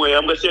problème mooy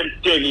am nga seen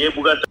teen yee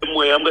bugg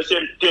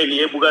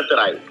a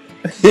taraay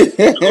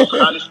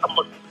xaalis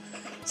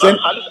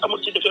amul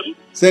ci dëkk bi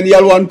seen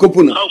yalwaan këpp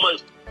na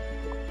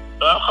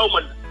xaw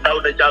ma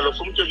Dawda Jallow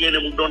fu mu jógee ne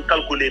mu doon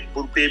calculer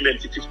pour paiement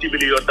ci $50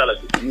 million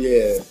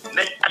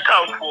nañ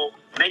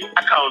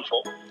account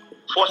for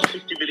force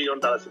 $50 million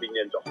bi ñu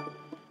leen jox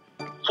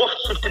foofu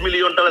 $50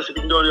 million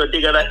bi ñu doon yoo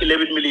dégg naa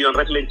 11 million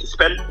rek lañ ci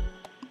spend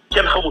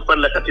kenn xamul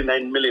fan la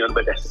 39 million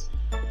ba des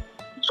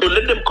so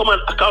let them come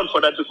and account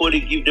for that before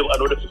they give them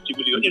another 50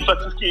 million in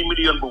fact 50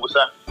 million boobu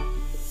sax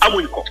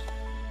amuñ ko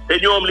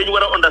te ñoom li ñu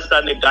war a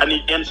understand ne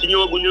Ghanaian si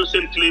ñëwaguñu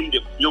seen claim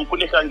dem ñoom ku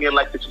nekk ngeen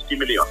laajte 50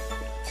 million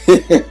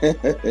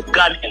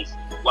Ghanaians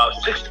waaw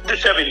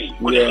 67 yi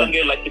ku nekk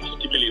ngeen laajte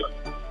 50 million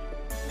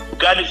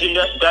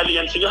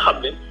Ghanaians si nga xam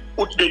ne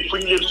ut dañ fu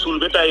ñu leen suul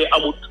ba tey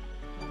amut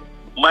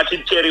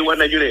Martin Thierry wax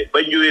nañu ne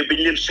bañ ñëwee bañ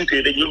leen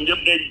suutee de ñoom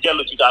ñëpp dañ jàll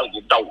ci gaal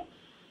gi daw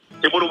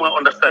te mënuma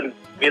understand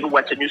ngeen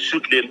wàcce ñu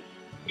suut leen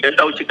ngeen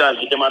daw ci gaal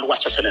gi demaat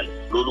wàcce feneen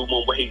loolu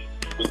moom waxi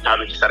buñ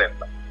taanu ci sareet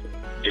la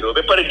you know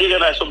ba pare dégg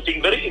naa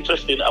something very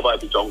interesting about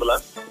the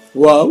Jongleurs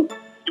waaw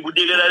bu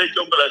dégg naa ne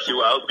Jongleurs yi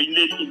waaw biñ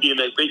leen indi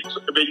nag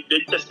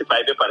bañ testify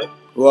ba pare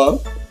waaw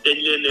dañ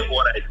leen ne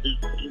war a biñ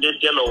leen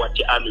delloowaat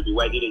ci army bi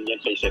waaye dinañ leen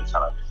fay seen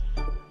salaire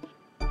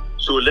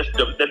so let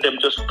them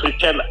just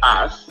pretend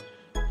as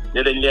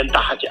ne dañ leen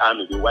taxa ci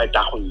army bi waaye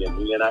taxuñ leen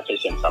ñu leen a fay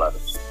seen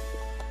salaire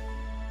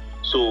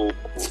so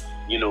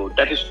you know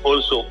that is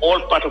also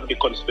all part of the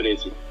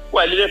conspiracy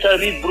waaye li leen tax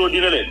read bro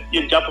dina leen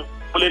yéen jàpp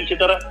leen ci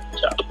dara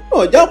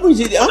non jàppuñ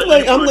ci am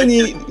nga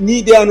ñi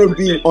they are not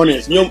being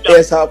honest ñoom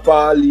Essa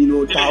Faal you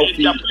know taxaw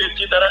fii jàpp leen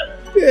ci dara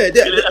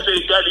leen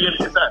affaire gars yi yéen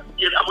c'est ça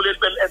yéen amu leen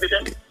benn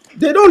evidence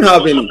they don't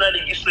have any xam naa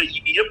ne gis na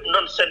ci yëpp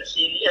nonsense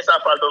yi Essa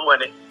Faal doon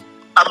wane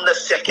am na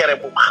secret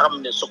bu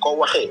xam ne su ko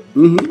waxee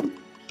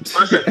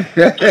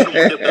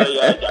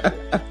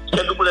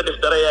kenn du mu la def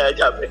dara Yaya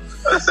Jammeh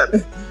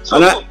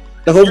xanaa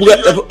dafa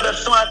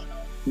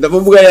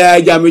bëgg a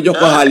Yaya Jammeh jox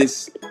ko xaalis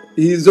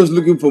he is just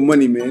looking for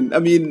money man I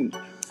mean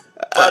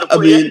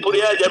pour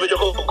Yaya Jammeh jox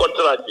ko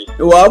contrat bi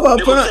waaw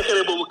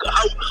secret boobu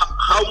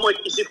how much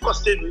is it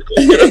costing you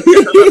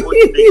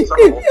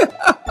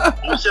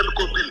send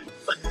ko bill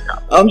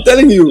I'm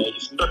telling you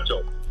it's not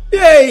job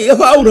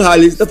dafa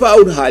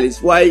out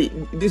xaalis waaye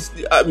this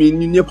I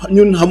mean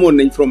ñun xamoon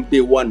nañ from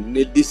day one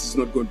ne this is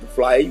not going to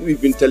fly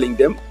we've been telling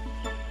them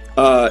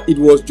it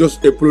was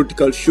just a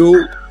political show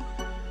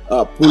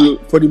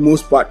for the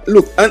most part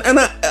look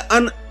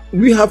and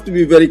we have to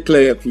be very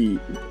clear fii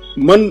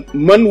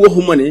man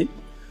waxuma ne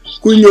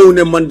ku ñëw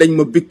ne man dañ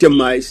ma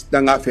victimize da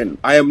ngaa fen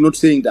I am not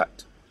saying that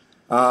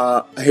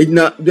xëy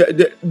na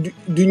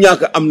du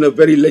ñàkk am na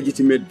very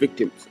legitimate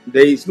victims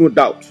there is no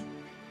doubt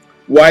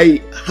why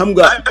xam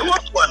nga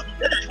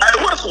I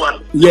was one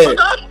yeah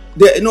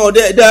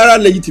there are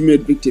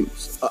legitimate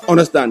victims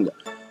understand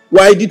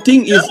why the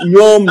thing is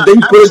ñoom dañ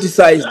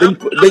politicize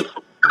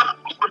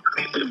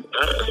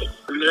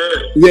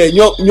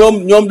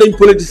ñoom dañ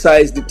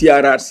politicize the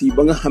TRRC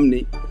ba nga xam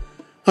ne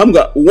xam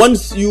nga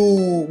once you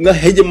nga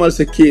hegemal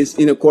sa case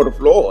in a court of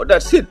law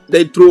that's it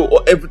they throw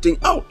everything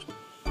out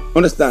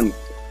understand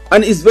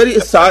and it's very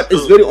sad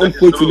it's very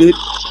unfortunate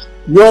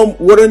ñoom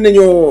waroon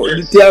nañoo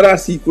the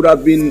TRRC could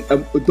have been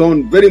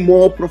done very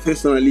more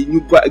professionally ñu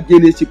ba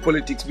génne ci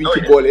politics bi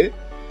ci boole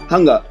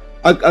xam nga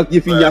ak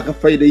yëfi ñàkk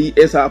fayda yi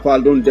Essa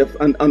Faal doon def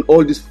and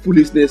all this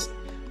foolishness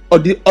or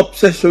the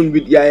obsession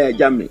with Yaya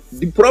Jammeh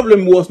the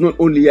problem was not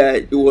only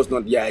Yaya it was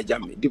not Yaya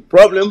Jammeh the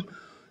problem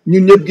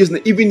ñun ñëpp gis na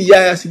even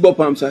Yaya si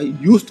boppam sax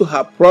used to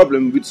have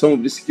problem with some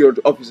of the security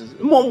officers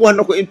moom wax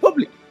na ko in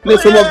public ne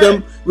some of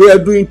them were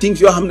doing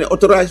things yoo xam ne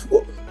authorized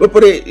ko ba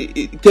pare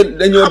kenn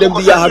dañoo dem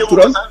di yaaxal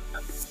turam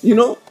you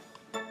know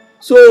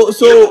so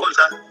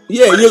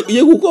yeah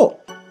yëgu ko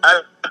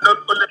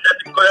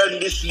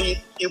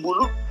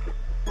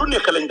lu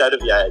nekk lañ daa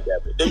def Yaya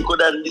Jammeh dañ ko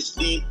daan lis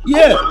di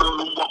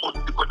loolu waxut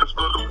di ko def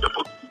loolu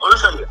defut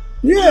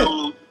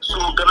so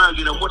gannaaw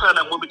gi nag moo tax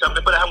nag moom itam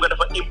ba pare xam nga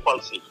dafa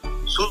impulsive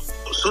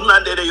su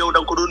naandee ne yow da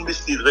nga ko doon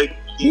mistir rek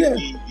di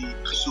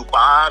fisu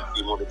baax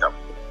di moom itam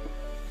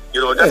you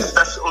know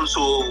that's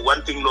also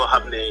one thing loo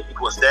xam ne it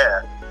was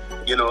there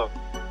you know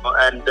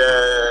and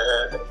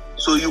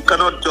so you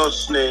cannot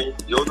just ne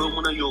yow doo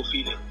mën a yow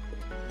fii ne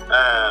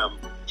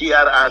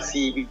TRRC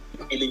bi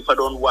liñ fa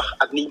doon wax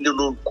ak niñ la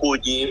doon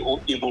koojee au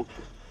Ibu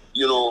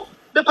you know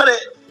ba pare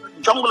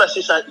jong la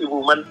si sa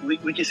Ibu man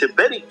which is a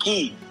very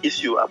key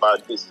issue about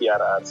this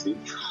TRRC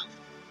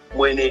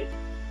mooy ne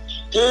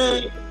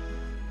te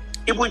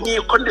Ibu ñi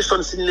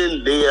condition si leen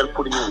layal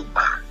pour ñu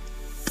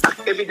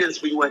ak evidence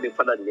bi ñu wax ne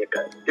fa la nekk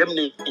dem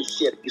ne ci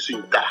seet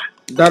gisuñ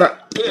dara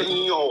teen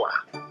ñoo wax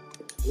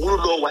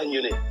mënuloo wax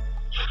ñu ne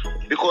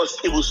because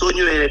Ibu soo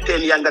ñëwee ne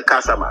teen yaa nga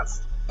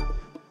Casamance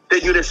te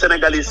ñu ne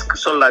Sénégalais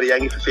soldat yaa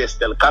ngi fi fees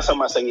del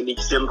Casamance a ngi nii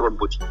ci seen road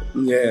boti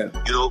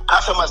you know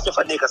Casamance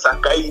dafa nekk sax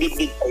ka ay nit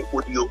nit ay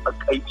audio ak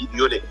ay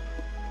vidéo de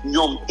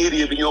ñoom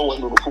area bi ñoo wax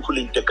noonu foofu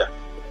lañ dëkka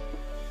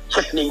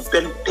cet nañ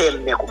benn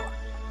teen nekku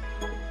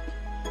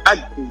ak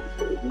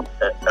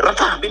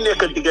ratax bi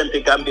nekk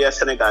diggante Gambia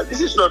Sénégal this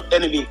is not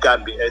enemy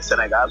Gambia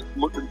Sénégal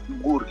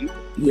nguur gi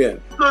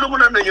loolu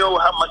mënoon nañoo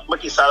wax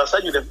Macky Sall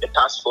sax ñu def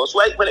task force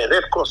waaye ma ne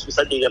Red Cross bi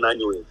sax dégg naa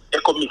ñëwee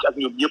économique ak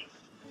ñoom ñëpp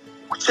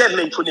seet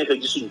nañ fu nekk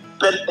gisuñu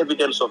benn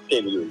evidence of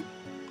teen yooyu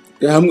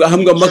te xam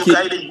nga Macky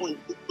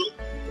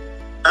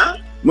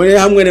mu ne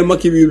xam nga ne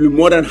Macky will be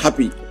more than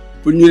happy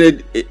pour ñu ne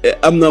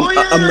am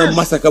na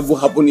massacre bu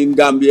happen in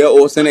Gambia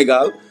or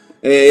Sénégal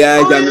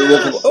Yaya Jammeh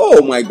wax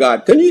oh my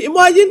God can you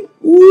imagine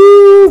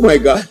oh my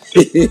God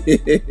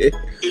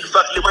in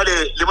fact li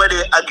ma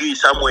dee agree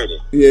somewhere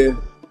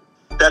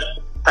that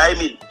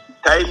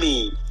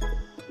timing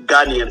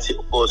Ghanaians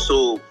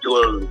also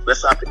dual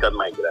West African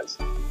migrants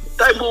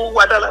time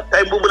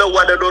bu la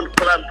wada doon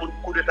plan pour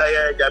coup d'état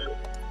Yaya Jammeh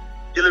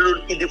jëla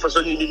loolu indi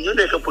façon yi nit ñu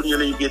nekk pour ñu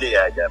lañu génne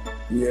Yaya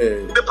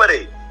Jammeh ba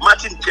pare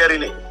Martin Cherry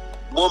ne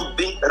moom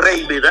bi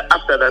rey bi da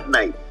after that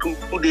night two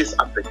days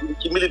after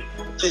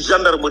ci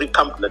gendarmerie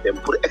camp la dem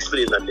pour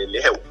expliquer na leen li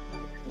xew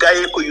gars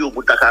yi ko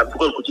yóbbu Dakar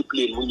dugal ko ci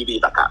plane mu ñibbi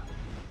Dakar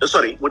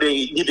sorry mu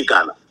dee ñibbi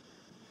Ghana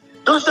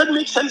does that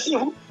make sense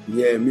you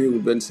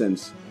make benn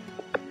sense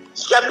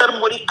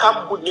gendarmerie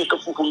camp bu nekk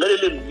foofu nga ne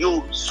leen ñëw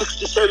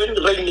 67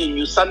 rey nañ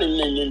ñu sànni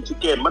nañ leen ci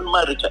teen man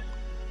maa rëcca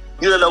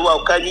ñu ne la waaw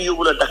kaa ñu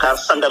yóbbu la Dakar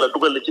sangala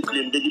dugal la ci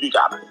plane da ñibbi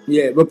Ghana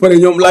ba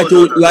pare ñoom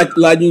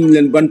laajuñ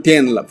leen ban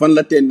teen la fan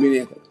la teen bi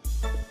nekk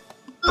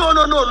non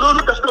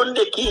loolu daf doon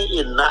nekki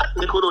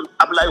ni ko doon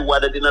Ablaye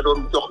Wade dina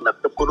doon jox nag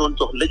daf ko doon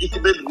jox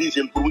legitimate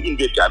reason pour mu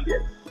ingee Gambia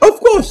of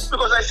course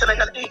because ay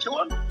Sénégalais ci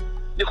woon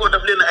ni ko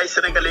daf leen ay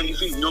Sénégalais ngi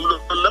fii ñoom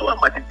loolu la wax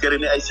Mati Tere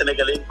ne ay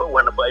Sénégalais ngi fa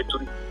wax na fa ay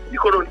turi ni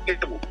ko doon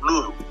ébu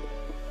loolu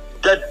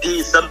that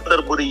day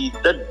gendarmerie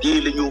that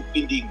day la ñu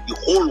indi the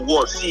whole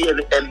world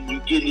CNN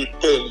ñu génne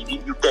teen yi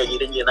ñu teen yi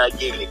dañ leen a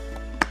génne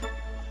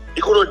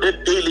ni ko doon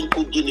that day lañ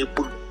ko génne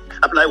pour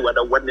Ablaye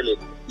Wade war ne leen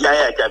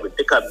Yaya Jammeh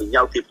dëkkaam bi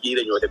ñaawteef yi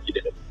dañoo def ci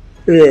dëkk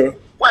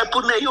waaye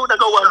pour ne yow da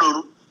nga wax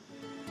loolu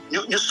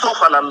ñu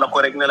soofalal la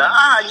ko rek ne la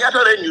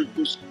ñaata ren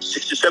ñu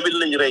 67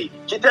 lañu rey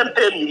ci teen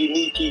ñu ngi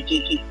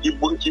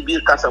nii ci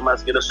biir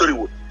Casamance gi la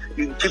soriwul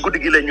ci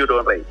guddi gi la ñu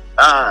doon rey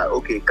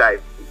ok kaay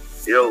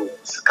yow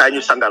kaay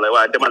ñu sangala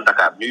waa demal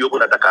Dakar ñu yóbbu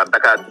la Dakar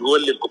ñu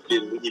wol leen ko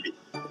plane mu ñibbi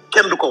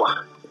kenn du ko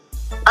wax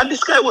and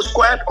this guy was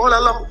quiet all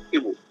along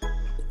Ibu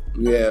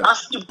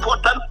as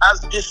important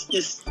as this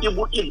is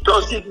Ibu it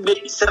doesn't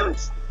make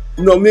sense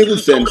no make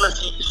sense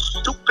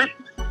stupid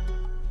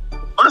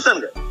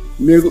understand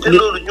nga te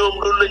loolu ñoom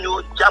loolu la ñu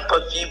jàppa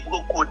fii bu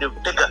ko def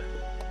dëgga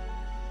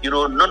you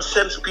know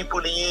nonsense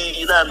people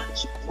yi naan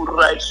civil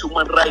rights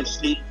human rights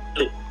li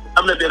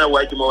am na benn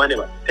waay ji ma wax ne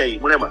ma tey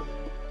mu ne ma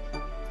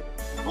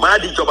maa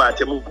di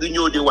jobaate mu ngi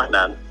ñëw di wax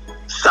naan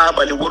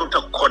Sabally warut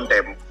a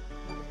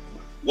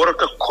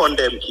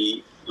condemn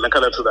kii naka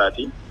la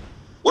tuddaati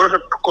warut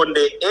a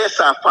condemn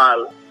Essa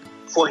Faal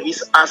for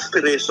his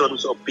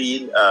aspirations of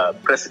being a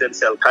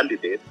presidential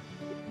candidate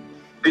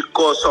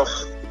because of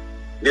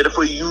ne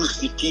dafa use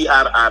the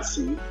TRRC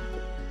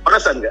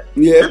understand nga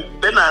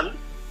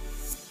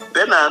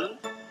benaan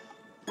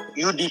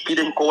UDP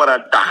dañ ko war a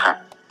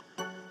daxa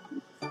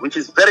which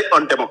is very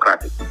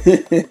undemocratic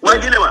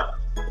waaye ne ma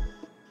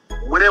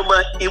mu ne ma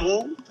Ibu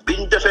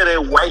biñ deferee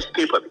white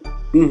paper bi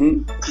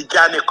ci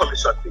Jammeh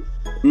commission bi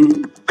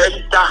bañ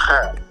daxa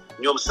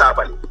ñoom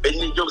Sabally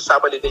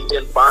dañ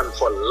leen ban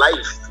for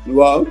life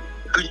waaw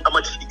duñ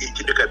amati liggéey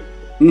ci dëkk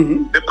bi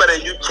ba pare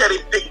ñu cherry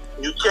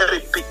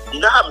pick ñi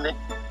nga xam ne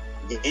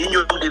ñii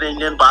ñoom dinañ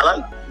leen baalal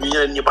ñu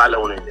ñeneen ñi baale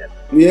woon leen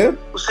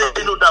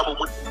Ousseynou Dabo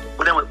mu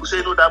ne man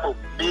Ousseynou Dabo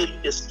made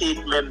a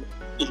statement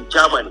in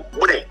Germany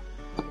mu ne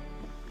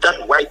that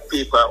white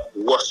paper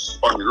was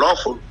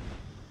unlawful,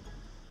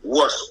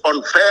 was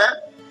unfair,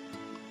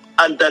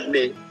 and that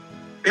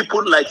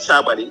people like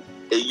Sabally,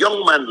 a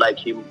young man like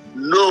him,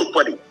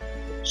 nobody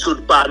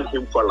should ban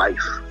him for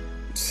life.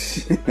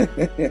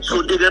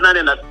 So they didn't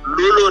know that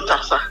Lolo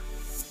Tasa,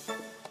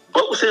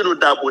 but Ousseynou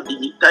Dabo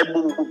di time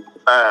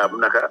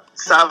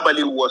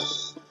Sabally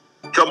was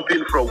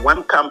jumping from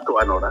one camp to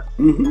another.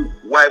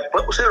 Why?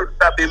 But Ousseynou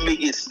Dabo made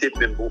a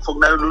statement. For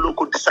now, Lolo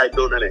could decide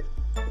on it.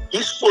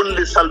 His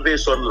only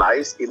salvation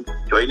lies in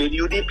joining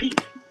UDP.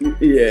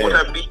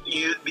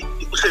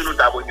 Ousseynou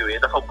Dabo ñëwee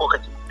dafa bokk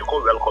ci ñu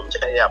ko welcome ci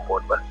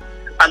airport ba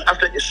and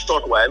after a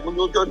short while mu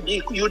ñëw join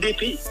di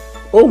UDP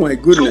Oh my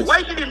goodness. So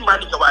why didn't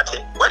Madi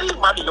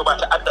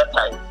Jobate at that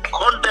time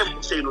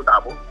condemn Seydou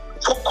Dabo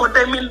for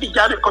condemning the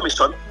Jari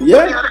Commission for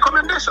their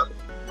recommendation?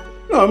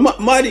 No,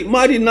 Madi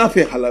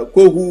Nafe Hala,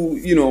 who,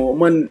 you know,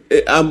 man,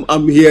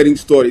 I'm hearing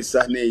stories,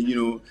 you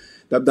know,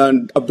 I've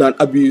done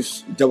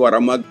abuse, Jabar,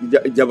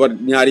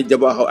 Nyari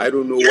Jabar, I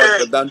don't know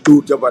what, I've done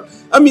do Jabar.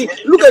 I mean,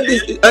 look at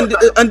this,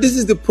 and this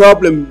is the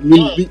problem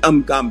in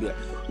Gambia.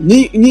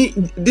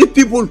 The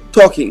people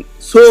talking.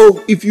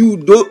 So if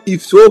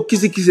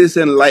kissy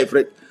in life,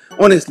 right?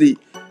 Honestly,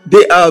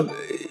 they are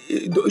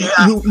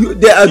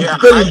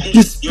very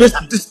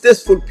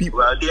distasteful people.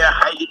 Well, they are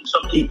hiding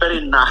something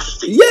very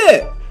nasty.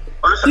 Yeah,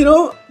 you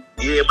know.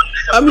 Yeah, but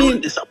I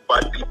mean, this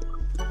about people.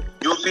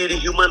 You feel the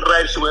human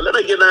rights well, and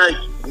again,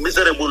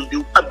 miserable,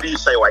 you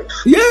abuse my wife.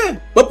 Yeah,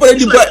 but they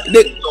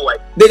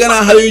gonna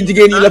have you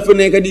again. You left for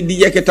neka di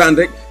yaketan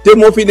rek. Te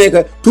mo fi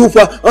neka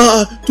tufa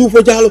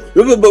Jalo.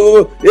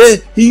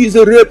 He is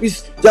a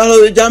rapist.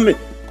 Jalo Jame.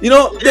 You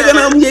know they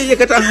gonna have you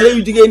yakatan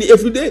again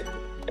every day.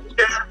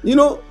 You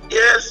know.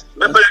 Yes,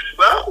 Tufa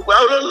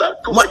Jalo.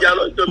 Tufa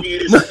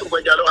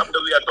Jalo. After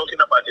we are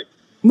talking about it,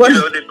 you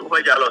know the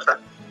Tufa Jalo, sir.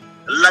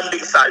 Landing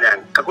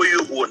Sayan,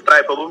 Kakoyu,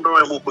 tribe of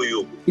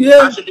Mukoyu.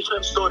 Yeah. That's a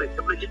different story.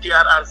 The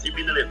TRRC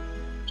Mineral,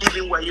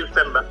 giving why you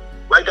remember.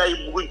 Why guy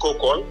moving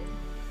call?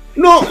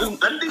 No.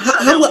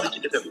 Why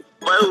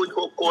would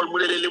you call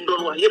Mulelim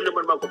don't want him to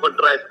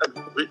drive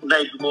at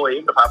night more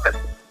in the happen?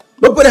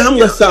 But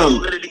Hanga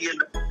Sam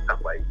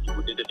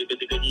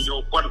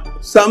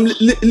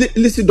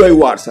listen doy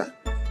war sa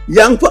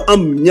yang fa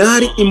am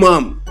ñaari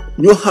imam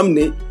ño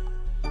xamne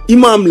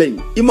imam lañ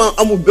imam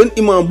amul ben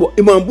imam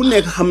bu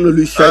nek xamna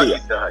luy sharia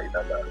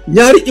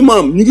ñaari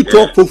imam ñu ngi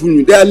tok fofu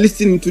ñu they are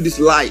listening to these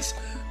lies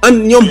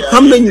and ñom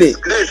xamnañ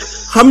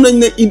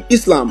ne in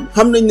Islam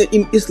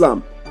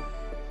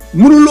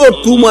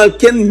mënulo tuumal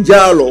ken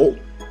njaalo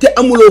te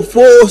amulo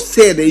fo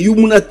sédé yu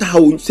mëna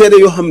taxaw sédé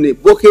yo xamne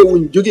boké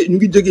wuñ joggé ñu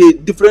ngi joggé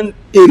different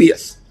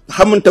areas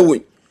xamanta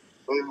wuñ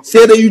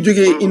sédé yu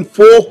joggé in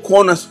 4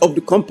 corners of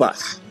the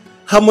compass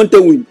xamanta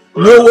wuñ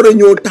ñoo wara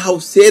ñoo taxaw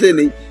sédé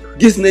ne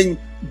gis nañ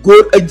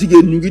góor ak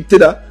jigéen ñu ngi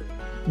tëdda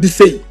di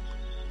sëy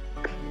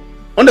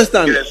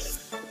understand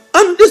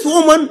and this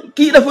woman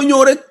kii dafa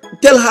ñëw rek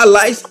tell her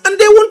lies and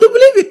they want to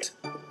believe it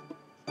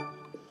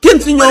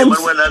kenn si ñoom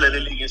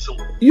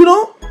you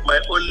know my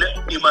only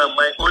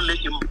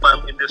imam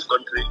in this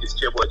country is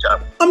Chebo Cham.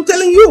 I'm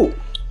telling you.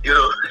 You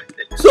know.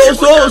 So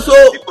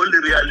the only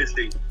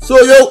realistic. So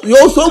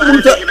yo so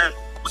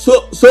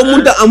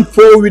munta am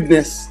for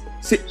witness.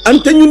 See,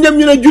 ante ñun ñep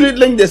ñu ne julit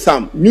lañ de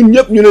Sam. Ñun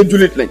ñep ñu ne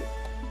julit lañ.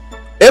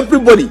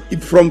 Everybody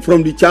from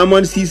the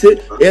chairman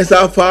Cissé,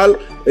 Essa Fall,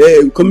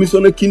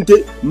 Commissioner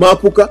Kinte,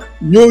 Mapuka,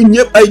 ñoo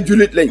ñep ay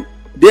julit lañ.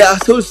 They are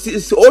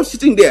all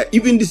sitting there.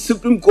 Even the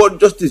Supreme Court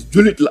Justice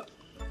julit la.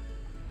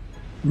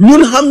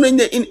 ñun xam nañ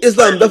ne in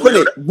Islam dafa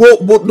ne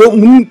boo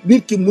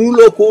nit ki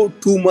mënuloo ko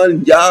tuumal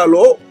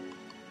njaaloo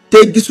te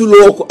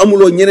gisuloo ko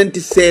amuloo ñeneenti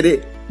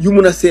seede yu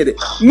mun a seede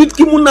nit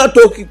ki mun naa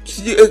toog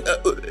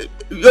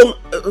yow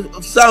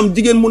Sam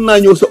jigéen mun naa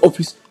ñëw sa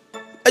office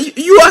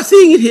you are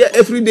seeing it here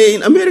every day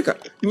in America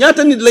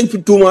ñaata nit lañ fi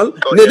tuumal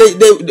ne day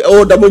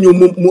dama ñëw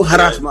mu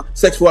harassment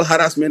sexual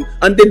harassment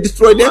and they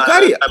destroy their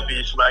career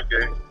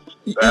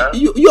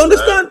you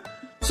understand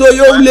so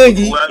yow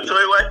léegi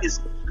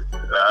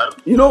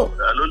you know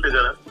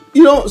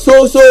so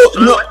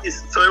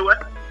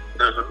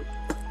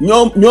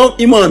ñoom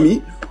imam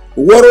yi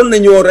waroon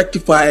nañoo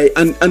rectify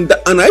and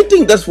I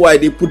think that's why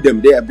they put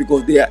them there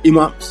because they are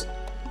imams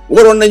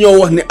waroon nañoo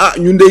wax ne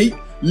ñu ndey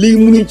lii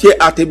munuñ cee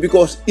aate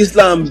because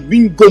Islam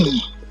biñ gëm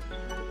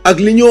ak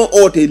li ñoo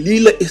oote lii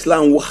la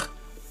Islam wax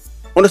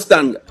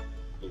understand nga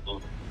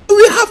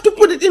we have to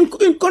put it in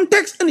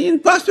context and in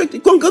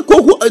perspective kon ka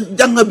kooku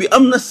jànga bi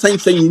am na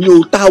sañ-sañ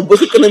ñëw taxaw ba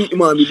si kanam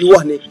imam yi di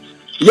wax ne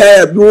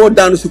yaaya bi moo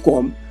daanu si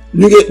koom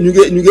ñu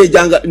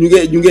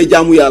ngi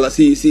jaamu yàlla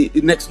si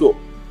next door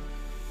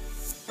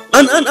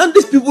and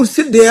these people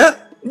sit there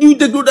ñu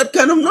déglu that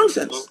kind of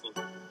nonsense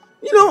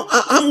you know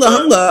xam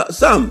nga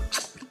Sam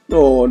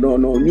non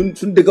ñun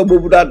suñu dëkk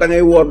boobu da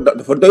ngay woor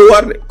dafa doy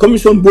waar de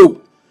commission boobu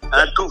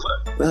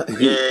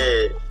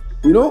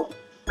you know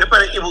ba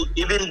pare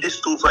even this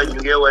Tufa ñu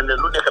ngi wane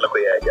lu nekk la ko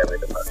yaay jaame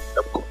dafa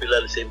ko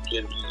pilal seen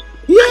kër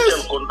yi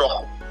yes ko ndox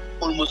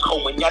almost xaw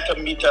ma ñaata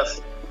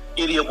meters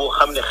area boo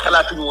xam ne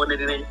xalaatuñu woon ne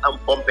dinañ am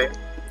pompe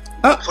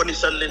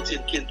fonisal leen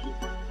seen kër gi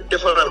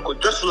defaral ko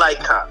just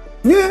like her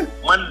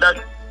man daal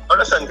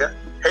understand nga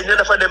xëy na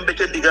dafa dem ba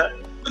ca digga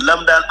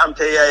lam daan am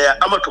te yaaya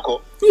amatu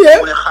ko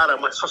mu ne xaaral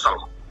ma sosal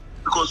ko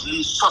because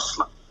lii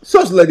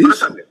sos la di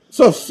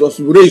sos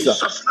bu rëy sax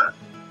sos la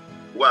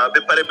waaw ba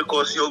pare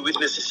because yow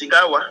witness si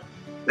nga wax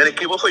nga ne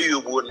kii ba fa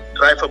yóbbu woon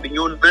driver bi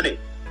ñëw na ne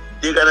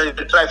dégg naa ne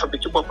driver bi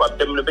ci boppam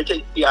dem na ba ca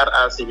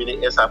TRRC bi ne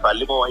Essa Fall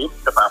li ma wax yëpp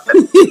dafa fen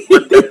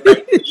man dem na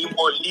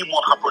lii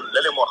moo xapoon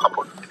lale moo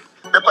xapoon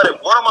ba pare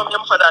moromam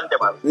ñam fa daan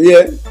demal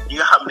ñi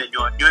nga xam ne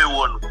ñooy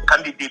woon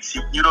candidate si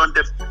ñu doon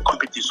def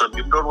compétition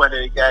bi mu doon wane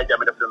ne Yaya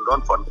Jammeh daf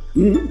doon fon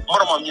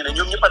moromam ñu ne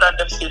ñoom ñi fa daan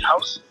dem State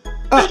House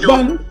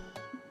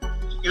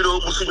you know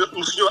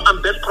musuñu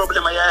am benn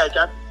problème a Yaya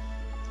Jammeh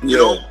you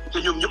know te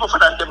ñoom ñëpp a fa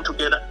daan dem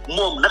together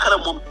moom naka la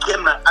moom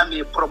kenn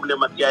amee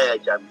problème ak Yaya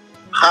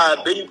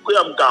Jammeh dañ koy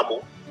am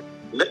gaamo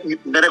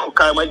nga ne ko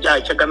kaay ma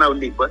jaay ca gannaaw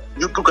nit ba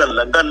ñu dugal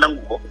la nga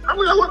nangu ko xam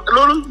nga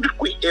loolu nit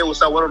kuy eewu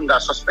sax waroon ngaa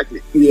suspect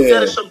ne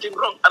there is something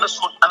wrong ana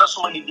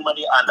suma nit ñi ma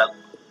di àndal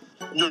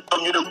ñu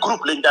ne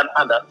groupe lañ daan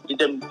àndal di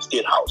dem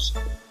State House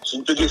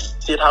suñ jógee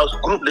State House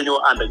groupe la ñoo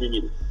àndal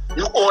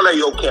ñu oola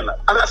yow kenn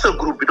ana sa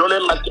groupe bi doo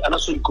leen laaj ana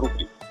suñ groupe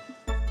bi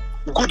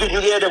guddi ñu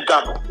ngee def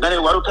gàmmu nga ne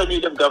waruta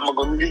ñuy def gàmmu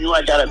nga ñu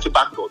waa jaaral ci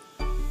banque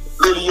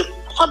loolu yëpp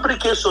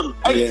fabrication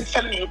ay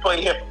fen yu tooy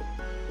yëpp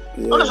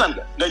understand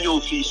nga ñëw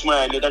fii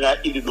suma ne da ngaa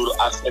indi loolu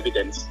as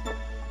evidence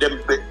dem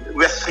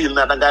Westfield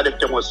na da ngaa def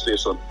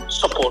demonstration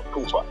support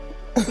Tuufa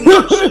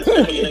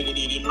yéen a ngi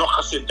nii di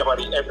noxa seen jabar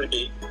yi every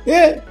day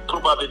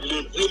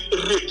probably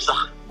rape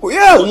sax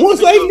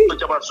most likely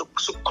jabar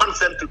su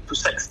consented to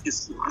sex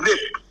is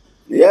rape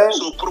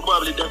so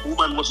probably that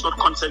woman was not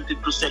consented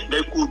to sex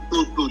day ko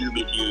dóor yu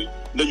métti yooyu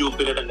nga ñëw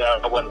fële da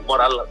ngaa wan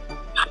moral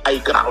ay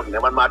ground ne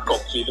man maa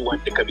toog fii di wan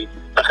dëkk bi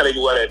naka la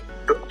ñu waree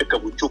dëkk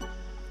bu jub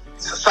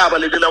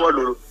saabale di la wax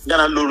loolu nga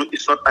naan loolu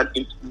it's not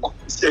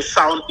it's a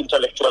sound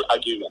intellectual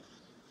argument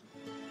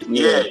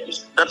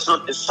that's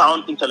not a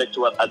sound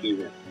intellectual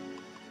argument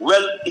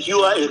well if you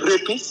are a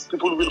rapist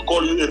people will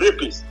call you a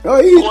rapist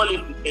call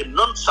it a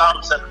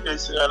non-sound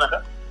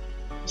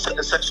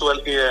sexual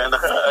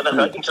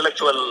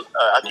intellectual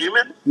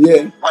argument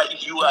why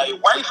if you are a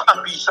wife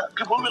abuser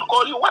people will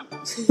call you what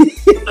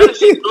that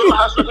is it don't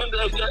have something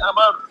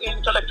about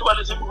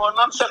intellectualism or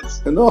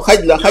nonsense no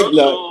haj la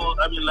so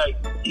I mean like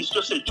it's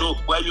just a joke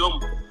why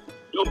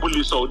your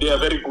bully so they are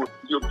very good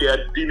they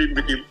are dealing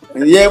with him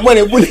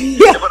money bully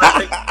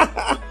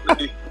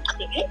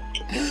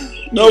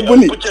no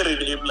bully butchering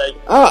him like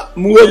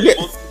mu ngi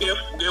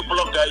they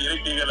block guy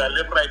rek di la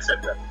left right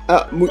center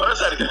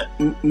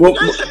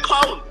it's a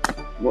clown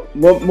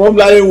moom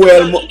laa leen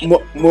woyal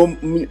moom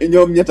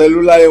ñoom ñetta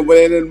lu laa leen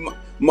wala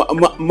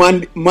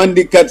leen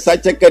mandikat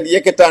sàccakat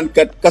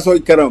yekkataankat kasoy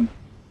karam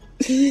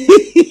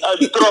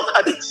drug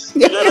addicts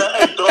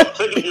ay drug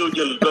fekk ñëw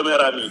jël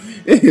doomeeraam yi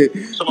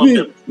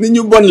nit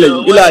ñu bon lañ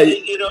bilaay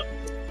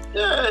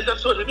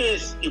that's what it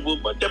is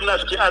dem naa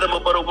ci Adama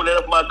Barrow mu ne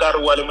daf maa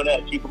gaaru wale ma ne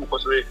kii bu mu ko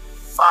sowee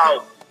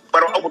waaw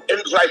Barrow amul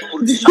any right pour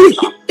di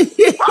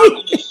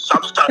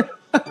samstan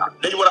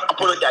dañu war a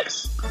apologize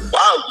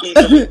waaw kii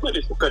dafa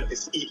fukkal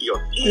this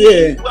idiot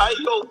waaye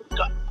yow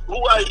who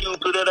are you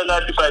to da ngaa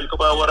define ko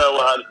ba war a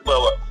waxal ko ba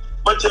wax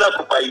man ci laa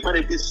ko bàyyi ma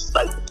ne this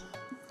like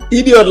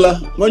idiot la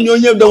man ñoo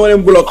ñëpp dama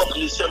leen block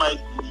semay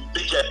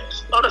budget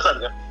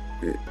understand nga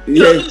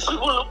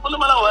lu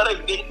ma la wax rek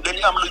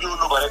dañu am lu ñu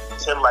nuba rek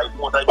seen life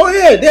moo tax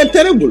they are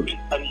terrible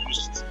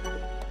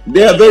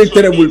they are very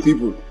terrible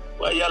people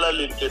waaye yàlla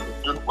leen kenn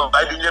ñun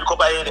waaye duñ leen ko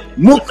bàyyee de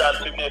mukk daal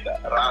fi nekk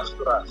raas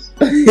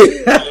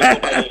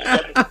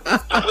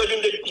am nga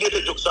ñun léegi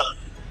a jóg sax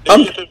dañ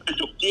léeta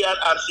jóg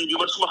TRRC bi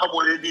man suma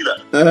xamoo leen nii la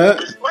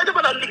waaye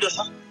dama daan bind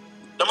sax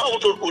dama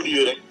awutoon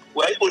audio rek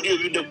waaye audio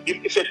bi def dim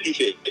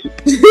effective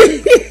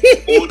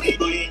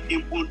audio yi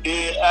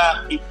they are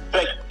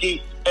effective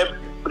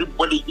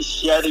everybody is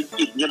sharing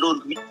it ñu doon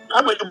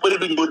xam nga ñu bëri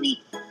duñ doon nii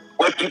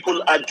where people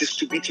are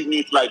distributing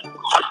it like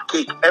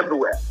hotcake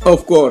everywhere.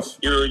 Of course.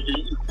 You know,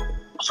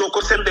 so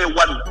ko send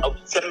one,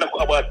 send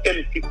about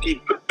 10,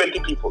 15, 20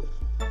 people.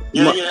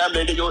 You know,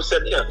 they just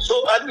said, yeah. So,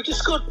 and it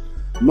is good.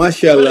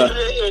 Mashallah.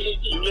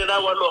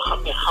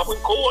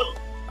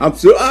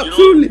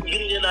 Absolutely.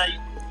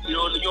 You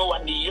know,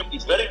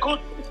 it's very good.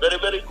 It's very,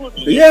 very good.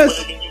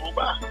 Yes.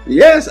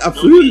 Yes,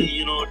 absolutely.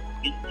 You know,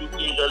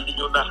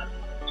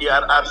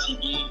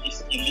 TRRCB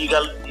is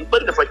illegal. You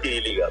better define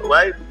illegal.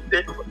 Why?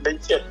 Then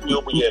check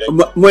you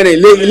mo ne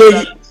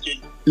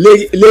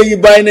léegi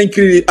bàyyi nañ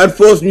crédit at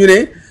force ñu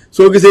ne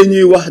soo gisee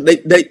ñuy wax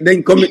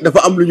dañ commit dafa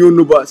am lu ñu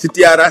nuba si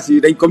TRRC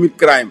yi dañ commit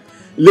crime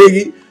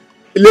léegi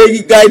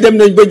gars yi dem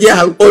nañ ba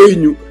jeexal ooyu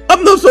ñu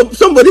am na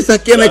somebody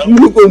sax kenn ak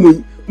mënu ko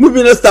muñ mu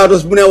bi na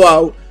status bu ne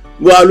waaw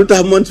lu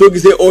tax man soo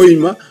gisee ooyuñ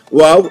ma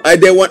waaw ay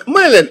dee want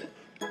ma ne leen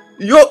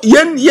yo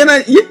yéen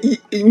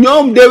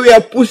ñoom they were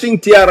pushing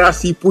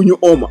TRRC pour ñu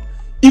ooma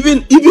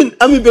even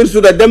Ami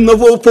Bensouda dem na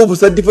foofu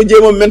sax di fa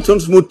jéem a mention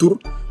suma tur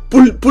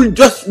pour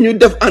just ñu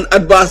def an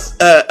advance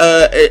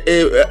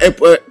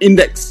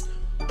index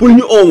pour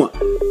ñu ooma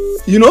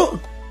you know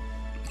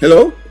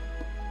hello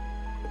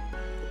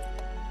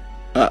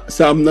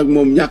Sam nag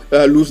moom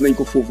luus nañ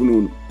ko foofu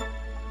noonu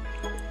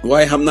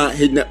waaye xam naa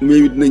xëy na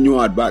maybe dina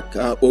ñëwaat back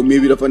or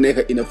maybe dafa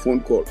nekk in a phone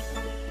call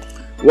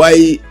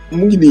waaye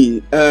mu ngi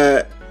nii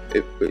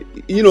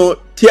you know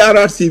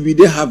TRRC bi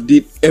they have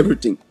did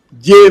everything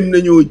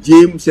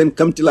jéem seen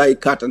kamtilaay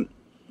kàttan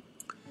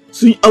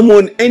suñ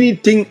amoon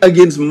anything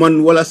against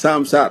man wala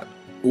Sam Sarr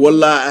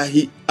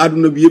wallahi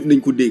àdduna bi yëpp nañ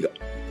ko dégga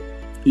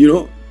you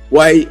know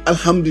waaye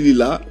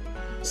alhamdulillah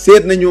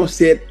seet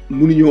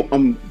mënuñoo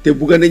am te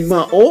bugga nañ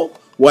maa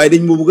waaye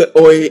dañ ma bugga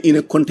ooyee in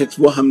a context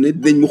boo xam ne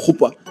dañ ma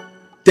xuppa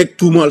teg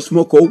tuumaal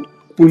suma kaw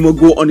pour ma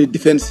go on a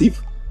defensive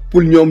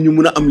pour ñoom ñu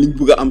mun a am liñ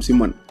bëgg a am si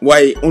man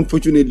waaye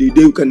unfortunately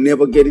they can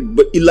never get it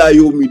ba illaa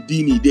yow mi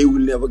diini they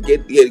will never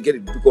get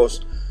it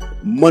because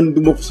man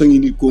du ma façon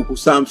nit kooku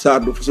Sam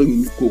Sarr du façon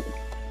nit kooku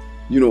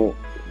you know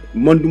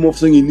man du ma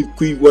façon nit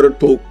kuy war a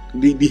toog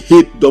di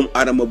hate doomu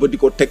aadama ba di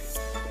ko teg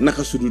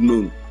naka su dul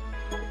noonu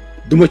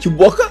duma ci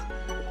bokka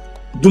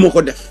duma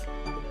ko def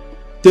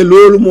te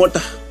loolu moo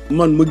tax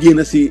man ma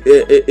génn si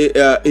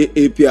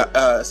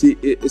APR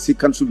si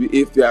council bi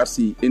APRC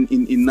in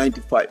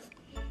 95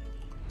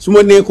 su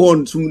ma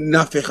nekkoon su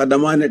naa fexe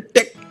damaa ne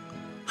teg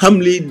xam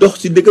li dox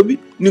si dëkk bi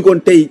ni kon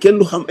tey kenn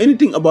du xam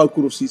anything about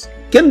Kurup Ceesay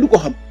kenn du ko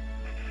xam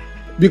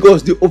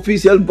because the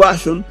official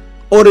version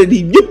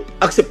already ñëpp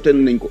accepté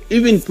nañ ko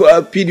even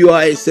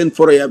PDOI seen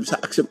foroya bi sax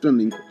accepté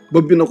nañ ko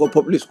ba bi na ko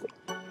publish ko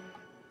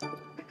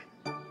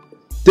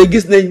te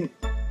gis nañ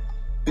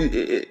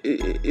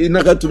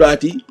naka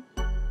tuddaati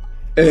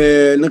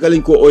naka lañ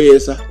ko ooyee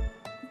sax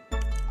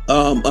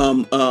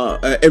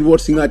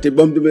Edward Singate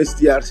ba mu demee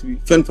STRC bi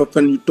fen fa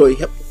fen yu tooy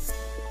xepp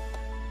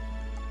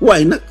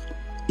waaye nag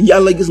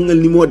yàlla gis nga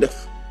ni moo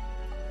def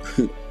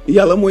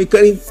yàlla mooy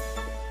Karim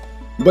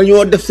ba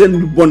ñoo def seen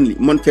lu bon li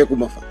man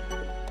fekkuma fa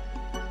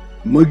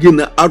ma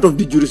génn out of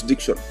the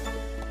jurisdiction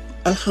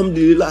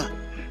alhamdulillah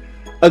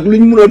ak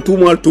luñ mun a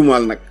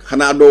tuumaal nag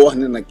xanaa doo wax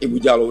ne nag Ibu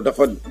Jallow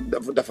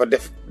dafa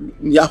def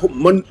njaaxum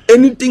man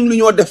anything lu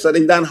ñoo def sax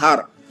dañ daan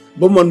xaar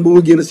ba man ba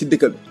ma génn si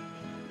dëkk bi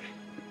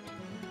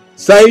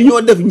saa yu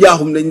ñoo def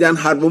njaaxum dañ daan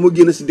xaar ba ma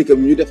génn si dëkk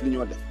bi ñu def li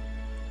ñoo def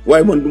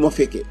waaye man du ma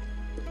fekkee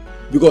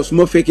because su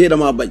ma fekkee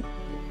damaa bañ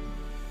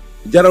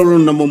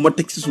jaraloon na moom ma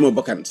teg si suma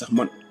bakkan sax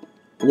man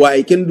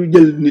waaye kenn du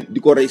jël nit di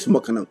ko rey suma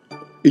kanam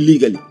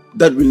illegally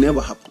that will never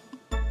happen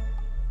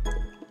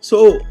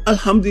so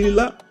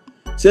alhamdulillah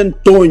seen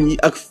tooñ yi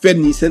ak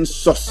fen yi seen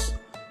sos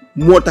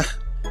moo tax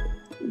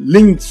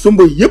liñ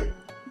sumba yëpp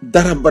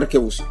dara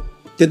barkewu si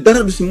te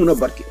dara du si mun a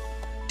barke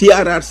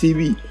TRRC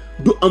bi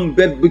du am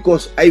bet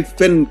because ay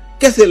fen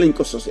kese lañ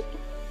ko sose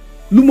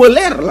lu ma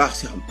leer laa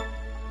si xam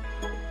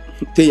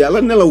te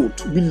yàlla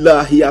nelawut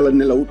billahi yàlla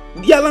nelawut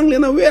yàlla ngi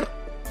leen a weer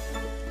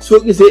soo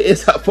gisee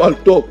Essa Faal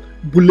toog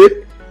bu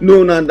léet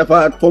noo naan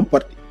dafa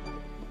pomparti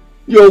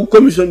yow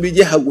commission bi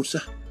jeexagul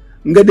sax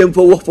nga dem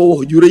fa wax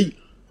ju rëy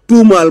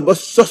tuumaal ba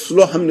sos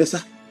loo xam ne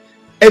sax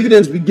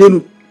evidence bi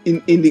génnut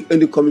in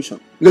the commission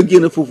nga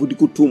génn foofu di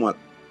ko tuumaal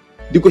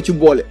di ko ci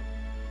boole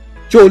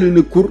coow li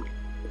ne kur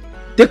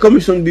te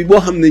commission bi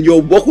boo xam ne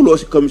yow bokkuloo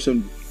si commission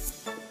bi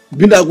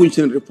bindaaguñ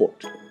seen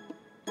report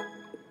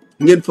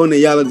ngeen foog ne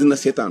yàlla dina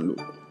seetaan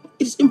loolu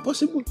it's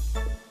impossible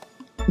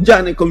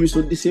jaane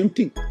commission the same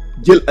thing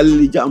jël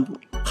alali jàmbur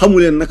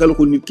xamuleen naka la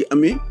ko nit ki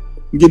amee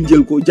ngeen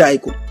jël ko jaay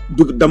ko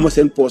du dama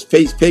seen poste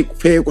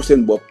fay ko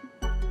seen bopp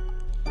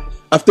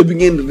after bi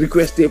ngeen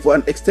requesté for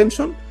an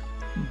extension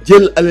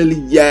jël alali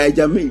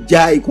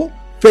jaay ko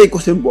fay ko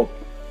seen bopp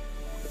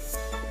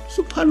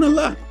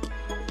subhanallah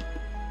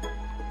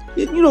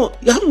you know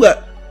xam nga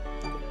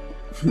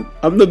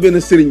am na benn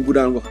sëriñ bu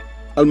daan wax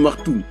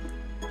almaxtum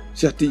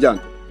Cheikh Tidiane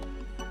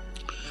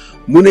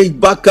mu ne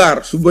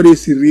bàkkaar su bëree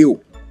si réew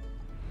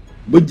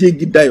ba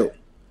jéggi dayoo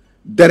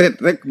deret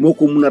rek moo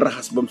ko mun a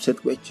raxas ba mu set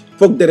wecc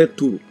foog deret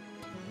tuuru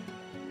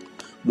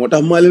moo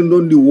tax maa leen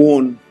doon di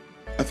woon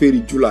affaire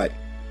yi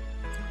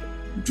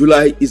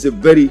July is a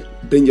very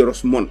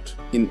dangerous month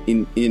in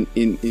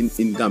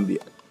Gambia.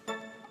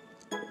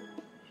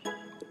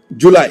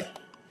 July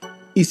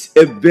is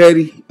a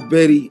very,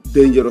 very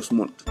dangerous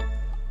month.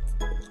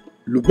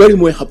 Lu bari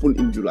mooy happen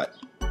in July.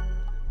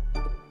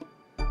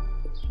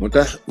 Moo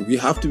tax we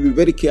have to be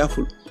very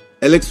careful.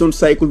 Election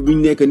cycle bi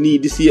ñu nekk nii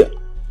this year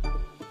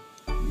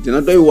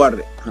dina doy waar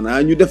de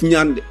xanaa ñu def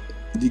ñaan de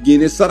di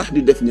génne sarax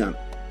di def ñaan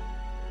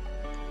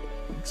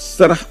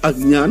sarax ak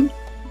ñaan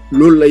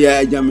loolu la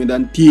Yaya Jammeh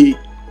daan téye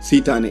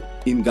seytaane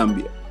in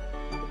Gambia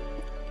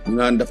ñu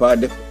naan dafa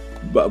def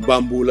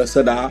bambu la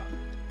sadaa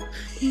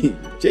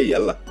ci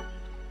yàlla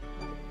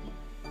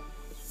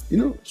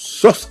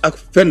sos ak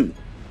fen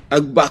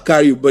ak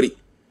bàkkaar yu bari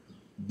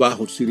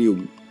baaxul si réew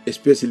mi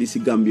especially si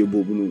Gambia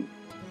boobu noonu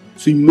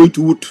suñ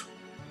moytu wut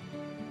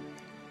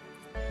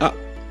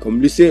comme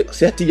li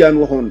Cheikh Tidiane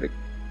waxoon rek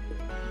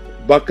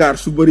bàkkaar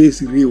su bëree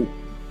si réew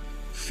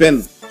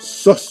fen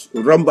sos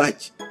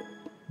rambaaj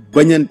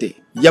bañante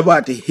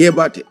yabaate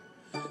xeebaate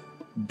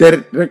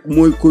deret rek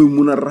mooy koy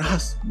mun a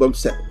raxas ba mu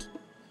set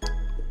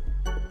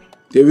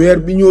te weer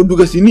bi ñoo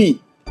dugga si nii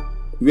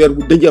weer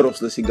bu dangerous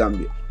la si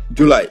Gambia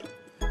July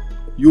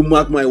you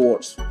mark my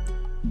words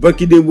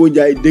barki démboo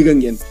njaay dégg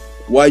ngeen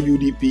waa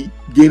UDP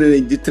génn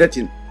nañ di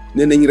threaten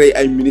ne nañ rey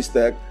ay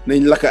ministre ak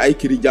nañ lakka ay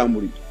këri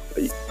jàmbur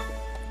yi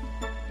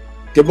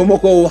te ba ma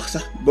ko wax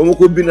sax ba ma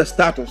ko bind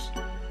status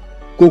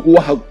kooku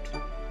waxagut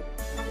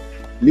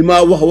li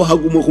ma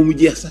waxaguma ko mu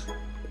jeex sax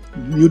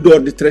ñu door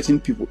di threaten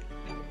people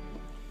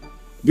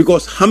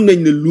because xam nañ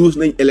ne lose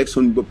nañ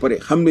election bi ba pare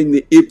xam nañ ne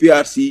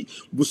APRC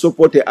bu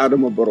supporté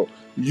Adama Barrow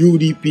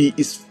UDP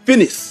is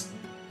finished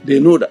they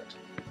know that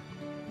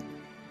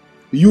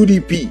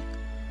UDP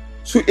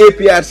su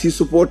APRC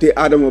supporté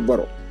Adama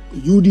Barrow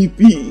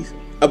UDP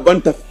a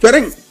banta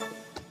fereng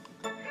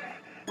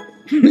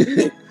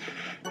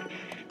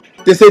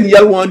te seen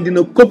yalwaan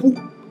dina këpp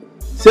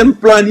seen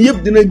plan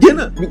yëpp dina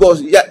génn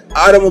because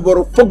Adama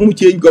Barrow foog mu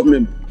change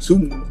government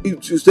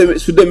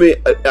su demee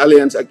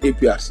alliance ak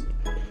APRC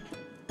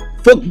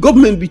foog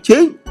government bi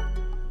change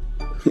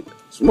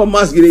suma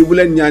maas gi bu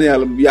leen ñaan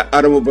yàlla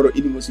Adama Barrow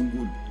indi ma si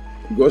nguur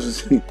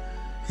because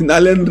naa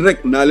leen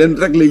rek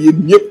la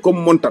yéen ñëpp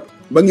comme montar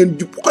ba ngeen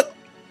jub xoj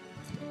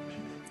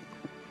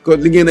ko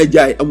li ngeen a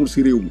jaay amul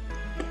si réew mi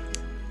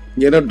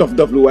ngeen a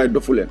dof lu waaye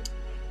dofu leen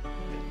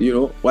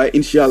waaye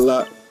incha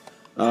allah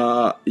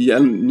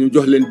yàlla ñu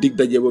jox leen dig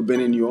daje ba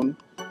beneen yoon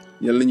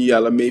yàlla ñu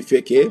yàlla may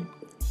fekkee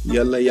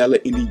yàlla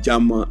indi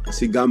jàmm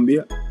si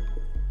Gambia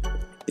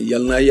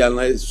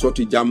yàlla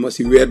sotti jàmm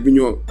si weer bi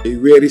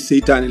weeri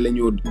seytaane la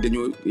ñoo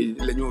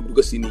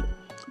dugg si nii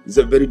it's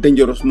a very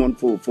dangerous month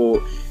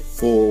for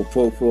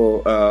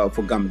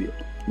Gambia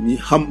ñi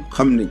xam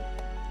nañ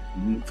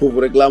foofu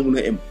rek laa mun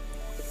a em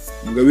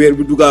nga weer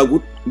bi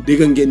dugaagut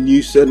dégg ngeen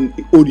ñuy seen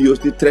audios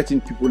di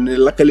threaten people ne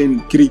lakka leen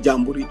kiri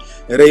jàmbur yi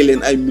rey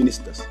leen ay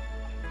ministres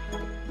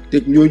te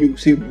ñooñu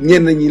si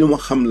ñenn ñi lu ma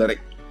xam la rek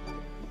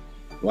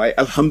waaye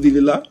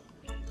alhamdulillah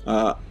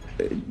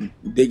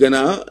dégg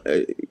naa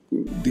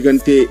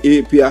diggante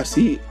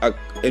APRC ak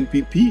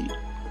NPP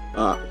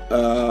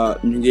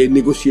ñu ngi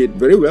negotiate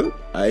very well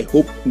I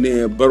hope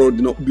ne Barrow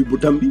dina ubbi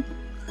butam bi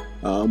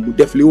mu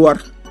def li war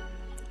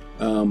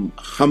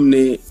xam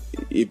ne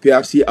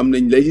APRC am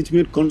nañ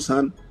legitimate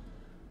concern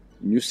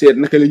ñu seet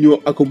naka la ñoo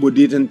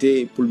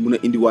accommodatante pour mun a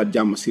indiwaat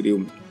jàmm si réew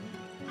mi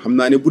xam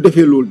naa ne bu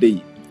defee loolu day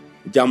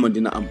jàmm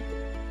dina am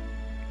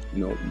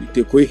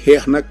te koy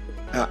xeex nag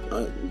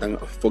danga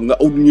foog nga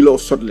awdu ñu la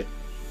sotle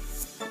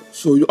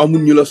soo yu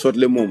amul ñu la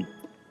sotle moom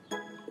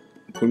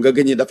pour nga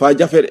gañe dafa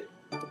jafe de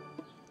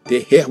te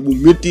xeex bu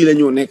métti la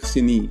ñoo nekk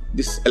si nii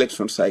this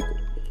election cycle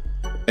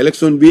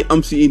election bi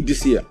am si in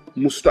this year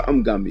musta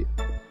am Gambia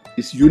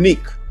is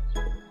unique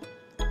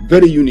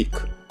very unique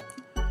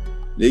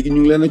léegi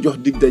ñu ngi leen a jox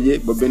dig daje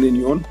ba beneen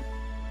yoon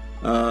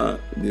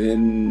di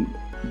leen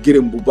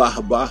gërëm bu baax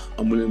a baax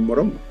amu leen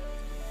morom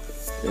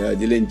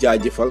di leen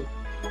jaajëfal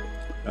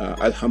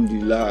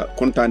alhamdulillah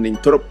kontaan nañ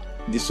trop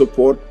di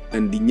support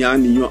and di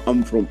ñaan yi ñoo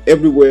am from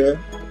everywhere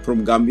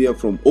from Gambia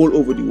from all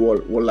over the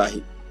world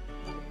wallahi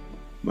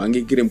maa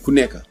ngi gërëm ku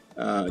nekk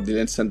di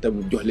leen sant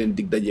bu jox leen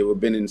dig daje ba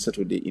beneen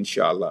Saturday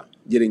incha allah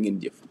jërë ngeen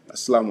jëf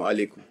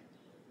asalaamaaleykum